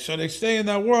that way. So they stay in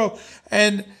that world.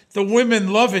 And the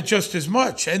women love it just as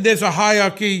much. And there's a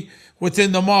hierarchy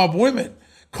within the mob women.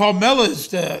 Carmela's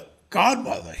the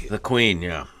godmother here. The queen,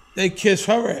 yeah. They kiss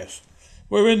her ass.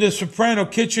 We're in the Soprano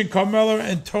kitchen. Carmela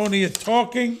and Tony are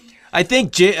talking. I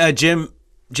think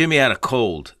Jimmy had a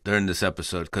cold during this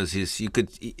episode because you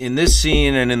could, in this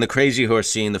scene and in the Crazy Horse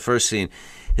scene, the first scene,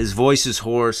 his voice is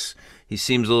hoarse. He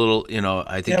seems a little,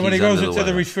 I think. Yeah, when he goes into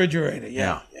the refrigerator.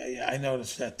 Yeah, I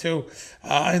noticed that too.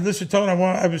 And listen, Tony,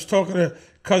 I was talking to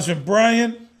cousin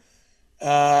Brian.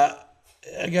 I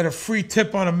got a free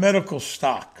tip on a medical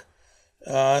stock.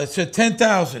 It's at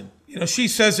 $10,000. She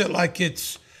says it like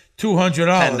it's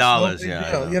 $200.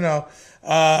 $10,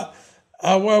 yeah.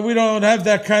 Well, we don't have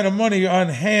that kind of money on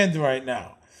hand right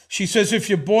now. She says if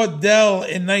you bought Dell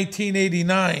in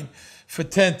 1989. For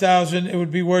 $10,000, it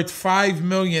would be worth $5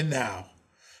 million now.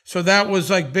 So that was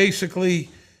like basically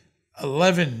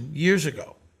 11 years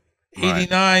ago. Right.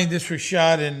 89. This was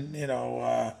shot in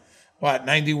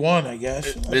 91, I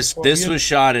guess. This was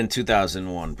shot in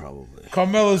 2001, probably.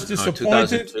 Carmela's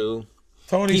disappointed. 2002.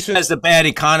 Tony says the bad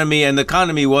economy, and the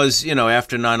economy was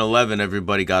after 9/11,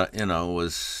 everybody got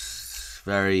was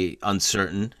very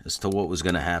uncertain as to what was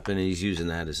going to happen, and he's using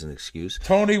that as an excuse.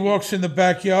 Tony walks in the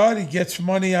backyard. He gets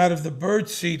money out of the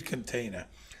birdseed container.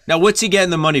 Now, what's he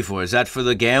getting the money for? Is that for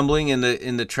the gambling in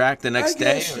the track the next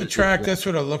day? The track, that's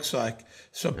what it looks like.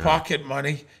 Some pocket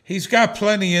money. He's got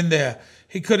plenty in there.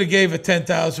 He could have gave a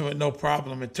 $10,000 with no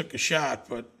problem and took a shot,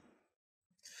 but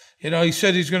he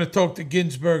said he's going to talk to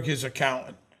Ginsburg, his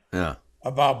accountant,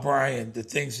 about Brian, the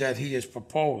things that he has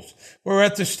proposed. We're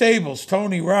at the stables.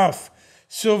 Tony, Ralph,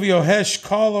 Silvio, Hesh,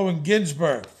 Carlo, and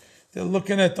Ginsburg. They're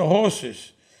looking at the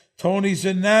horses. Tony's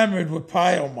enamored with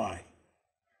Pyomai.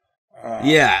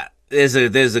 Yeah, there's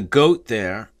a goat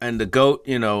there, and the goat,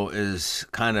 is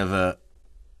kind of a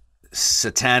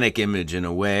satanic image in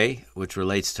a way, which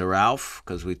relates to Ralph,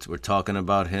 because we're talking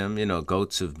about him.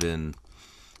 Goats have been,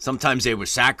 sometimes they were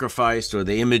sacrificed, or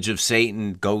the image of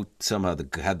Satan, goat, somehow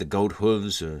had the goat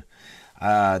hooves, or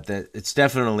that it's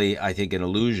definitely, I think, an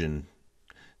allusion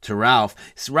to Ralph.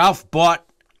 Ralph bought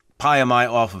Pyomai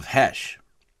off of Hesh.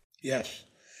 Yes,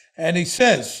 and he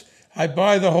says, I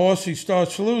buy the horse, he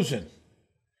starts losing.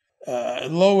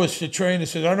 Lois, the trainer,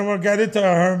 says, I don't know what got into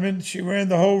her, Herman. She ran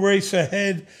the whole race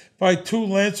ahead by 2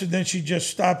 lengths, and then she just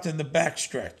stopped in the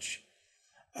backstretch.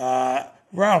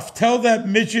 Ralph, tell that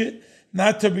midget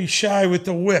not to be shy with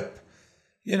the whip.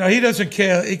 He doesn't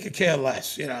care. He could care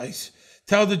less.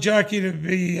 Tell the jockey to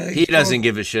be... he doesn't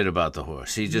give a shit about the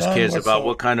horse. He just cares about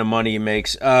what kind of money he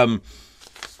makes. The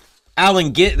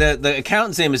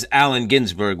accountant's name is Allen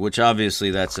Ginsberg, which obviously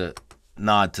that's a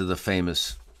nod to the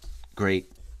famous great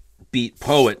beat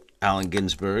poet Allen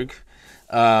Ginsberg.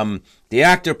 The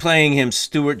actor playing him,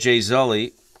 Stuart J.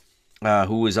 Zully,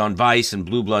 who was on Vice and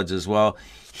Blue Bloods as well,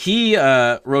 he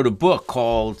wrote a book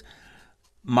called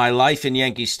My Life in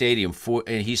Yankee Stadium.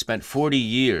 And he spent 40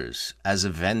 years as a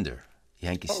vendor,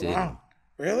 Yankee Stadium. Wow.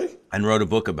 Really? And wrote a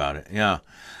book about it, yeah.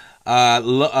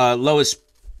 Lois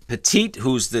Petit,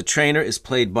 who's the trainer, is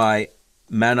played by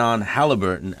Manon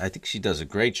Halliburton. I think she does a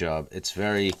great job. It's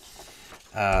very...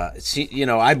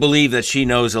 I believe that she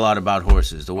knows a lot about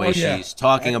horses. The way she's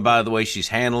talking about it, the way she's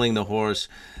handling the horse,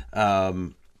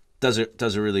 does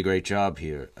a really great job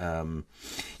here.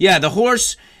 The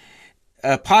horse,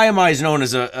 Pyomai is known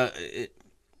as a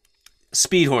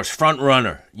speed horse, front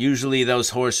runner. Usually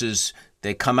those horses,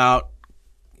 they come out,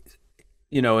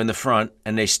 in the front,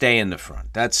 and they stay in the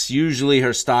front. That's usually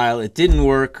her style. It didn't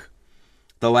work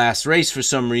the last race for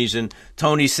some reason.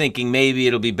 Tony's thinking maybe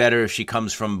it'll be better if she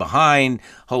comes from behind,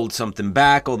 hold something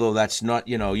back, although that's not,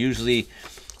 usually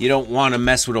you don't want to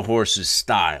mess with a horse's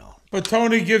style. But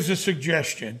Tony gives a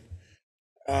suggestion,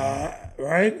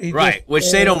 right? Right,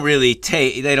 which they don't really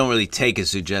take a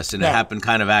suggestion. No. It happened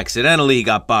kind of accidentally. He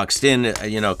got boxed in,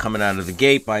 coming out of the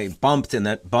gate by bumped and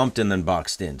then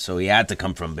boxed in. So he had to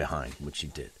come from behind, which he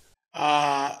did.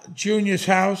 Junior's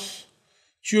house.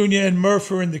 Junior and Murph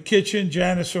are in the kitchen.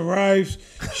 Janice arrives.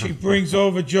 She brings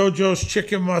over JoJo's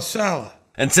chicken marsala.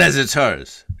 And says it's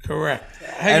hers. Correct.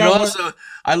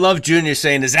 I love Junior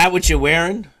saying, is that what you're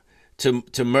wearing? To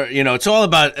Murph, it's all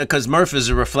about, because Murph is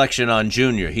a reflection on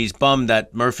Junior. He's bummed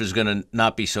that Murph is going to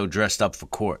not be so dressed up for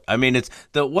court. I mean, it's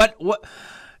the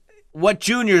what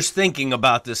Junior's thinking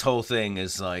about this whole thing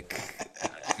is like,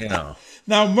 Now,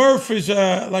 Murph is,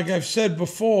 like I've said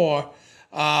before,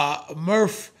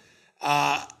 Murph...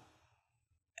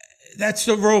 that's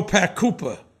the role Pat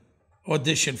Cooper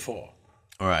auditioned for.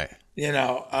 All right.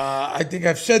 I think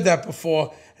I've said that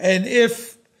before. And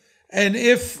if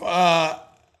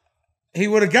he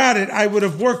would have got it, I would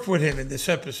have worked with him in this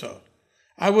episode.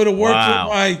 I would have worked with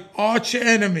my arch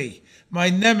enemy,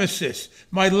 my nemesis,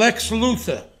 my Lex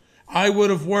Luthor. I would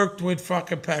have worked with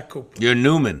fucking Pat Cooper. You're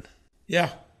Newman.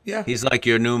 Yeah. He's like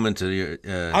your Newman to your...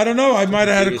 I don't know. I might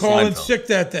have had to call in sick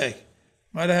that day.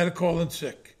 Might have had to call in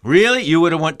sick. Really? You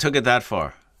would have took it that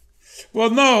far? Well,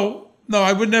 no,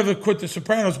 I would never quit The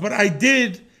Sopranos, but I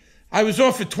did. I was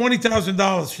offered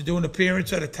 $20,000 to do an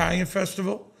appearance at Italian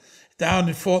Festival down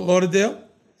in Fort Lauderdale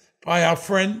by our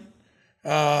friend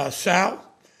Sal,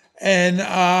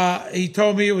 and he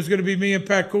told me it was going to be me and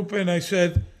Pat Cooper, and I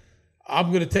said, I'm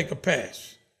going to take a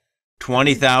pass.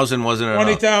 $20,000 wasn't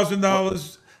enough.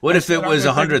 $20,000. What if it was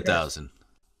 $100,000?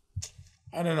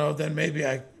 I don't know. Then maybe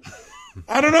I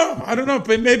don't know,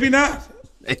 but maybe not.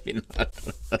 Maybe not.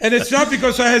 And it's not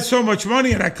because I had so much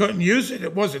money and I couldn't use it.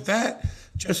 It wasn't that.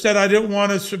 Just that I didn't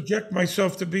want to subject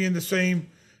myself to be in the same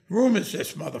room as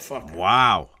this motherfucker.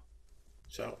 Wow.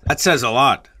 So that says a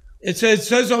lot. It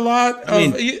says a lot. I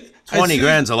mean, 20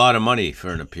 grand's a lot of money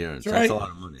for an appearance. Right. That's a lot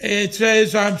of money. It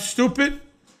says I'm stupid,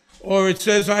 or it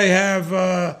says I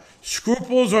have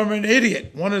scruples, or I'm an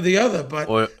idiot. One or the other.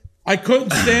 But I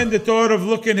couldn't stand the thought of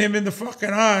looking him in the fucking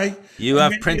eye. You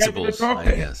have principles, I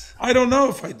guess. I don't know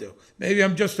if I do. Maybe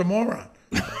I'm just a moron.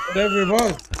 Whatever it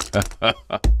was.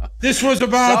 This was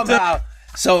about...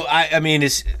 So, I mean,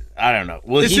 I don't know.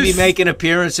 Will he be making an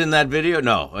appearance in that video?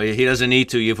 No, he doesn't need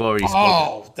to. You've already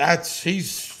spoken. Oh,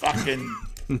 he's fucking...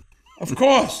 Of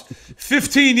course.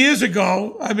 15 years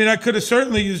ago, I mean, I could have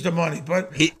certainly used the money,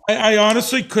 but I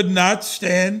honestly could not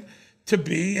stand to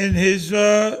be in his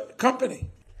company.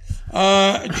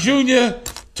 Junior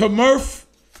to Murph.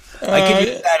 I can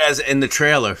use that as in the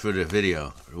trailer for the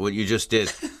video, what you just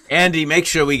did. Andy, make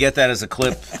sure we get that as a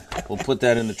clip. We'll put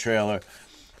that in the trailer.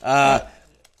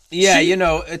 Yeah, you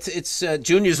know, it's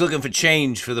Junior's looking for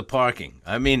change for the parking.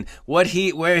 I mean, where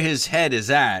his head is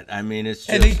at. I mean, it's just...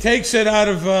 And he takes it out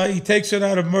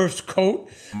of Murph's coat.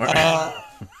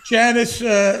 Janice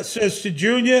says to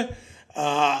Junior,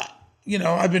 you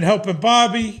know, I've been helping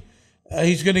Bobby.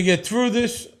 He's going to get through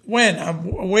this. When?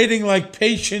 I'm waiting like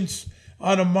patience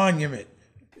on a monument.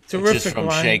 Terrific just from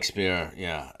line. Shakespeare.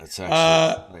 Yeah, it's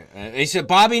actually. He said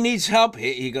Bobby needs help.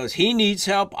 He goes, he needs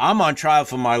help. I'm on trial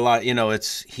for my life. You know,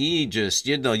 he just,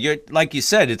 you know, you're like you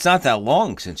said, it's not that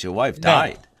long since your wife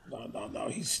died. No.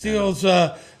 He steals.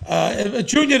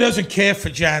 Junior doesn't care for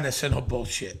Janice and her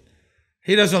bullshit.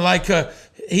 He doesn't like her.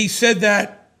 He said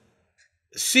that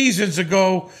seasons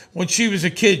ago when she was a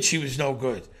kid, she was no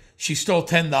good. She stole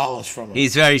 $10 from him.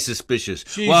 He's very suspicious.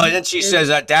 Well, then she says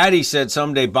that Daddy said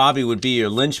someday Bobby would be your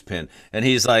linchpin. And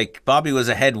he's like, Bobby was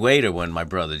a head waiter when my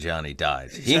brother Johnny died.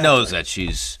 Exactly. He knows that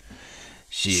she's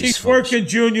working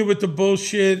Junior with the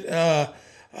bullshit.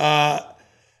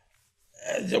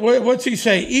 What's he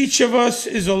say? Each of us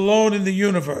is alone in the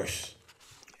universe.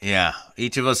 Yeah,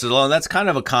 each of us is alone. That's kind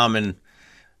of a common...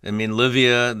 I mean,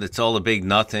 Livia, that's all a big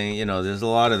nothing. You know, there's a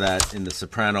lot of that in the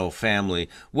Soprano family.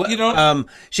 What, you know,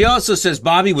 she also says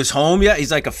Bobby was home. Yeah, he's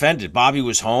like offended. Bobby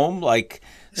was home. Like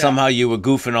somehow you were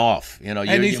goofing off. You know,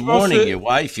 you're mourning your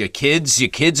wife, your kids. Your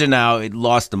kids are now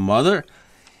lost a mother.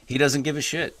 He doesn't give a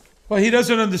shit. Well, he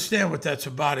doesn't understand what that's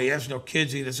about. He has no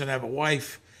kids. He doesn't have a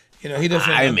wife. You know, he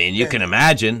doesn't. I mean, you can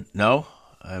imagine. No,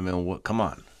 I mean, come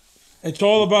on. It's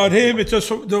all about him. It's just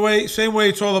same way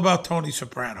it's all about Tony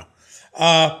Soprano.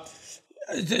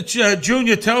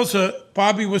 Junior tells her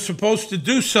Bobby was supposed to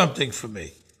do something for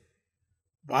me.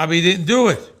 Bobby didn't do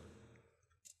it.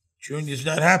 Junior's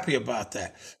not happy about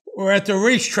that. We're at the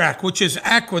racetrack, which is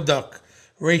Aqueduct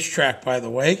Racetrack, by the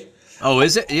way. Oh,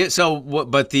 is it? Yeah, so,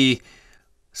 but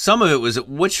some of it was,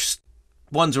 which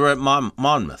ones were at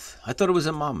Monmouth? I thought it was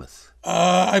at Monmouth.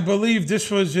 I believe this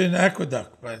was in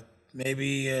Aqueduct, but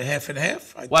maybe half and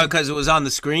half. Why? Because it was on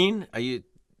the screen? Are you?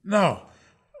 No,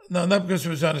 not because it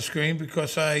was on the screen.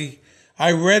 Because I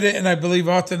read it, and I believe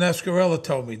Arthur Nescarella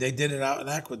told me they did it out in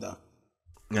Aqueduct.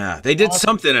 Yeah, they did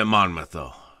something at Monmouth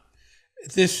though.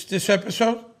 This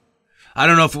episode? I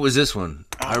don't know if it was this one.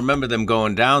 I remember them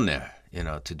going down there, you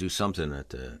know, to do something at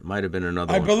the. Might have been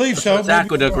another one. I believe so. It's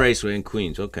Aqueduct Raceway in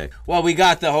Queens. Okay. Well, we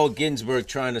got the whole Ginsburg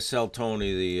trying to sell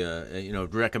Tony the,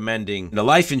 recommending the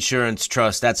life insurance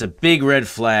trust. That's a big red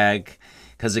flag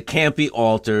because it can't be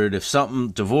altered. If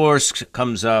divorce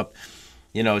comes up,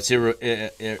 it's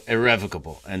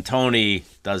irrevocable. And Tony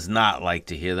does not like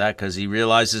to hear that because he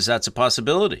realizes that's a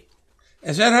possibility.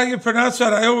 Is that how you pronounce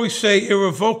that? I always say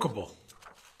irrevocable.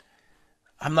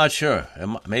 I'm not sure.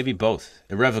 Maybe both.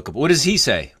 Irrevocable. What does he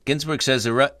say? Ginsburg says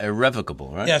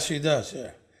irrevocable, right? Yes, he does,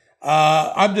 yeah.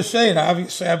 I'm just saying,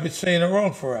 obviously, I've been saying it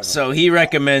wrong forever. So he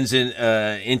recommends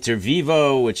inter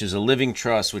vivo, which is a living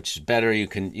trust, which is better. You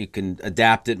can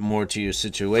adapt it more to your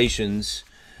situations.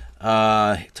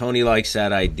 Tony likes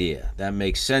that idea. That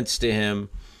makes sense to him.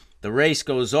 The race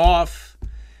goes off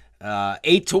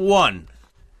 8-1.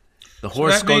 The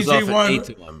horse goes off at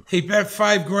 8-1. He bet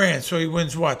 $5,000, so he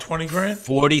wins what? 20 grand?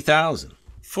 40,000.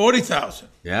 40,000.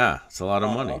 Yeah, it's a lot of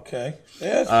money. Okay.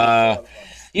 Yeah.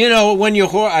 When your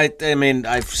horse,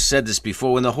 I've said this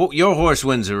before. When your horse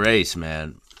wins a race,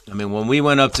 man. I mean, when we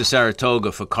went up to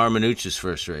Saratoga for Carmenucci's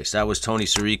first race, that was Tony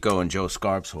Sirico and Joe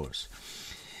Scarp's horse.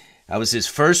 That was his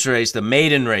first race, the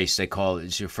maiden race they call it.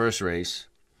 It's your first race.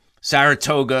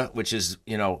 Saratoga, which is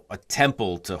a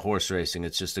temple to horse racing.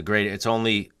 It's just it's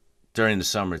only during the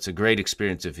summer. It's a great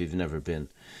experience if you've never been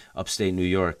upstate New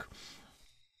York.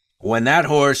 When that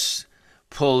horse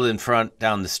pulled in front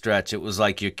down the stretch, it was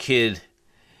like your kid,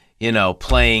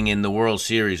 playing in the World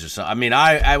Series or something. I mean,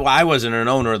 I wasn't an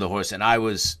owner of the horse, and I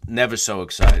was never so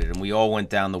excited. And we all went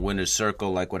down the winner's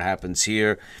circle like what happens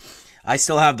here. I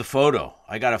still have the photo.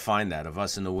 I got to find that of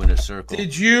us in the winner's circle.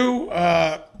 Did you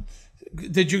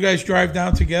guys drive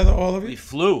down together, all of you? We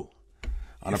flew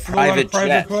on a private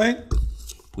jet. Plane?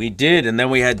 We did, and then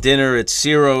we had dinner at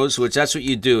Ciro's, which that's what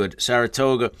you do at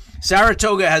Saratoga.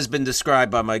 Saratoga has been described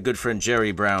by my good friend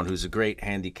Jerry Brown, who's a great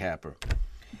handicapper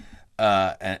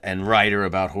and writer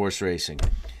about horse racing.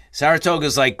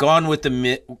 Saratoga's like Gone with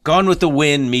the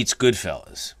Wind meets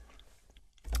Goodfellas.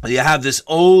 You have this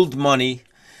old money,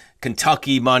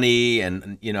 Kentucky money,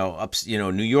 and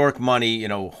New York money,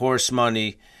 horse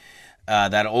money.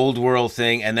 That old world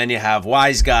thing, and then you have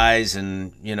wise guys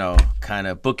and kind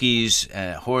of bookies,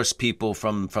 horse people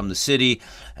from the city,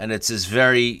 and it's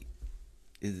very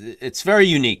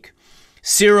unique.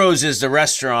 Ciro's is the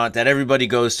restaurant that everybody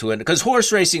goes to, because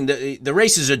horse racing, the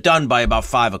races are done by about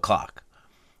 5 o'clock,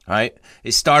 right?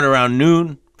 They start around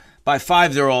noon. By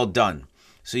 5, they're all done.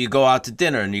 So you go out to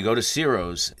dinner and you go to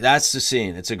Ciro's. That's the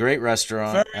scene. It's a great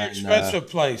restaurant. Very expensive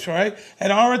place, right?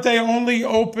 And aren't they only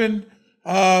open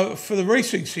for the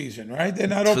racing season, right? They're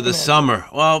not open for the summer.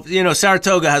 Well,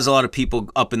 Saratoga has a lot of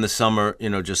people up in the summer,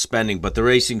 just spending, but the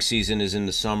racing season is in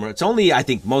the summer. It's only, I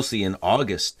think, mostly in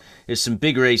August. There's some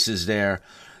big races there.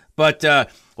 But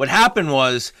what happened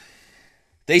was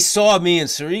they saw me and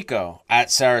Sirico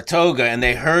at Saratoga, and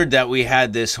they heard that we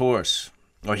had this horse,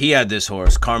 or he had this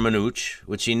horse, Carmenuch,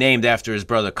 which he named after his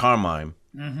brother Carmine.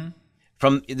 Mm-hmm.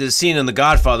 From the scene in The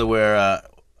Godfather where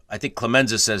I think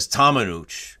Clemenza says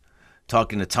Tomanuch,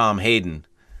 talking to Tom Hayden.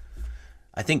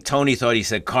 I think Tony thought he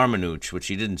said Carmenuch, which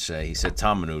he didn't say. He said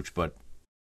Tomanuch, but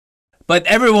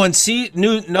everyone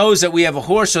knows that we have a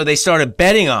horse, so they started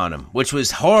betting on him, which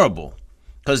was horrible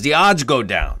because the odds go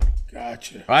down.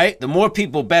 Gotcha. Right? The more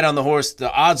people bet on the horse,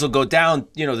 the odds will go down,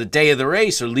 the day of the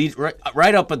race or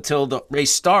right up until the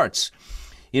race starts.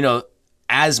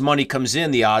 As money comes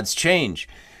in, the odds change.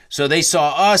 So they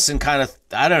saw us and kind of,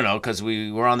 I don't know, because we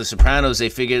were on The Sopranos, they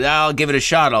figured, I'll give it a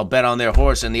shot. I'll bet on their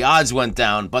horse. And the odds went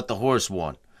down, but the horse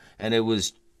won. And it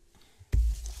was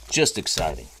just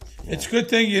exciting. Yeah. It's a good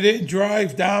thing you didn't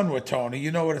drive down with Tony.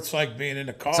 You know what it's like being in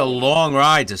a car. It's a long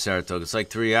ride to Saratoga. It's like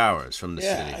 3 hours from the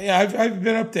city. Yeah, I've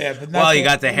been up there. But well, you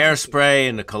got the hairspray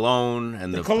and the cologne.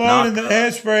 And the cologne and the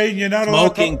hairspray, and you're not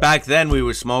smoking. Back then we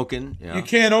were smoking. You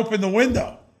can't open the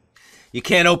window. You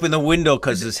can't open the window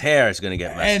because his hair is going to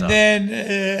get messed up.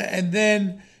 And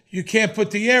then you can't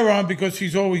put the air on because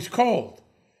he's always cold.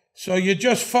 So you're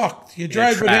just fucked. You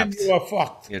drive with him, you are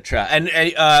fucked. You're trapped. And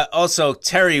also,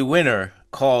 Terry Winter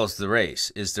calls the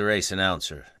race, is the race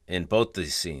announcer in both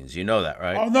these scenes. You know that,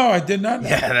 right? Oh, no, I did not know.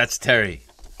 Yeah, that's Terry.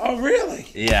 Oh, really?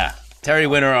 Yeah. Terry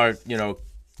Winter are,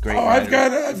 great writers.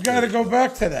 I've got to go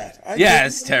back to that.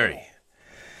 It's Terry.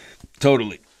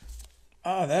 Totally.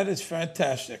 Oh, that is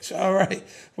fantastic. So, all right.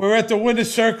 We're at the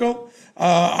winner's circle.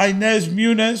 Inez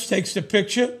Muniz takes the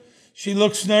picture. She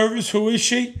looks nervous. Who is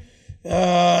she?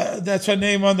 That's her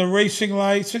name on the racing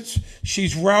license.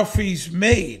 She's Ralphie's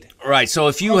maid. Right. So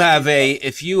if you have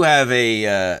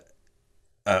a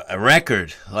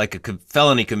record like a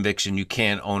felony conviction, you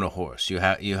can't own a horse. You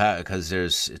have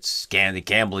because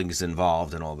gambling is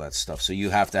involved and all that stuff. So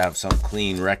you have to have some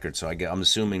clean record. So I'm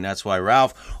assuming that's why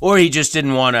Ralph, or he just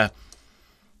didn't want to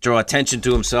draw attention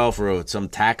to himself or some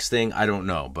tax thing. I don't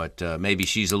know, but maybe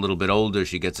she's a little bit older.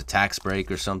 She gets a tax break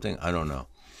or something. I don't know.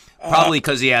 Probably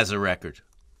because he has a record.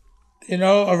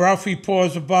 Ralphie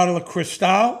pours a bottle of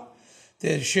Cristal.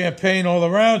 There's champagne all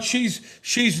around.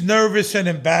 She's nervous and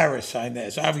embarrassed,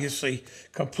 Inez. Obviously,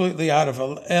 completely out of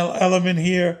element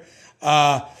here.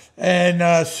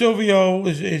 And Silvio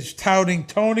is touting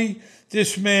Tony.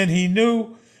 This man he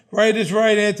knew. Right is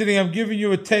right, Anthony. I'm giving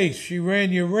you a taste. She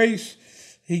ran your race.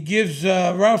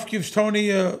 Ralph gives Tony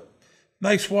a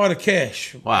nice wad of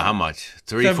cash. Wow, how much?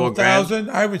 3-4 grand? 7,000,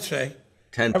 I would say.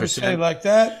 10%. I would say like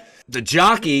that. The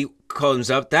jockey comes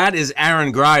up. That is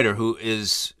Aaron Grider, who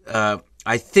is,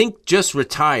 I think, just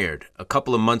retired a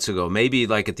couple of months ago, maybe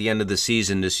like at the end of the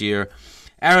season this year.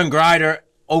 Aaron Grider,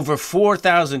 over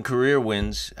 4,000 career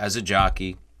wins as a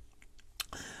jockey.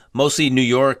 Mostly New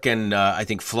York and I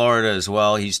think Florida as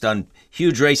well. He's done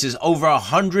huge races, over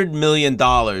 $100 million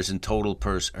in total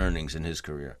purse earnings in his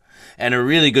career. And a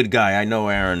really good guy. I know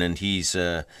Aaron, and he's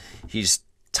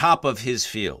top of his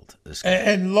field. This guy.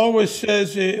 And Lois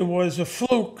says it was a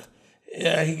fluke.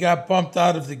 He got bumped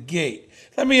out of the gate.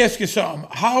 Let me ask you something.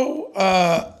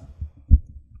 How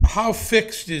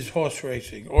fixed is horse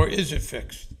racing, or is it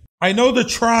fixed? I know the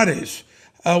trot is.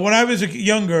 When I was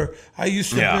younger, I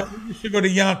used to go to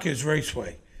Yonkers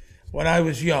Raceway when I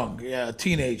was young, a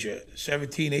teenager,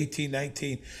 17, 18,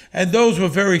 19. And those were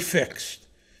very fixed.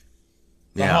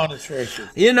 The harness races.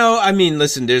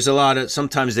 Listen, there's a lot of,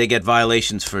 sometimes they get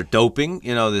violations for doping.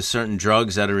 There's certain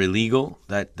drugs that are illegal,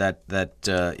 that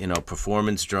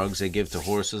performance drugs they give to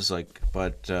horses,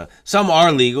 but some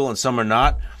are legal and some are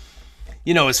not.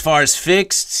 as far as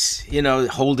fixed,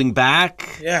 holding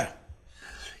back. Yeah.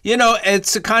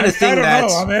 It's the kind of thing I don't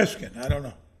that's... know. I'm asking. I don't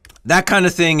know. That kind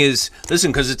of thing is,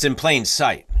 listen, because it's in plain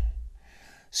sight.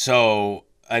 So,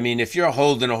 I mean, if you're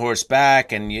holding a horse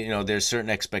back and, there's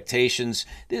certain expectations,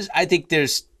 I think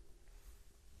there's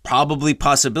probably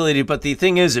possibility. But the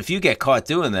thing is, if you get caught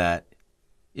doing that,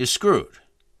 you're screwed.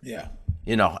 Yeah.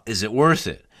 Is it worth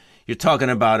it? You're talking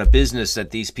about a business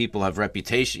that these people have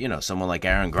reputation, someone like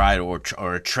Aaron Gride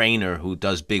or a trainer who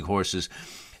does big horses.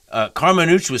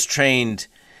 Carmenuch was trained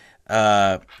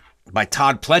by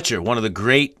Todd Pletcher, one of the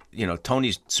great,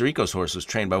 Tony Sirico's horse was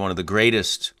trained by one of the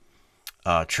greatest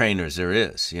trainers there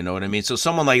is. You know what I mean? So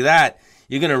someone like that,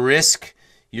 you're going to risk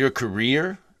your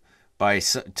career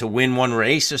to win one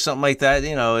race or something like that.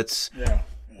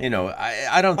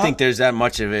 I don't think there's that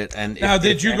much of it. And now,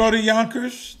 did you go to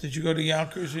Yonkers? Did you go to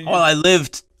Yonkers? Well, I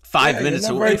lived 5 minutes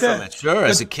away from it. Sure,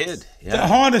 as a kid. Yeah. The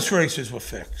harness races were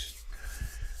fixed.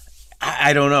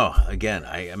 I don't know. Again,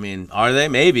 I mean, are they?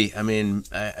 Maybe. I mean,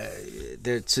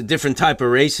 it's a different type of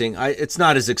racing. It's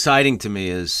not as exciting to me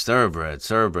as thoroughbred.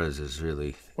 Thoroughbreds is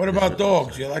really... What about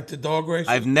dogs? You like the dog race?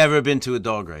 I've never been to a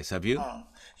dog race. Have you?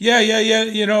 Yeah.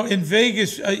 In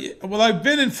Vegas, I've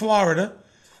been in Florida.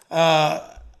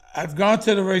 I've gone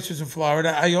to the races in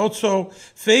Florida.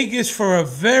 Vegas for a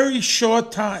very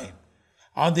short time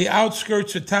on the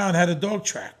outskirts of town had a dog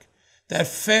track that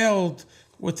failed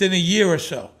within a year or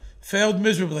so. Failed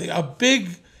miserably. A big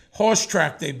horse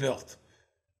track they built.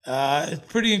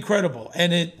 It's pretty incredible.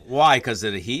 And why? Because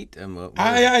of the heat?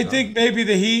 I think maybe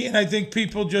the heat, and I think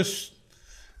people the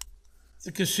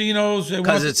casinos.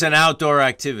 Because it's an outdoor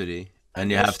activity, and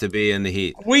you have to be in the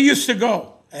heat. We used to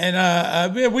go,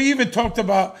 and we even talked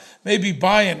about maybe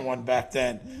buying one back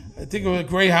then. I think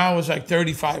Greyhound was like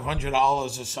 $3,500 or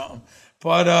something.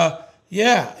 But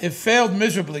it failed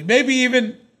miserably. Maybe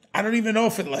even... I don't even know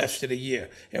if it lasted a year.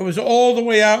 It was all the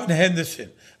way out in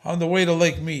Henderson on the way to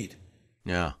Lake Mead.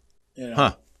 Yeah.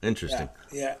 Huh. Interesting.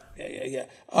 Yeah.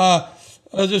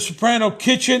 The Soprano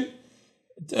kitchen.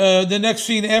 The next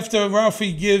scene after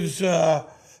Ralphie gives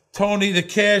Tony the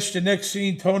cash, the next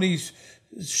scene Tony's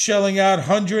shelling out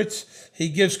hundreds. He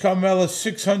gives Carmela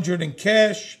 $600 in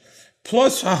cash,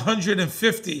 plus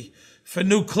 $150 for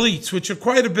new cleats, which are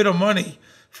quite a bit of money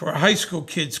for a high school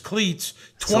kid's cleats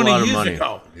 20 years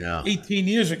ago, 18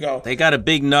 years ago. They got a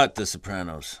big nut, the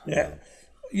Sopranos. Yeah.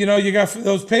 You got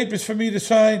those papers for me to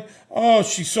sign? Oh,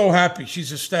 she's so happy.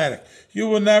 She's ecstatic. You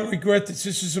will not regret this.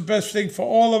 This is the best thing for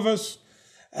all of us.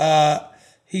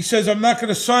 He says, I'm not going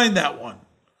to sign that one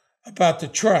about the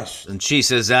trust. And she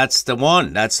says, that's the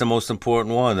one. That's the most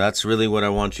important one. That's really what I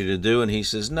want you to do. And he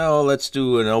says, no, let's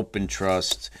do an open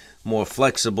trust, more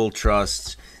flexible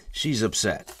trust. She's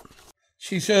upset.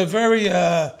 She's very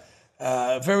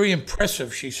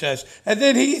impressive, she says. And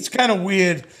then it's kind of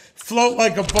weird. Float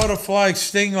like a butterfly,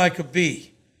 sting like a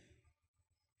bee.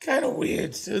 Kind of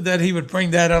weird that he would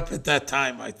bring that up at that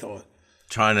time, I thought.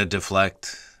 Trying to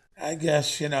deflect. I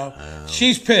guess,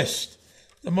 She's pissed.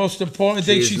 The most important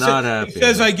thing she not happy. He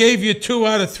says, I gave you 2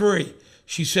 out of 3.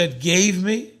 She said, gave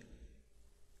me?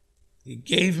 You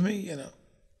gave me,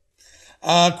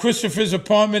 Christopher's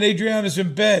apartment. Adriana's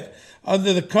in bed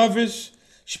under the covers.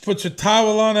 She puts a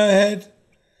towel on her head.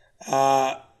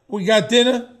 We got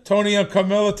dinner, Tony and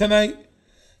Carmela tonight.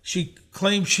 She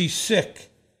claims she's sick.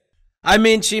 I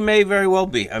mean, she may very well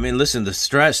be. I mean, listen, the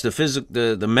stress,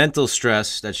 the mental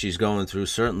stress that she's going through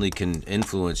certainly can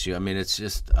influence you. I mean, it's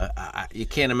just, you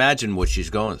can't imagine what she's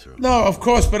going through. No, of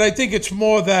course, but I think it's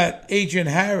more that Agent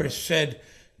Harris said,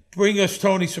 bring us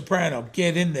Tony Soprano,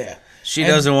 get in there. She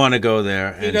doesn't want to go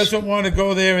there. She doesn't want to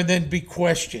go there and then be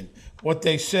questioned. What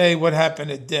they say, what happened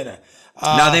at dinner.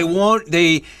 Now, they won't,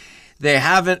 they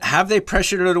haven't, have they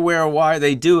pressured her to wear a wire?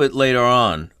 They do it later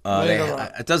on.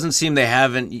 It doesn't seem they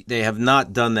have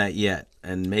not done that yet.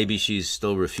 And maybe she's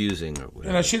still refusing or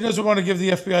whatever. She doesn't want to give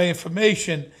the FBI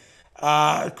information.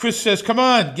 Chris says, come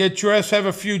on, get dressed, have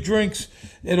a few drinks.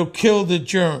 It'll kill the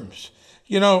germs.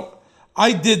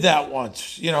 I did that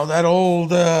once. That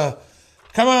old,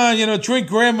 come on, drink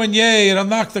Grand Marnier, it'll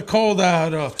knock the cold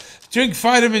out. Or drink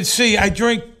vitamin C. I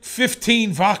drink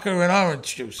 15 vodka and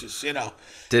orange juices,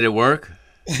 Did it work?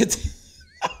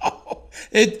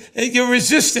 Your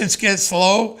resistance gets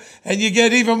low and you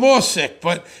get even more sick.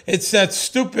 But it's that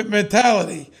stupid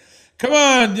mentality. Come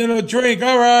on, drink.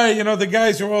 All right. The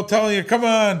guys are all telling you, come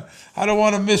on. I don't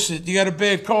want to miss it. You got a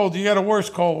bad cold. You got a worse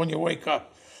cold when you wake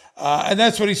up. And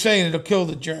that's what he's saying. It'll kill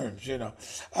the germs,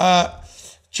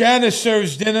 Janice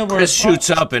serves dinner where Chris shoots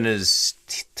up in his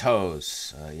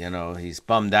toes. He's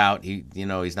bummed out.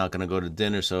 He's not going to go to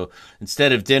dinner. So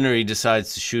instead of dinner, he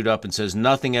decides to shoot up and says,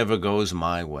 "Nothing ever goes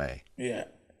my way." Yeah.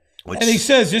 And he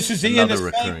says, "This is the inner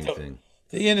recurring sanctum." thing.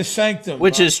 The inner sanctum.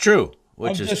 Which is true.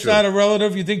 I'm just not a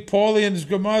relative. You think Paulie and his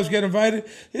grandmas get invited?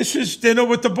 This is dinner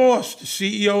with the boss, the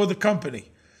CEO of the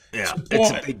company. Yeah,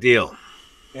 it's a big deal.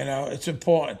 It's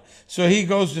important. So he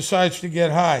decides to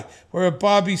get high. We're at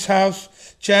Bobby's house.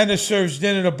 Janice serves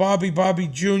dinner to Bobby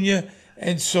Jr.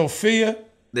 and Sophia.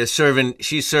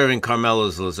 She's serving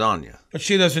Carmelo's lasagna. But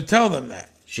she doesn't tell them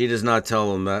that. She does not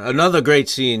tell them that. Another great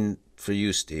scene for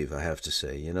you, Steve, I have to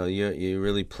say. You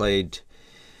really played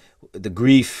the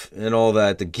grief and all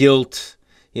that, the guilt.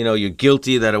 You're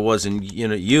guilty that it wasn't,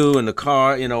 you in the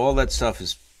car. All that stuff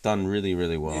is done really,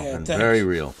 really well and thanks. Very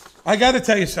real. I got to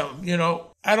tell you something.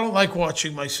 I don't like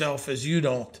watching myself as you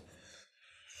don't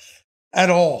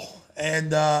at all.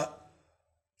 And, that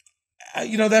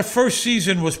first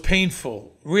season was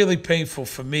painful, really painful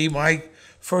for me. My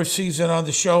first season on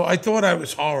the show, I thought I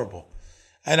was horrible.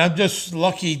 And I'm just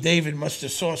lucky David must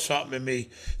have saw something in me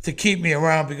to keep me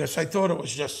around because I thought it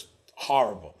was just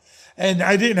horrible. And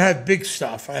I didn't have big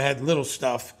stuff. I had little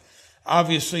stuff,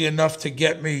 obviously enough to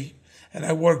get me. And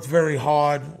I worked very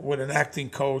hard with an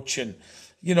acting coach. And,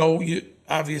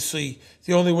 obviously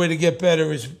the only way to get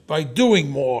better is by doing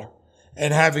more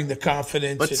and having the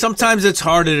confidence. But sometimes it's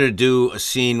harder to do a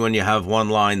scene when you have one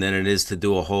line than it is to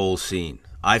do a whole scene,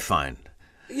 I find.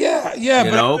 Yeah.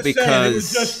 Because it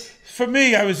was just, for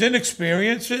me, I was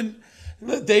inexperienced, and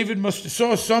David must have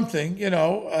saw something,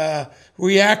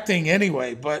 reacting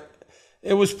anyway. But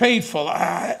it was painful.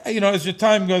 As the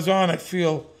time goes on, I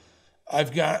feel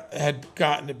had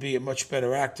gotten to be a much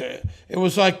better actor. It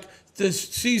was like this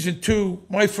season 2.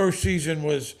 My first season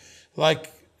was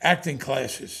like acting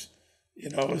classes.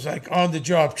 It was like on the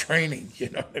job training. You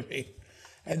know what I mean?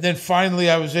 And then finally,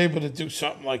 I was able to do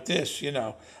something like this.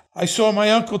 I saw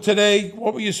my uncle today.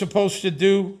 What were you supposed to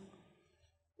do?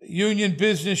 Union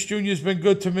business. Junior's been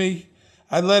good to me.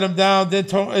 I let him down. Then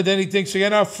he thinks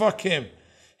again, "Oh, fuck him.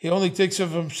 He only thinks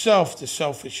of himself, the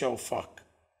selfish old fuck."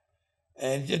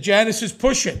 And Janice is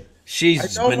pushing.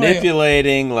 She's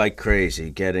manipulating like crazy,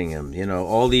 getting him.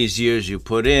 All these years you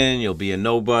put in, you'll be a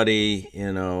nobody.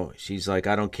 She's like,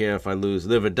 "I don't care if I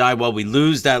live or die." Well, we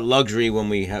lose that luxury when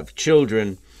we have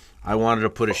children. I wanted to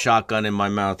put a shotgun in my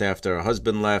mouth after her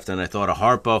husband left, and I thought of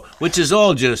Harpo, which is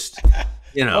all just,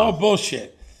 all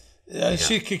bullshit.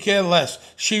 She could care less.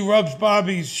 She rubs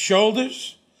Bobby's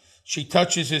shoulders. She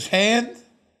touches his hand.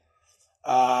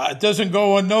 It doesn't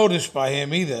go unnoticed by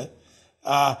him either.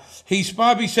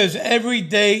 Bobby says every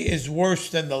day is worse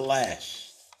than the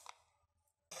last.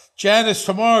 Janice,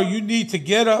 tomorrow you need to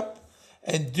get up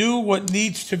and do what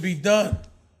needs to be done.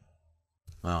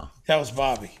 Wow. That was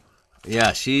Bobby.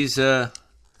 Yeah, she's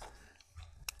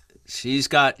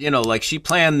got, like she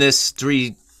planned this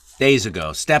 3 days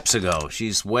ago, steps ago.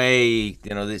 She's way,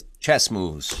 the chess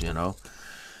moves,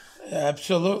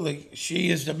 Absolutely.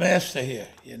 She is the master here,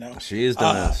 She is the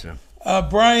master.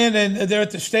 Brian, and they're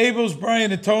at the stables.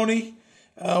 Brian and Tony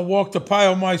walked to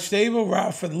Pile My Stable.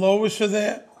 Ralph and Lois are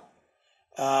there.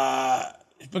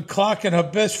 She's been clocking her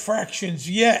best fractions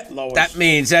yet, Lois. That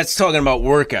means that's talking about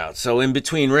workouts. So in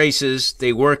between races,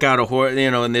 they work out a horse,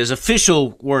 and there's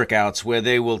official workouts where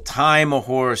they will time a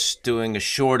horse doing a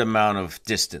short amount of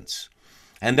distance.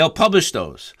 And they'll publish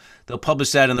those. They'll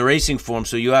publish that in the racing form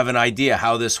so you have an idea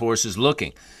how this horse is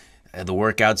looking. The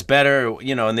workout's better,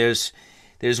 and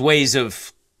there's ways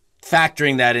of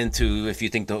factoring that into if you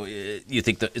think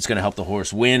that it's going to help the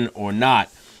horse win or not.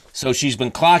 So she's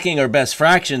been clocking her best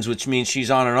fractions, which means she's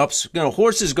on an ups.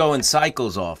 Horses go in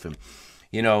cycles often,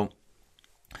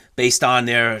 based on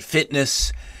their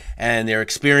fitness and their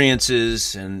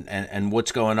experiences and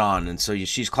what's going on. And so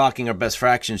she's clocking her best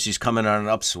fractions. She's coming on an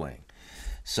upswing.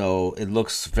 So it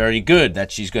looks very good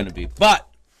that she's going to be. But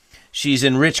she's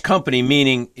in rich company,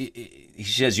 meaning he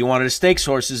says you wanted a stakes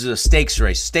horse. This is a stakes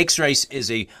race. Stakes race is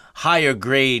a higher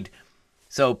grade.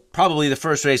 So probably the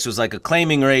first race was like a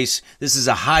claiming race. This is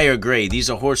a higher grade. These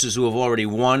are horses who have already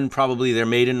won probably their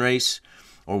maiden race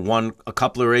or won a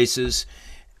couple of races.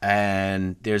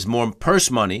 And there's more purse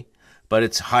money, but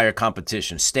it's higher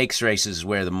competition. Stakes races is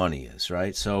where the money is,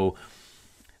 right? So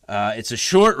it's a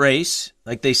short race,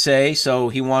 like they say. So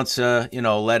he wants to,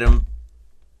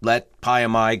 let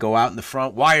Payamai go out in the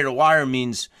front. Wire to wire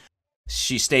means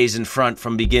she stays in front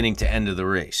from beginning to end of the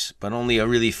race. But only a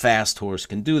really fast horse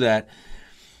can do that.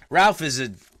 Ralph is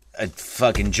a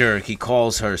fucking jerk. He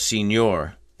calls her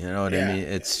Senor. You know what I mean?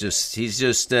 It's just,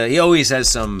 he always has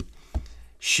some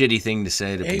shitty thing to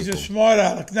say to He's people. a smart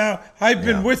aleck. Now, I've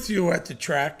been with you at the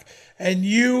track, and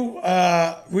you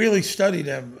really studied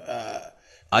him.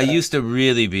 I used to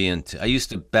really be into. I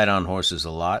used to bet on horses a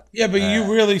lot. Yeah, but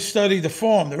you really studied the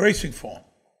form, the racing form.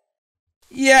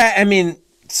 Yeah, I mean,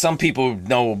 some people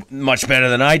know much better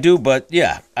than I do, but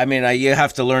yeah, I mean, you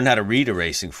have to learn how to read a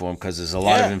racing form because there's a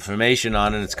lot of information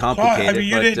on it. It's complicated. I mean,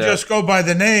 you didn't just go by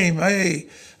the name. Hey,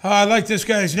 I like this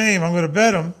guy's name. I'm going to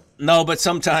bet him. No, but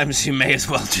sometimes you may as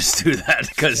well just do that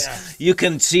because you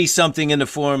can see something in the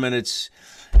form and it's,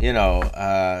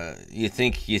 you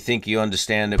think you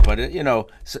understand it, but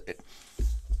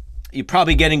you're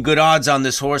probably getting good odds on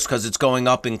this horse because it's going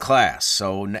up in class.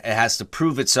 So it has to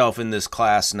prove itself in this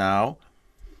class now.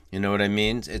 You know what I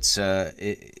mean? It's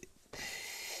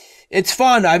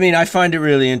fun. I mean, I find it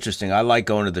really interesting. I like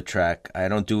going to the track. I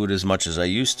don't do it as much as I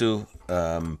used to,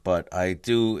 but I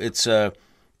do. It's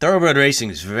thoroughbred racing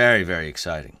is very, very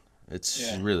exciting.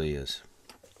 It really is.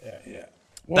 Yeah.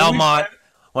 Well, Belmont,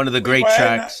 one of the great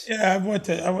tracks. I went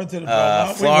to the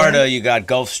Belmont. Florida, you got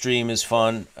Gulfstream is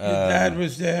fun. Your dad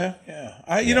was there.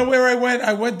 Yeah. You know where I went?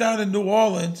 I went down to New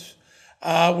Orleans,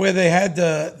 where they had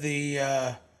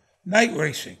the night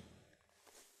racing.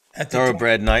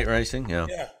 Thoroughbred night racing. Yeah.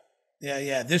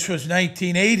 This was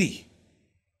 1980.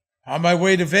 On my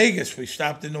way to Vegas, we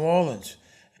stopped in New Orleans,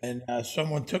 and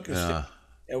someone took us there.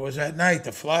 It was at night,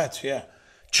 the flats. Yeah.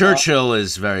 Churchill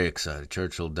is very excited.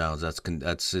 Churchill Downs.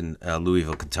 That's in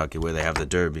Louisville, Kentucky, where they have the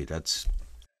Derby. That's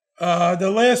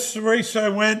the last race I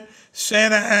went,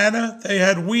 Santa Ana. They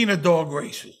had wiener dog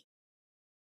races,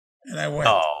 and I went.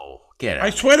 Oh, get out! I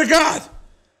swear to God,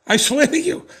 I swear to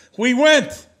you, we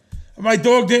went. My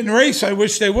dog didn't race. I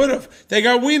wish they would have. They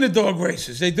got wiener dog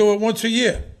races. They do it once a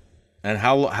year. And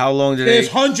how long do There's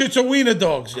hundreds of wiener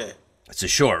dogs there. It's a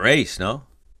short race, no?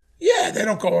 Yeah, they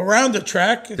don't go around the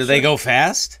track. Do they go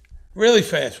fast? Really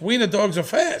fast. Wiener dogs are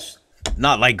fast.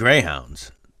 Not like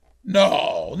greyhounds.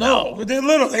 No. They're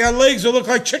little. They got legs that look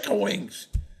like chicken wings.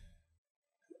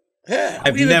 Yeah.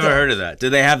 I've never heard of that. Do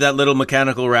they have that little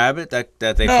mechanical rabbit that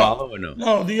they follow or no?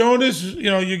 No, the owners,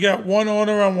 you got one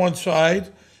owner on one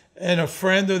side and a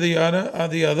friend or the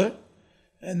other,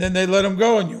 and then they let them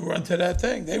go and you run to that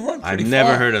thing. They run pretty far. I've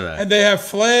never heard of that. And they have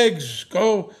flags,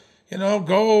 go,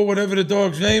 whatever the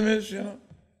dog's name is,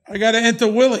 I got to enter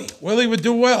Willie. Willie would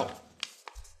do well.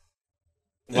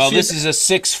 Well, this is a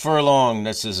 6 furlong.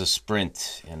 This is a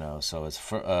sprint, so it's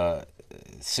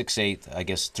 6/8, I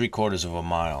guess 3/4 of a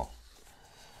mile.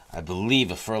 I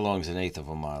believe a furlong's an eighth of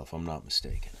a mile, if I'm not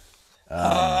mistaken.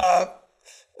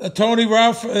 Tony,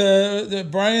 Ralph,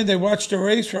 Brian, they watched the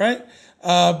race, right?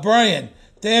 Brian,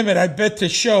 damn it, I bet the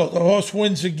show. The horse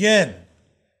wins again.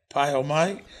 Pile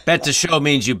Mike. Bet the show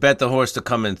means you bet the horse to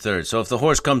come in third. So if the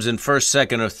horse comes in first,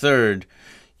 second, or third,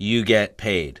 you get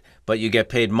paid. But you get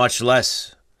paid much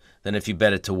less than if you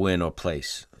bet it to win or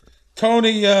place.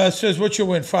 Tony says, what you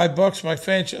win? $5, my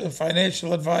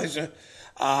financial advisor.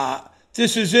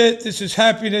 This is it. This is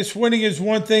happiness. Winning is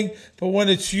one thing, but when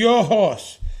it's your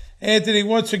horse, Anthony,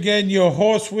 once again, your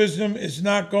horse wisdom is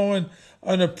not going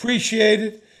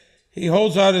unappreciated. He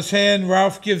holds out his hand.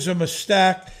 Ralph gives him a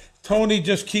stack. Tony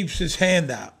just keeps his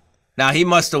hand out. Now, he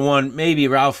must have won. Maybe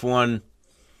Ralph won.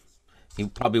 He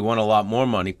probably won a lot more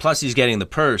money. Plus, he's getting the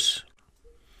purse.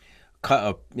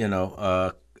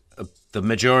 The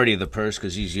majority of the purse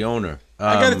because he's the owner.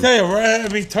 I got to tell you, right? I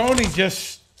mean, Tony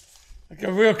just like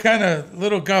a real kind of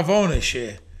little Gavonish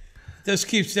here. Just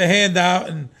keeps the hand out,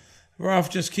 and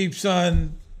Ralph just keeps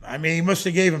on. I mean, he must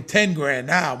have gave him 10 grand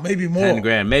now, maybe more. 10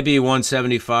 grand. Maybe he won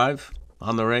 75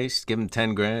 on the race. Give him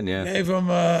 10 grand, yeah. Gave him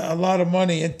a lot of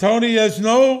money. And Tony has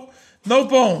no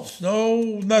bones, no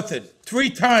nothing. 3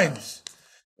 times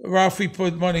Ralphie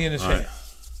put money in his hand.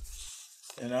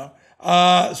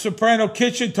 Soprano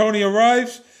Kitchen, Tony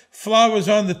arrives. Flowers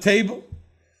on the table.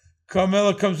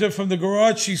 Carmela comes in from the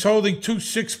garage. She's holding 2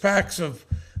 6-packs of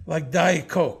like Diet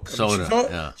Coke.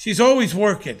 Soda, she's always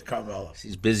working, Carmela.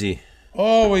 She's busy.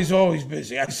 Always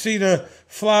busy. I see the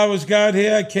flowers got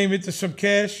here. I came into some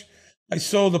cash. I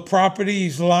sold the property.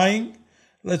 He's lying.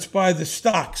 Let's buy the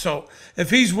stock. So if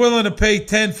he's willing to pay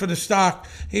 10 for the stock,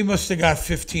 he must have got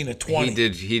 15 or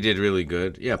 20. He did really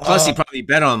good. Yeah. Plus, he probably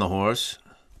bet on the horse.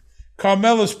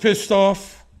 Carmela's pissed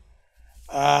off.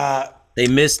 They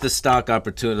missed the stock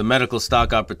opportunity. The medical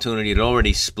stock opportunity had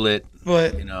already split.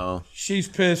 But she's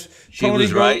pissed. She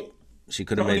was right. She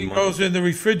could have made money. He goes in the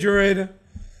refrigerator.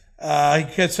 He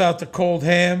gets out the cold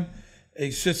ham. He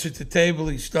sits at the table.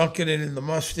 He's dunking it in the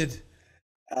mustard.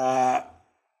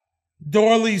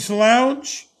 Dorley's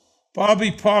Lounge.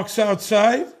 Bobby parks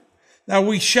outside. Now,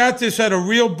 we shot this at a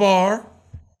real bar.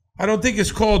 I don't think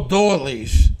it's called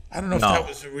Dorley's. I don't know if that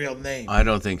was the real name. I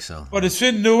don't think so. But it's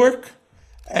in Newark,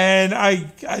 and I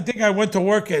think I went to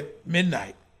work at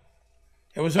midnight.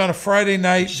 It was on a Friday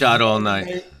night. Shot all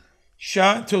night.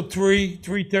 Shot until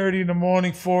 3:30 in the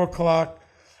morning, 4 o'clock.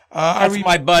 That's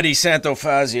my buddy Santo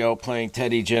Fazio playing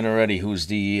Teddy Gennaretti, who's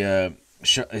the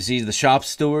is he the shop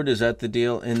steward? Is that the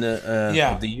deal in the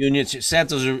of the union?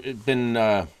 Santo's been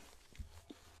a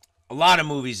lot of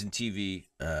movies and TV,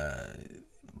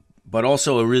 but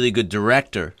also a really good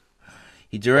director.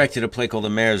 He directed a play called The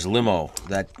Mayor's Limo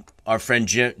that our friend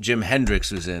Jim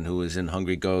Hendricks was in, who was in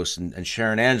Hungry Ghost, and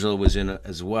Sharon Angela was in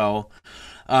as well.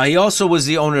 He also was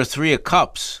the owner of Three of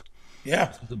Cups.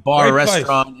 Yeah. The bar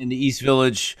restaurant in the East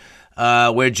Village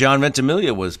where John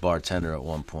Ventimiglia was bartender at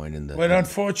one point. But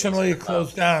unfortunately, it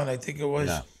closed down. I think it was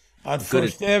on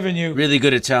First Avenue. Really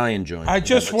good Italian joint. I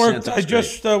just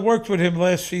worked with him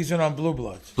last season on Blue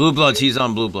Bloods. Blue Bloods, he's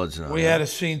on Blue Bloods now. We had a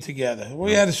scene together.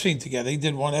 He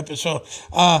did one episode.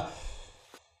 I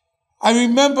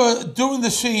remember doing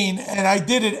the scene, and I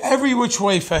did it every which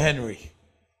way for Henry.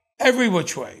 Every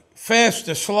which way.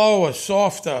 Faster, slower,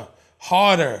 softer,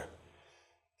 harder.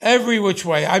 Every which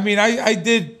way. I mean, I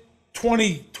did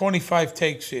 20, 25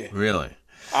 takes here. Really?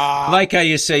 I like how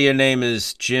you say your name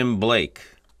is Jim Blake.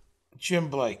 Jim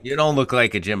Blake. You don't look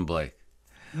like a Jim Blake.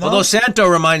 No? Although Santo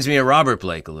reminds me of Robert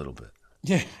Blake a little bit.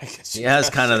 Yeah, I guess he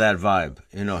has kind of that vibe.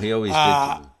 You know, he always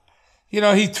did. You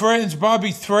know,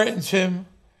 Bobby threatens him.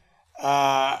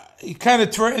 He kind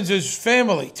of threatens his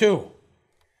family, too.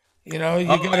 You know, you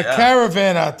got a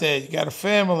caravan out there. You got a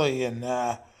family. And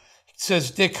he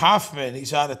says Dick Hoffman,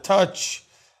 he's out of touch.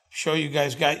 I'm sure you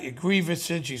guys got your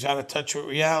grievances. He's out of touch with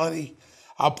reality.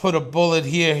 I'll put a bullet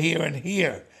here, here, and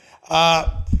here.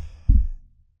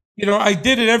 You know, I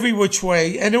did it every which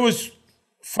way, and it was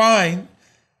fine.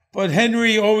 But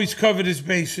Henry always covered his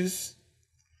bases.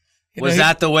 Was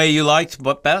that the way you liked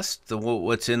best?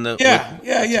 What's in the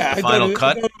final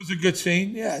cut? I thought it was a good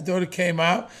scene. Yeah, I thought it came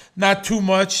out. Not too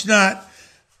much, not,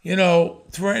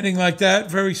 threatening like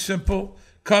that. Very simple.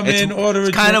 Order a drink.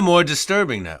 It's kind of more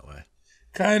disturbing that way.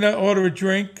 Kind of order a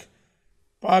drink.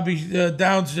 Bobby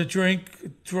downs the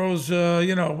drink, throws,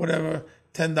 whatever,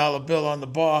 $10 bill on the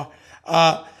bar.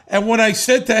 And when I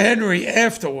said to Henry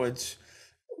afterwards,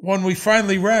 when we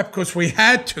finally wrapped, because we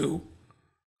had to,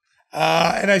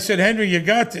 and I said, Henry, you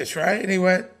got this, right? And he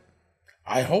went,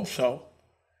 I hope so.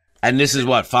 And this is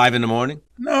what, 5 in the morning?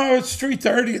 No, it's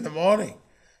 3:30 in the morning.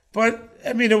 But,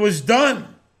 I mean, it was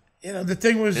done. The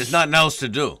thing was... There's nothing else to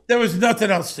do. There was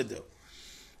nothing else to do.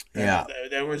 Yeah.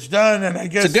 It was done, and I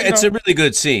guess... It's a really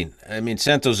good scene. I mean,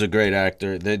 Santo's a great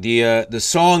actor. The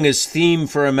song is theme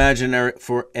for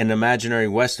an imaginary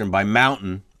Western by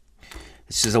Mountain.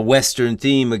 This is a Western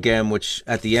theme again, which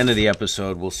at the end of the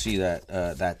episode, we'll see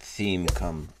that theme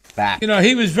come back.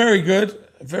 He was very good.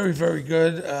 Very, very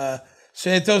good.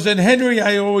 Santos. And Henry,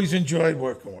 I always enjoyed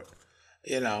working with.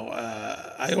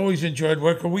 I always enjoyed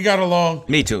working. We got along.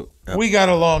 Me too. Yep. We got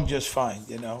along just fine,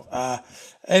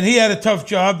 And he had a tough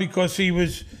job because he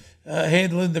was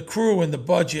handling the crew and the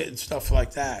budget and stuff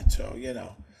like that. So,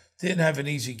 didn't have an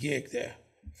easy gig there.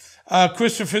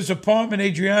 Christopher's apartment,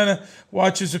 Adriana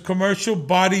watches a commercial,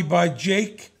 Body by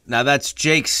Jake. Now that's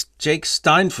Jake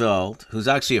Steinfeld, who's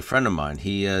actually a friend of mine.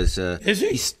 He is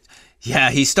he?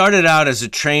 He started out as a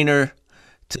trainer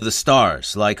to the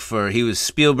stars. He was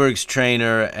Spielberg's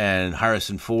trainer and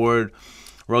Harrison Ford,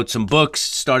 wrote some books,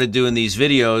 started doing these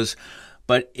videos.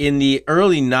 But in the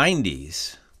early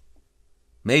 90s,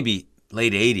 maybe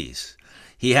late 80s,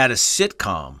 he had a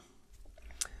sitcom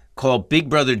called Big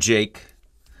Brother Jake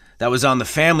that was on the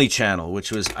Family Channel,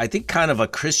 which was, I think, kind of a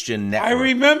Christian network. I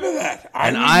remember that.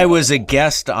 I was a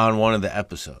guest on one of the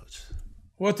episodes.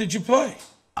 What did you play?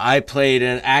 I played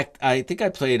I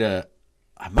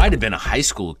might have been a high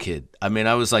school kid. I mean,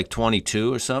 I was like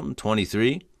 22 or something,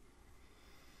 23.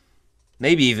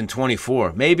 Maybe even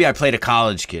 24. Maybe I played a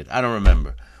college kid. I don't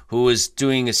remember. Who was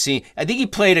doing a scene. I think he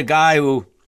played a guy who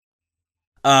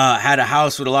had a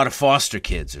house with a lot of foster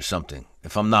kids or something,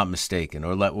 if I'm not mistaken.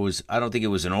 Or I don't think it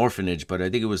was an orphanage, but I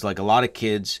think it was like a lot of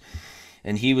kids,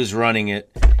 and he was running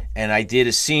it. And I did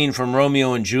a scene from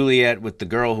Romeo and Juliet with the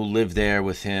girl who lived there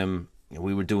with him.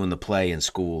 We were doing the play in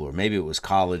school, or maybe it was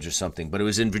college or something. But it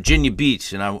was in Virginia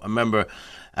Beach, and I remember...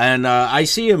 And I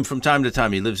see him from time to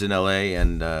time. He lives in L.A.,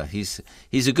 and he's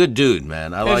a good dude,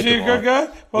 man. I like him. Is he a good guy?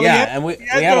 Well, yeah, we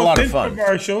had a lot of fun.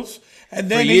 Commercials, and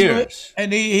then for years.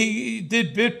 He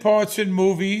did bit parts in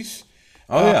movies.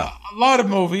 Oh, yeah. A lot of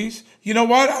movies. You know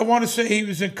what? I want to say he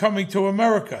was in Coming to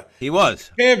America. He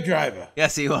was. Cab driver.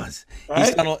 Yes, he was.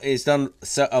 Right? He's done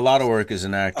a lot of work as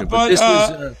an actor. But But, this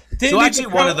was didn't so he actually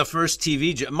one become- of the first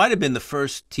TV. It might have been the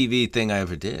first TV thing I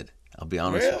ever did. I'll be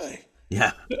honest. With you. Really?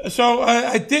 Yeah. So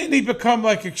didn't he become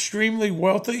like extremely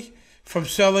wealthy from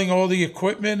selling all the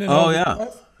equipment and all Oh that yeah.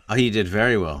 stuff? He did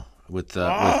very well with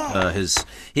his.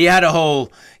 He had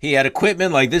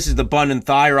equipment like this is the bun and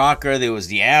thigh rocker. There was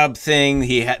the ab thing.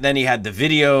 Then he had the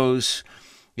videos.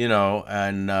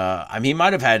 And he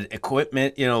might have had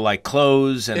equipment, like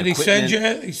clothes and Did he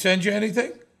equipment. send you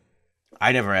anything?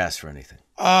 I never asked for anything.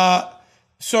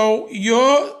 So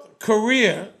your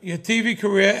career, your TV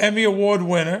career, Emmy Award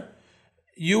winner,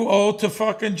 you owe to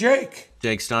fucking Jake.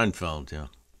 Jake Steinfeld, yeah.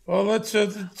 Well, let's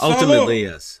Ultimately,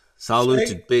 yes. Salute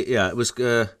Jake. it was.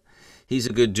 He's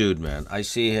a good dude, man. I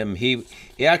see him. He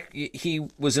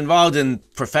was involved in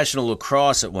professional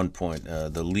lacrosse at one point.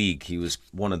 The league. He was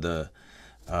one of the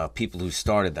people who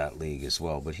started that league as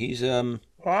well. But he's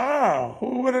Wow,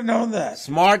 who would have known that?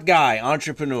 smart guy,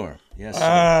 entrepreneur. Yes.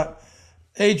 Sir.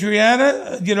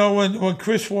 Adriana, when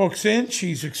Chris walks in,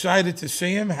 she's excited to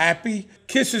see him, happy,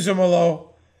 kisses him hello.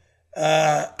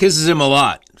 Kisses him a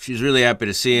lot. She's really happy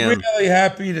to see him. Really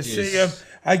happy to see him.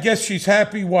 I guess she's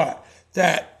happy what?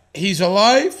 That he's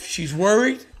alive? She's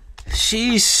worried?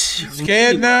 She's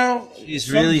Scared now? She's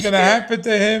Something's really going to happen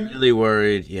to him? really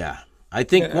worried. Yeah. I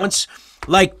think once,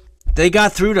 they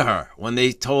got through to her when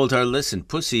they told her, listen,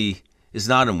 Pussy is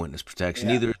not in witness protection.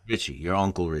 Neither is Richie, your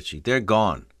Uncle Richie. They're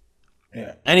gone.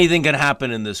 Yeah. Anything can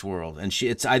happen in this world. And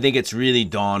I think it's really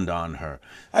dawned on her.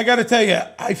 I got to tell you,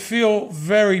 I feel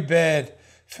very bad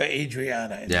for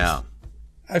Adriana. Yeah.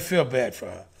 I feel bad for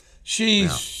her.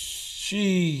 She's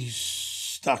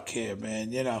stuck here,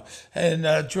 man,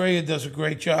 And Drea does a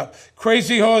great job.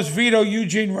 Crazy Horse, Vito,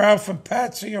 Eugene, Ralph, and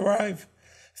Patsy arrive.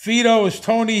 Vito, is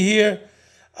Tony here?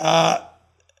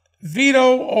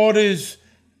 Vito orders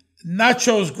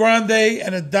nachos grande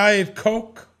and a Diet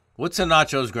Coke. What's a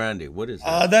nachos grande? What is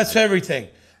that? That's everything.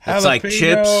 It's like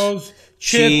chips,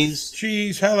 cheese,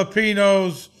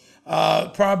 jalapenos,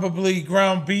 probably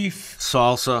ground beef,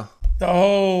 salsa, the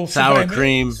whole sour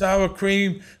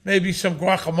cream, maybe some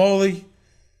guacamole.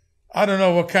 I don't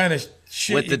know what kind of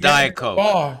shit with you the get Diet in the Coke.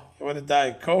 bar with a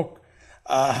Diet Coke.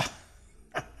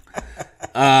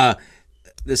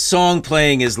 The song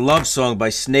playing is Love Song by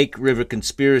Snake River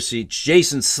Conspiracy.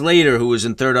 Jason Slater, who was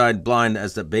in Third Eye Blind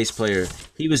as the bass player,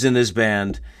 he was in this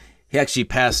band. He actually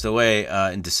passed away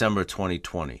in December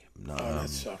 2020. That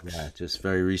sucks. Yeah, just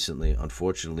very recently,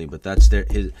 unfortunately. But that's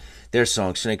their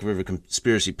song, Snake River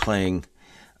Conspiracy, playing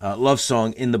Love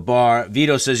Song in the bar.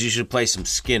 Vito says you should play some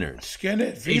Skinner.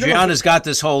 Adriana's got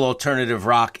this whole alternative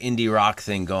rock, indie rock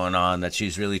thing going on that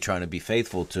she's really trying to be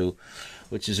faithful to,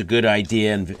 which is a good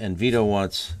idea, and Vito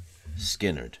wants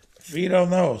Skinnerd. Vito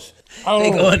knows.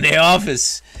 They go in the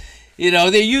office.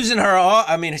 They're using her.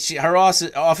 Her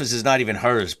office is not even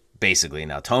hers, basically.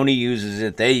 Now, Tony uses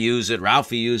it. They use it.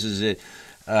 Ralphie uses it.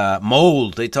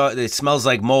 Mold. It smells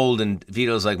like mold, and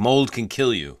Vito's like, mold can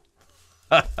kill you.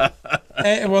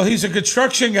 Well, he's a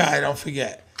construction guy, don't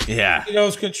forget. Yeah. He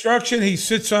knows construction. He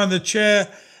sits on the chair,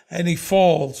 and he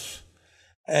falls.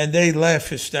 And they laugh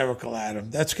hysterical at him.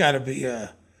 That's got to be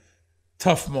a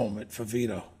tough moment for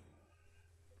Vito.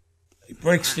 He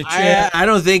breaks the chair. I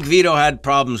don't think Vito had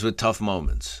problems with tough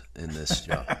moments in this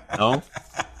job. No?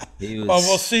 He was Well,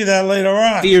 we'll see that later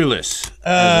on. fearless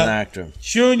as an actor.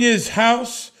 Junior's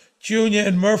house. Junior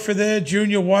and Murph are there.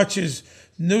 Junior watches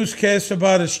newscasts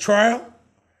about his trial.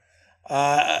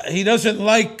 He doesn't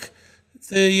like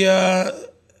the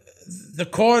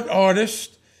court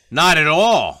artist. Not at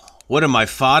all. What am I,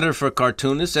 fodder for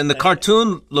cartoonists? And the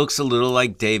cartoon looks a little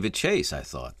like David Chase, I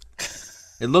thought.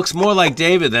 It looks more like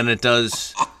David than it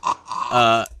does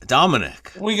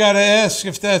Dominic. We got to ask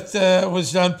if that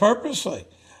was done purposely.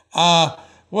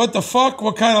 What the fuck?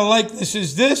 What kind of likeness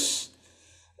is this?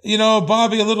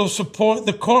 Bobby, a little support in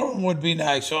the courtroom would be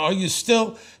nice. Or are you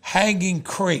still hanging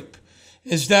crepe?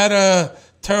 Is that a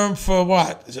term for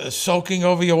what? Is it soaking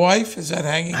over your wife? Is that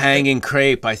hanging? Hanging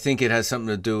crepe. I think it has something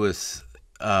to do with.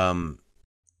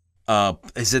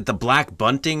 Is it the black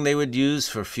bunting they would use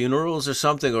for funerals or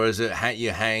something, or is it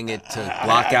you hang it to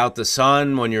block out the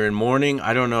sun when you're in mourning?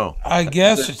 I don't know. I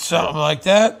guess it's something like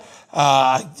that.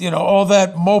 All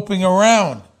that moping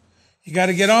around. You got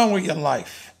to get on with your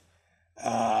life.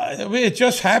 It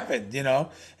just happened,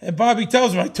 And Bobby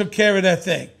tells him, I took care of that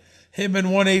thing. Him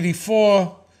in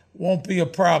 184 won't be a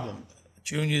problem.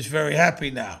 Junior's very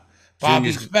happy now.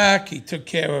 Bobby's back. He took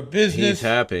care of business. He's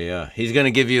happy, yeah. He's going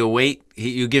to give you a weight.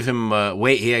 You give him a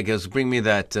weight. He goes, bring me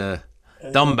that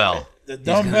dumbbell. The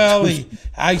dumbbell.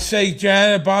 I say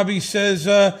Janet. Bobby says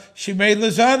she made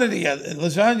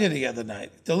lasagna the other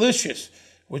night. Delicious,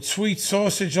 with sweet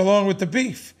sausage along with the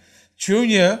beef.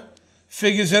 Junior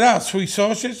figures it out. Sweet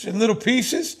sausage in little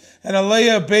pieces and a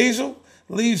layer of basil,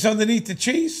 leaves underneath the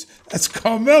cheese. That's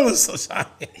Carmela's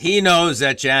lasagna. He knows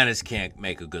that Janice can't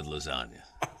make a good lasagna.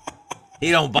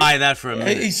 He don't buy that for a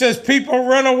minute. He says people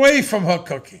run away from her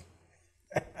cooking.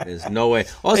 There's no way.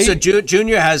 Also,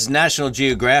 Junior has National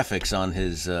Geographics on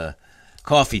his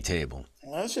coffee table.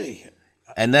 Let's see.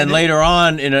 And then later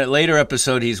on, in a later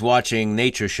episode, he's watching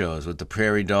nature shows with the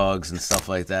prairie dogs and stuff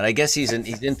like that. I guess he's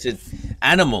into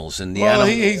animals and the animals.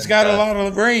 He's got a lot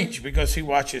of range because he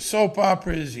watches soap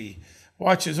operas. He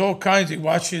watches all kinds. He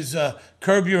watches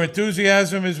Curb Your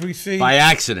Enthusiasm, as we see. By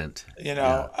accident.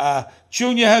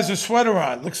 Junior has a sweater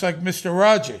on. Looks like Mr.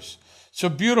 Rogers. It's a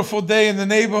beautiful day in the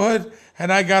neighborhood,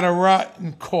 and I got a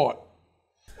rotten court.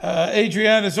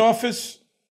 Adriana's office.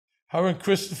 Her and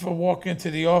Christopher walk into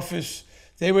the office.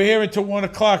 They were here until 1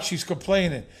 o'clock. She's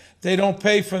complaining. They don't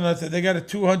pay for nothing. They got a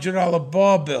 $200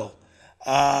 bar bill.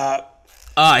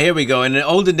 Here we go. In the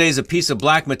olden days, a piece of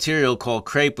black material called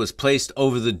crepe was placed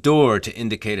over the door to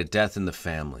indicate a death in the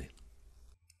family.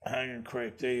 Hanging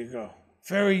crepe. There you go.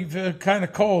 Very, very kind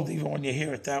of cold, even when you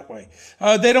hear it that way.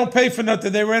 They don't pay for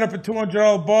nothing. They ran up a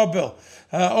 $200 bar bill.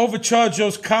 Overcharge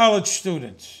those college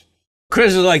students.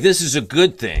 Chris is like, this is a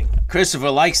good thing.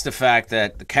 Christopher likes the fact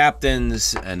that the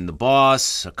captains and the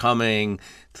boss are coming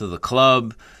to the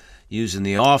club, using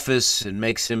the office. It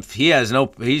makes him,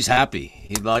 he's happy.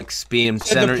 He likes being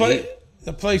center.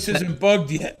 The place isn't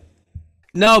bugged yet.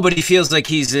 No, but he feels like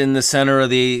he's in the center of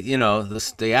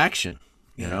the action,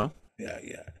 Yeah.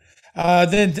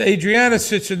 Then Adriana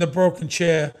sits in the broken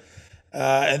chair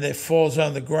and it falls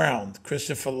on the ground.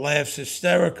 Christopher laughs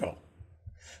hysterical.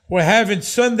 We're having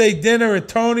Sunday dinner at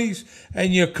Tony's,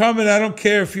 and you're coming. I don't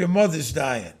care if your mother's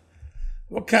dying.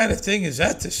 What kind of thing is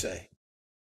that to say?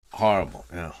 Horrible,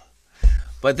 yeah.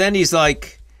 But then he's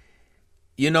like,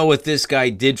 you know what this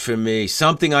guy did for me?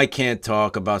 Something I can't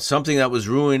talk about, something that was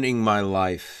ruining my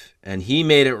life. And he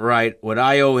made it right. What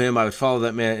I owe him, I would follow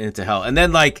that man into hell. And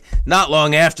then, not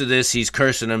long after this, he's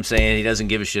cursing him, saying he doesn't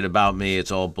give a shit about me.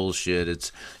 It's all bullshit.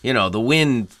 It's, the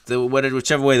wind,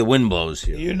 whichever way the wind blows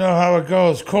here. You know how it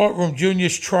goes. Courtroom,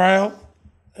 Junior's trial.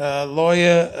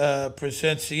 Lawyer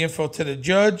presents the info to the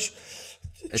judge.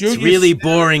 It's really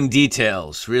boring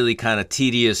details, really kind of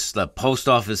tedious. The post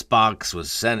office box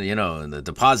was sent, and the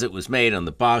deposit was made on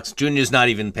the box. Junior's not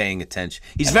even paying attention.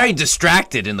 He's very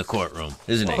distracted in the courtroom,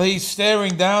 isn't he? Well, he's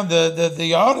staring down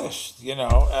the artist,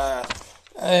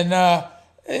 and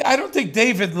I don't think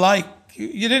David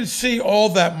you didn't see all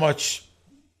that much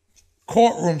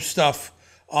courtroom stuff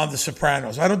on The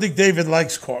Sopranos. I don't think David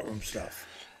likes courtroom stuff.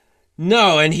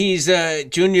 No, and he's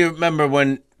Junior. Remember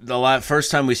when the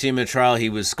first time we see him in trial, he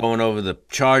was going over the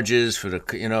charges for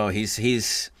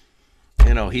he's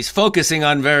focusing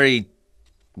on very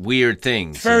weird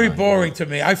things. Very boring to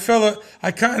me. I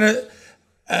kind of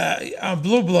on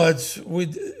Blue Bloods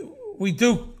we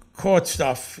do court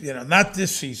stuff, not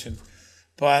this season,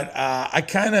 but I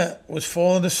kind of was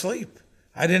falling asleep.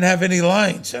 I didn't have any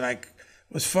lines, and I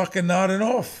was fucking nodding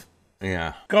off.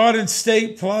 Yeah. Garden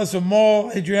State Plaza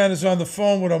Mall. Adriana's on the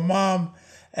phone with her mom.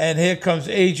 And here comes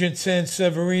Agent San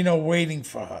Severino waiting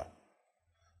for her.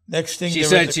 Next thing she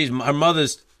said, her mother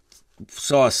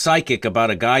saw a psychic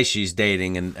about a guy she's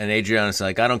dating, and Adriana's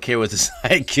like, I don't care what the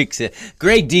psychic said.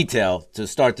 Great detail to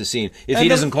start the scene. If he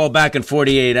doesn't call back in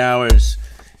 48 hours,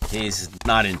 he's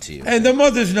not into you. And the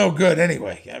mother's no good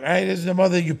anyway, right? Is the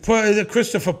mother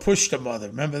Christopher pushed the mother.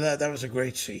 Remember that? That was a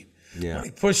great scene. Yeah. When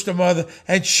he pushed the mother,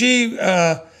 and she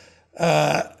was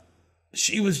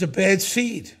the bad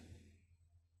seed.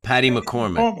 Patty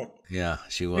McCormick. Yeah,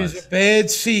 she was. She's a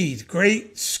bad seed.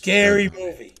 Great, scary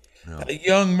movie. No. A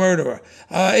young murderer.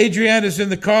 Adriana's in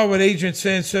the car with Agent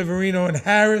San Severino and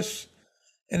Harris.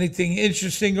 Anything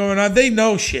interesting going on? They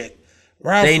know shit.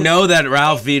 They know that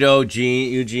Ralph, Vito,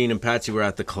 Eugene, and Patsy were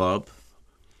at the club.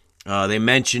 They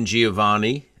mentioned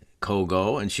Giovanni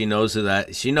Kogo, and she knows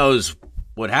that. She knows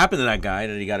what happened to that guy,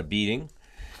 that he got a beating.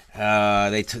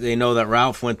 They know that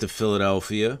Ralph went to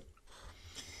Philadelphia.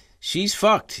 She's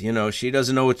fucked, she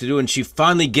doesn't know what to do, and she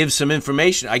finally gives some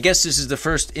information. I guess this is the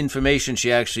first information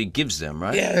she actually gives them,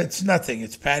 right? Yeah, it's nothing.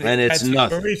 It's Patty. And it's Patsy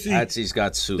nothing. Parisi Patsy's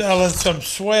got suits. selling some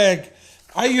swag.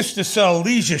 I used to sell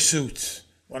leisure suits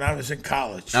when I was in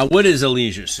college. Now, what is a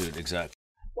leisure suit exactly?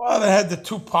 Well, they had the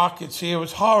two pockets here. It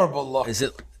was horrible look. Is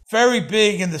it very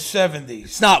big in the 70s?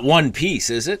 It's not one piece,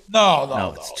 is it?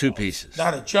 No, it's two pieces.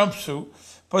 Not a jumpsuit,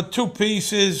 but two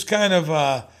pieces, kind of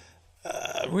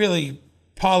really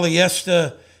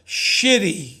polyester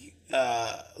shitty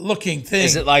looking thing.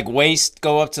 Is it like waist,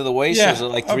 go up to the waist, or is it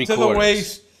like up 3/4? to the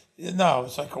waist. No,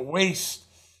 it's like a waist.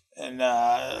 And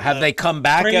have they come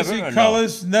back ever? Crazy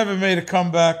colors, never made a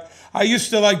comeback. I used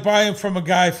to like buy them from a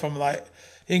guy from like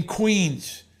in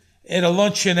Queens at a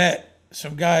luncheonette.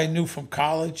 Some guy I knew from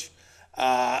college,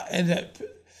 and it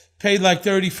paid like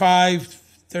 $35,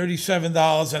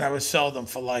 $37, and I would sell them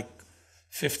for like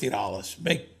 $50.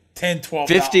 Make $10, $12.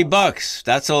 $50.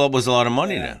 That's all. Was a lot of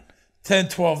money then.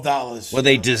 $10, $12. Were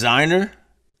they designer?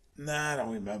 Nah, I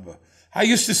don't remember. I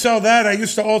used to sell that. I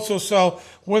used to also sell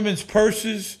women's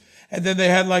purses, and then they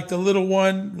had like the little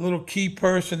one, little key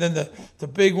purse, and then the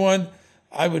big one.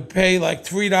 I would pay like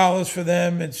 $3 for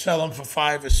them and sell them for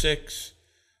 $5 or $6.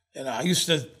 You know, I used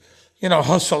to,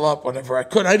 hustle up whenever I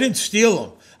could. I didn't steal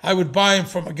them. I would buy them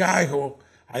from a guy who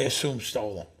I assume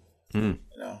stole them.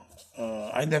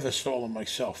 I never stole them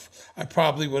myself. I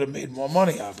probably would have made more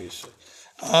money, obviously.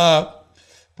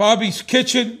 Bobby's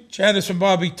kitchen. Janice and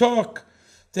Bobby talk.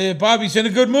 Bobby's in a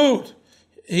good mood.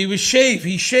 He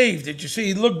shaved. Did you see?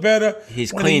 He looked better.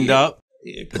 He's cleaned up.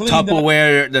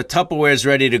 The Tupperware's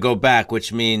ready to go back,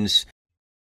 which means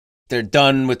they're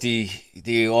done with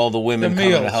all the women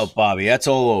coming to help Bobby. That's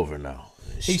all over now.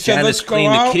 He said, "Let's go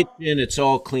cleaned out." The kitchen. It's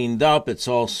all cleaned up. It's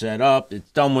all set up.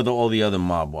 It's done with all the other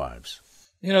mob wives.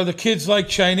 The kids like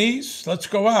Chinese. Let's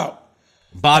go out.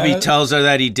 Bobby tells her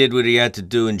that he did what he had to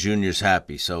do, and Junior's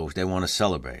happy, so they want to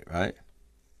celebrate, right?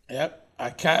 Yep.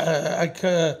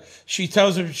 She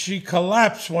tells him she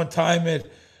collapsed one time at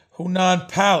Hunan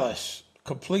Palace,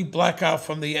 complete blackout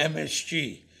from the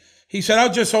MSG. He said,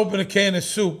 "I'll just open a can of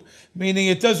soup," meaning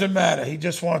it doesn't matter. He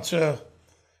just wants to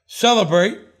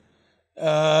celebrate.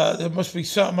 There must be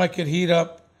something I could heat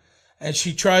up. And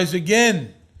she tries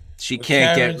again. She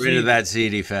can't get rid of that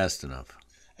ZD fast enough.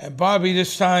 And Bobby,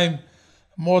 this time,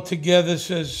 more together,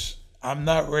 says, "I'm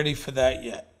not ready for that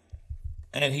yet."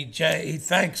 And he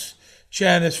thanks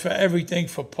Janice for everything,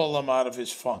 for pulling him out of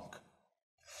his funk.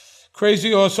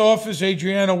 Crazy Horse office.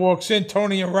 Adriana walks in.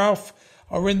 Tony and Ralph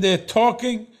are in there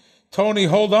talking. Tony,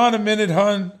 hold on a minute,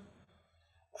 hun.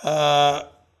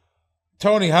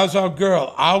 Tony, how's our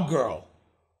girl? Our girl.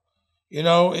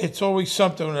 It's always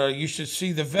something. You should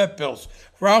see the vet bills.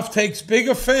 Ralph takes big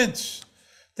offense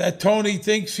that Tony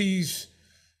thinks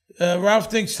Ralph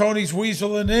thinks Tony's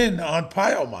weaseling in on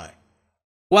Pyomai.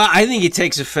 Well, I think he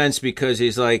takes offense because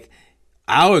he's like,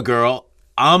 our girl,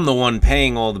 I'm the one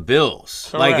paying all the bills.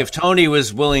 Correct. Like if Tony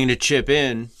was willing to chip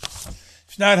in.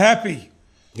 He's not happy.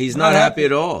 He's not happy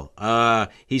at all.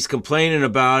 He's complaining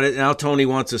about it. Now Tony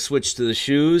wants to switch to the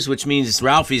shoes, which means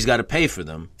Ralphie's got to pay for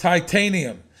them.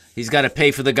 Titanium. He's got to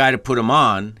pay for the guy to put them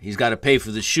on. He's got to pay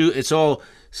for the shoe. It's all,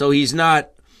 so he's not,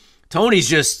 Tony's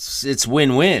just, it's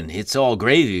win-win. It's all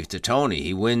gravy to Tony.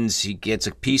 He wins, he gets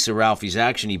a piece of Ralphie's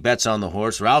action. He bets on the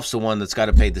horse. Ralph's the one that's got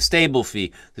to pay the stable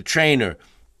fee, the trainer,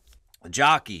 the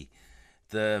jockey,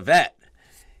 the vet,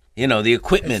 the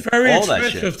equipment, all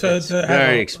that shit. It's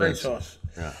very expensive.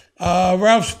 Yeah.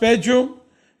 Ralph's bedroom.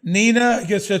 Nina, I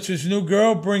guess that's his new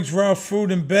girl, brings Ralph food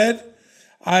in bed.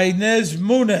 Inez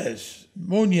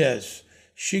Munez,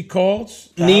 she calls.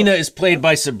 Nina is played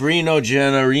by Sabrina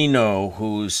Gennarino,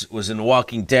 who was in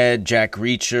Walking Dead, Jack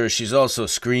Reacher. She's also a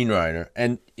screenwriter.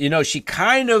 And, she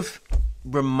kind of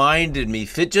reminded me,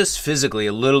 just physically,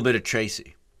 a little bit of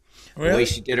Tracy. Really? The way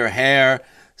she did her hair,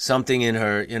 something in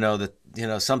her,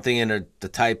 something in her, the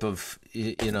type of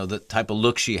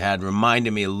look she had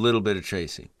reminded me a little bit of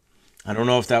Tracy. I don't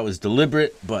know if that was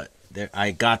deliberate, but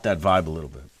I got that vibe a little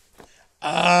bit.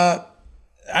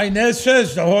 Inez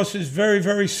says the horse is very,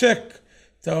 very sick.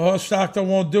 The horse doctor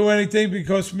won't do anything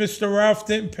because Mr. Ralph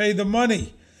didn't pay the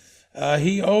money.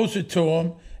 He owes it to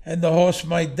him, and the horse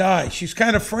might die. She's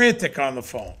kind of frantic on the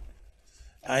phone,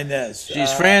 Inez.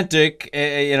 She's frantic.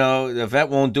 The vet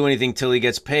won't do anything till he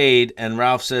gets paid, and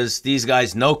Ralph says, these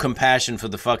guys, no compassion for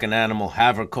the fucking animal.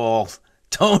 Have her call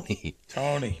Tony.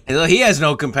 And he has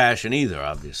no compassion either,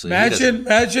 obviously. Imagine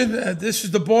this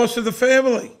is the boss of the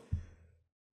family.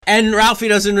 And Ralphie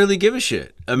doesn't really give a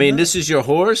shit. I mean, This is your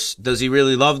horse. Does he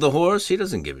really love the horse? He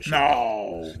doesn't give a shit.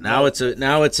 No. Now it's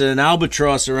an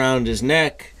albatross around his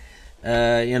neck,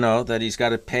 that he's got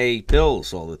to pay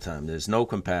bills all the time. There's no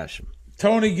compassion.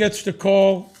 Tony gets the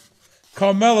call.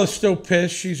 Carmela's still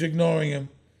pissed. She's ignoring him.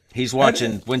 He's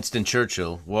watching Winston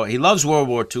Churchill. Well, he loves World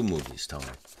War II movies, Tony.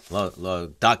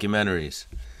 Documentaries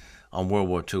on World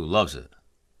War II. Loves it.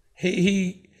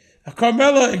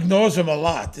 Carmela ignores him a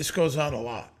lot. This goes on a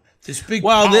lot.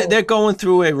 They're going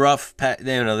through a rough patch.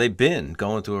 They've been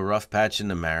going through a rough patch in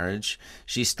the marriage.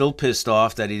 She's still pissed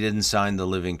off that he didn't sign the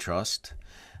living trust.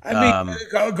 I mean,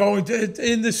 going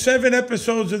to in the 7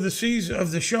 episodes of the season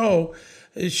of the show,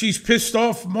 she's pissed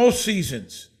off most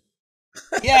seasons.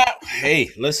 Yeah.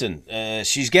 Hey, listen,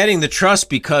 she's getting the trust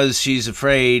because she's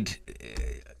afraid.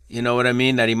 You know what I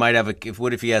mean? That he might have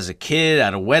what if he has a kid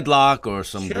out of wedlock, or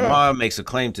some grandma makes a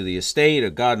claim to the estate, or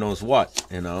God knows what,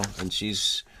 and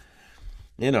she's,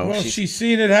 Well, she's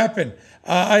seen it happen.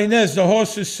 Inez, the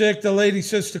horse is sick. The lady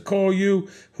says to call you.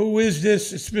 Who is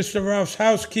this? It's Mr. Ralph's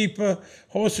housekeeper.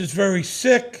 Horse is very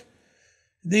sick.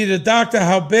 Need a doctor.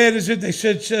 How bad is it? They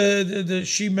said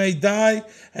she may die,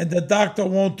 and the doctor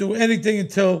won't do anything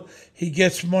until he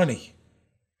gets money.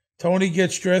 Tony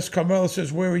gets dressed. Carmela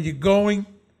says, where are you going?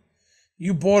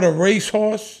 You bought a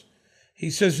racehorse? He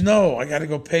says, no, I got to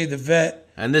go pay the vet.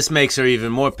 And this makes her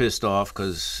even more pissed off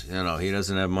because, he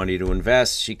doesn't have money to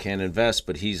invest. She can't invest,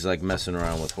 but he's like messing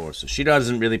around with horses. She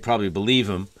doesn't really probably believe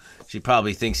him. She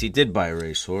probably thinks he did buy a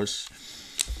racehorse.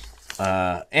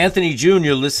 Anthony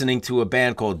Jr. listening to a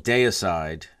band called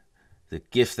Deicide, the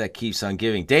gift that keeps on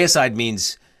giving. Deicide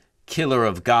means killer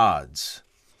of gods.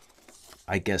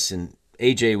 I guess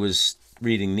AJ was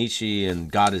reading Nietzsche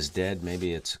and God is Dead.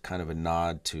 Maybe it's kind of a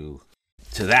nod to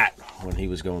that when he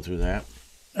was going through that.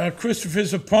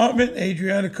 Christopher's apartment,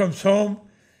 Adriana comes home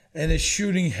and is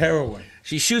shooting heroin.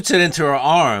 She shoots it into her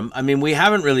arm. I mean, we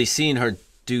haven't really seen her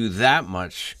do that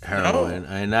much heroin. No.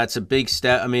 And that's a big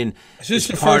step. I mean, is this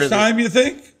the first time, you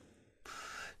think?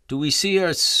 Do we see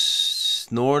her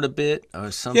snort a bit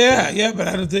or something? Yeah, but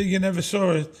I don't think you never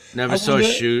saw her. Never saw her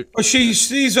shoot. But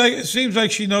it seems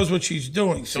like she knows what she's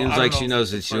doing. So seems like she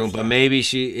knows what she's doing, but maybe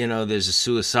she, there's a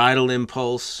suicidal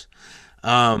impulse.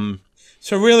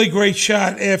 It's a really great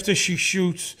shot after she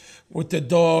shoots with the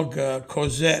dog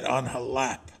Cosette on her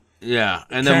lap. Yeah,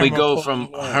 and then we go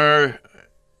from her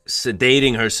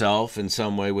sedating herself in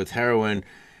some way with heroin,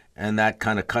 and that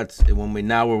kind of cuts when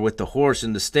we're with the horse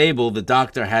in the stable. The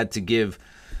doctor had to give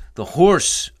the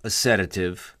horse a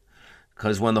sedative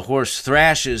because when the horse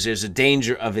thrashes, there's a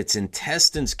danger of its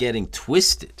intestines getting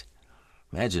twisted.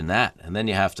 Imagine that. And then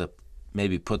you have to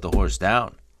maybe put the horse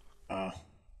down.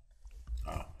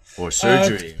 Or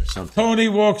surgery or something. Tony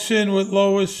walks in with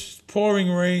Lois,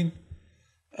 pouring rain.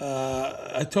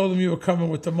 I told him you were coming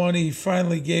with the money. He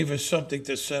finally gave her something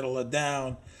to settle her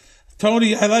down.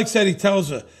 Tony, I like that he tells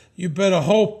her, you better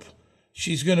hope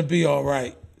she's going to be all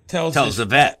right. Tells the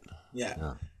vet.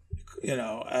 Yeah.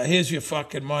 Here's your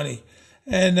fucking money.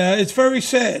 And it's very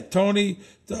sad. Tony,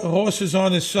 the horse is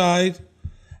on his side.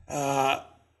 And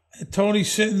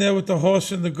Tony's sitting there with the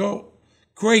horse and the goat.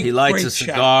 Great. He lights great a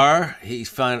cigar. He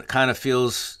kind of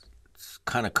feels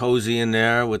kind of cozy in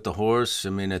there with the horse.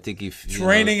 I mean, I think it's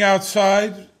raining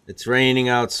outside. It's raining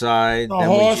outside. The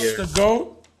horse, the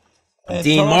goat.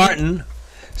 Dean Martin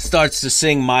starts to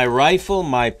sing My Rifle,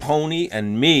 My Pony,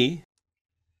 and Me,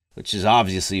 which is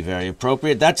obviously very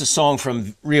appropriate. That's a song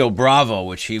from Rio Bravo,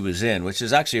 which he was in, which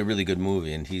is actually a really good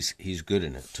movie, and he's good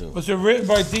in it, too. Was it written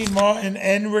by Dean Martin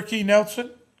and Ricky Nelson?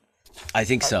 I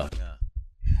think so,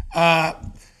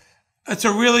 It's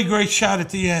a really great shot at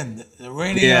the end. The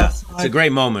raining outside. It's a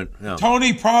great moment. Yeah.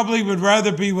 Tony probably would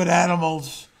rather be with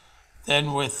animals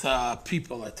than with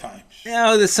people at times.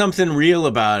 Yeah, there's something real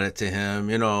about it to him.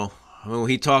 I mean,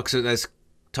 he talks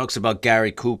about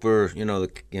Gary Cooper.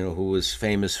 Who was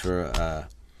famous for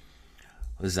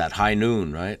what is that High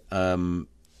Noon, right?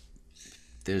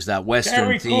 There's that Western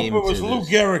Gary theme. Cooper was Lou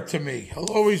Gehrig to me.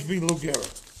 He'll always be Lou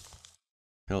Gehrig.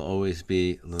 He'll always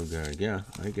be Lou Gehrig. Yeah,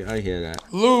 I hear that.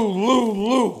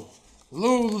 Lou.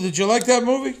 Did you like that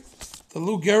movie? The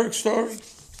Lou Gehrig story?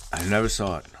 I never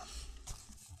saw it.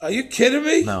 Are you kidding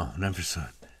me? No, never saw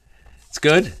it. It's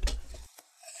good?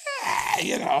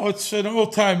 It's an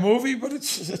old-time movie, but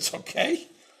it's okay.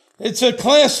 It's a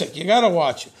classic. You got to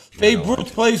watch it. Babe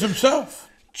Ruth plays himself.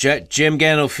 Jim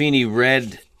Gandolfini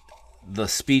read the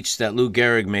speech that Lou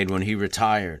Gehrig made when he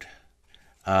retired.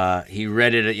 He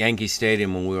read it at Yankee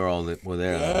Stadium when we were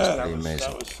there. Yeah, that was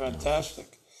amazing. That was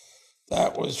fantastic.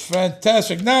 That was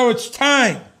fantastic. Now it's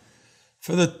time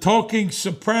for the Talking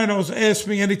Sopranos Ask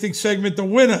Me Anything segment. The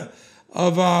winner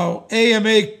of our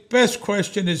AMA Best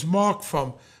Question is Mark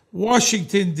from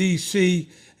Washington, D.C.,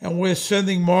 and we're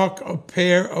sending Mark a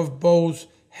pair of Bose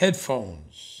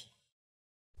headphones.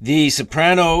 The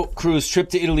Soprano crew's trip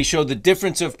to Italy showed the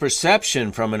difference of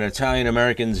perception from an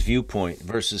Italian-American's viewpoint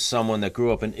versus someone that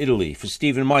grew up in Italy. For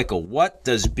Stephen Michael, what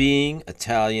does being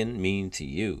Italian mean to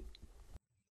you?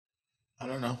 I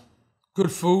don't know.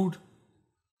 Good food.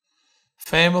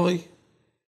 Family.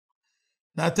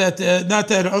 Not that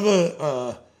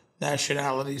other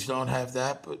nationalities don't have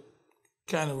that, but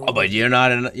Kind of. Oh, but you're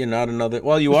not another.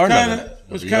 Well, you are another.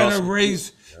 Was kind of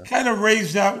raised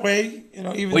that way. You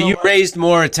know, even were you raised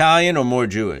more Italian or more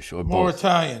Jewish or more both?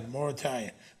 Italian, more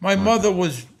Italian. My mother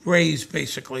was raised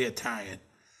basically Italian.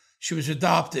 She was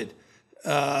adopted.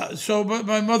 But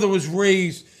my mother was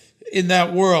raised in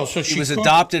that world. So she was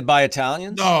adopted by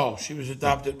Italians? No, she was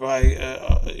adopted by,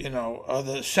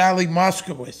 the Sally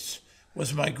Moskowitz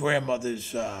was my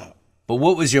grandmother's. But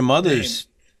what was your mother's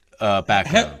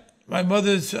background? My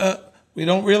mother's, we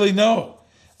don't really know.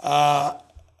 I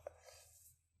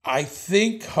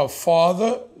think her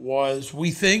father was,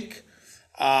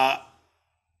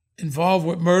 involved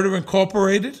with Murder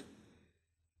Incorporated.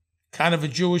 Kind of a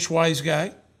Jewish wise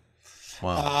guy.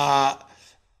 Wow.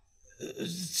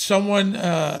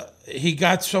 He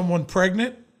got someone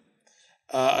pregnant,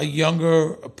 a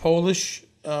younger Polish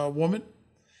woman,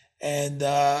 and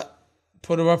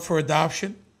put her up for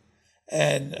adoption.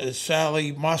 And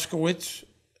Sally Moskowitz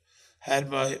had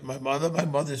my mother. My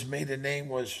mother's maiden name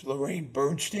was Lorraine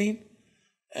Bernstein,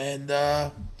 and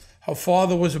her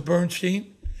father was a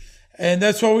Bernstein. And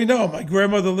that's all we know. My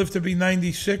grandmother lived to be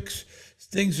 96.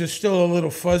 Things are still a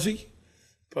little fuzzy.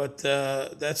 But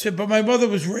that's it. But my mother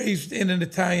was raised in an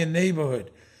Italian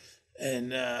neighborhood.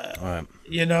 And,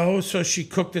 so she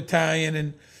cooked Italian,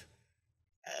 and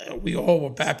we all were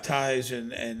baptized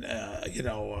and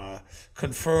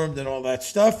confirmed and all that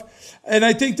stuff. And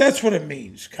I think that's what it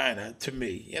means, kind of, to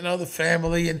me. The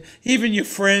family and even your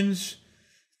friends.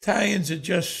 Italians are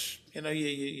just,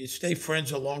 you stay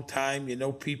friends a long time. You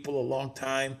know people a long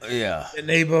time. Yeah. The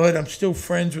neighborhood, I'm still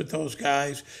friends with those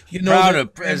guys.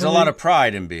 There's a lot of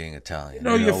pride in being Italian.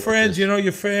 Your friends,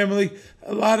 your family.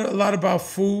 A lot about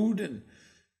food and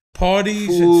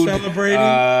parties and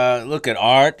celebrating. Look at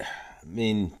art. I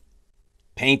mean,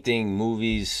 painting,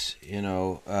 movies.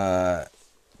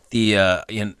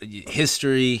 The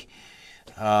history.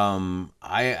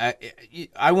 I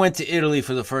went to Italy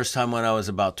for the first time when I was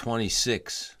about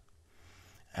 26.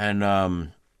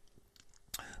 And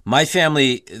my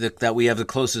family that we have the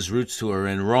closest roots to are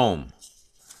in Rome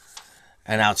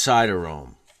and outside of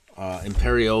Rome,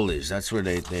 Imperioli, that's where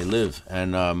they live.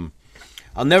 And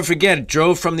I'll never forget,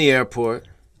 drove from the airport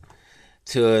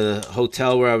to the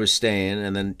hotel where I was staying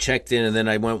and then checked in, and then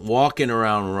I went walking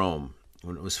around Rome.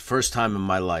 It was the first time in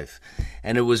my life.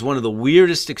 And it was one of the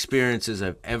weirdest experiences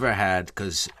I've ever had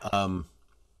because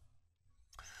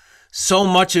so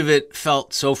much of it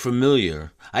felt so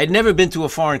familiar. I had never been to a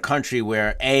foreign country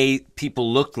where,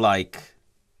 people looked like,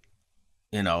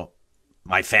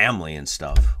 my family and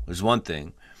stuff was one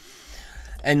thing.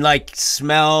 And like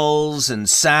smells and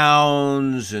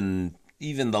sounds and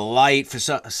even the light,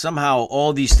 somehow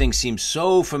all these things seemed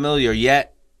so familiar,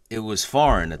 yet it was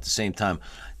foreign at the same time.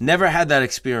 Never had that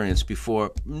experience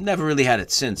before, never really had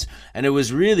it since. And it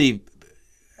was really,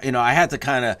 I had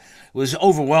to it was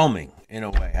overwhelming in a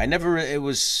way. It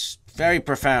was very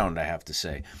profound, I have to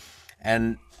say.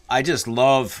 And I just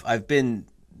I've been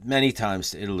many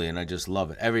times to Italy, and I just love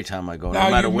it every time I go,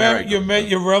 no matter where I go. You met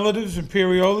your relatives,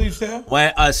 Imperioli's there?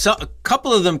 When, a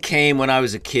couple of them came when I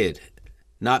was a kid,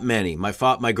 not many. My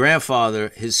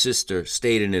grandfather, his sister,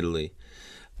 stayed in Italy.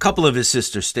 A couple of his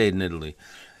sisters stayed in Italy.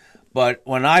 But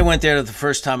when I went there the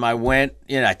first time I went,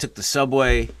 I took the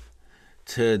subway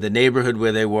to the neighborhood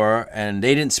where they were, and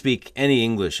they didn't speak any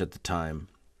English at the time.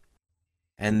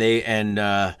 And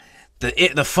the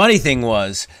funny thing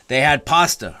was they had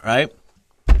pasta, right?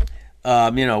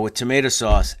 With tomato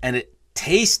sauce, and it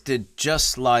tasted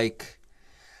just like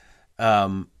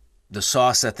the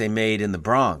sauce that they made in the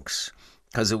Bronx,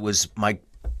 because it was my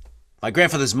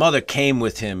grandfather's mother came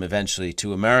with him eventually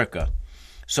to America.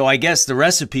 So I guess the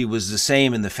recipe was the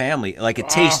same in the family. Like it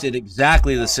tasted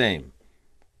exactly the same.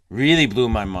 Really blew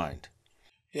my mind.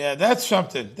 Yeah, that's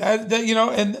something. And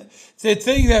the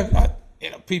thing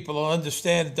that people don't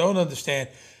understand,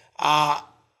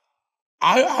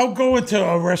 I'll go into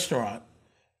a restaurant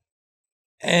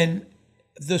and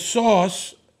the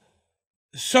sauce,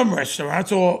 some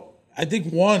restaurants, or I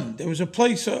think one, there was a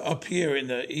place up here in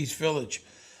the East Village,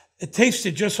 it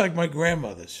tasted just like my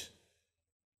grandmother's.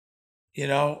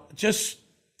 Just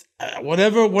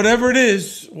whatever it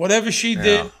is, whatever she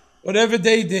did, whatever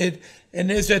they did, and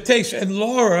there's that taste. And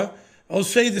Laura will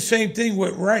say the same thing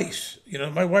with rice.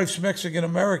 My wife's Mexican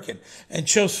American, and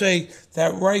she'll say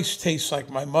that rice tastes like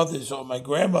my mother's or my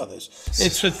grandmother's.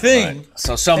 It's a thing. Right.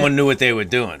 So someone knew what they were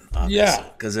doing. Yeah,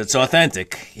 because it's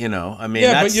authentic.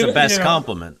 That's the best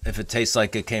compliment if it tastes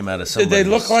like it came out of somebody. Did they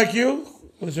look like you?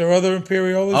 Was there other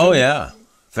Imperioli? Oh yeah,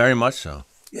 very much so.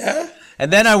 Yeah.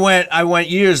 And then I went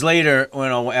years later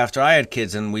after I had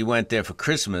kids, and we went there for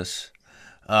Christmas,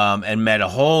 and met a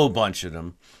whole bunch of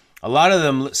them. A lot of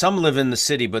them, some live in the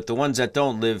city, but the ones that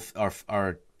don't live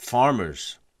are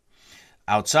farmers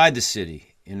outside the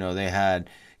city. You know, they had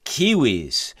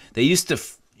kiwis. They used to,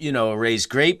 you know, raise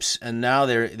grapes, and now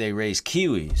they raise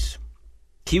kiwis,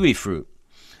 kiwi fruit.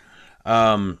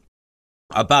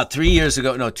 About 3 years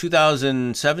ago, no,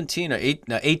 2017 or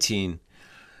 18,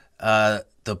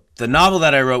 the novel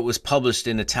that I wrote was published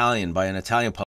in Italian by an Italian publisher.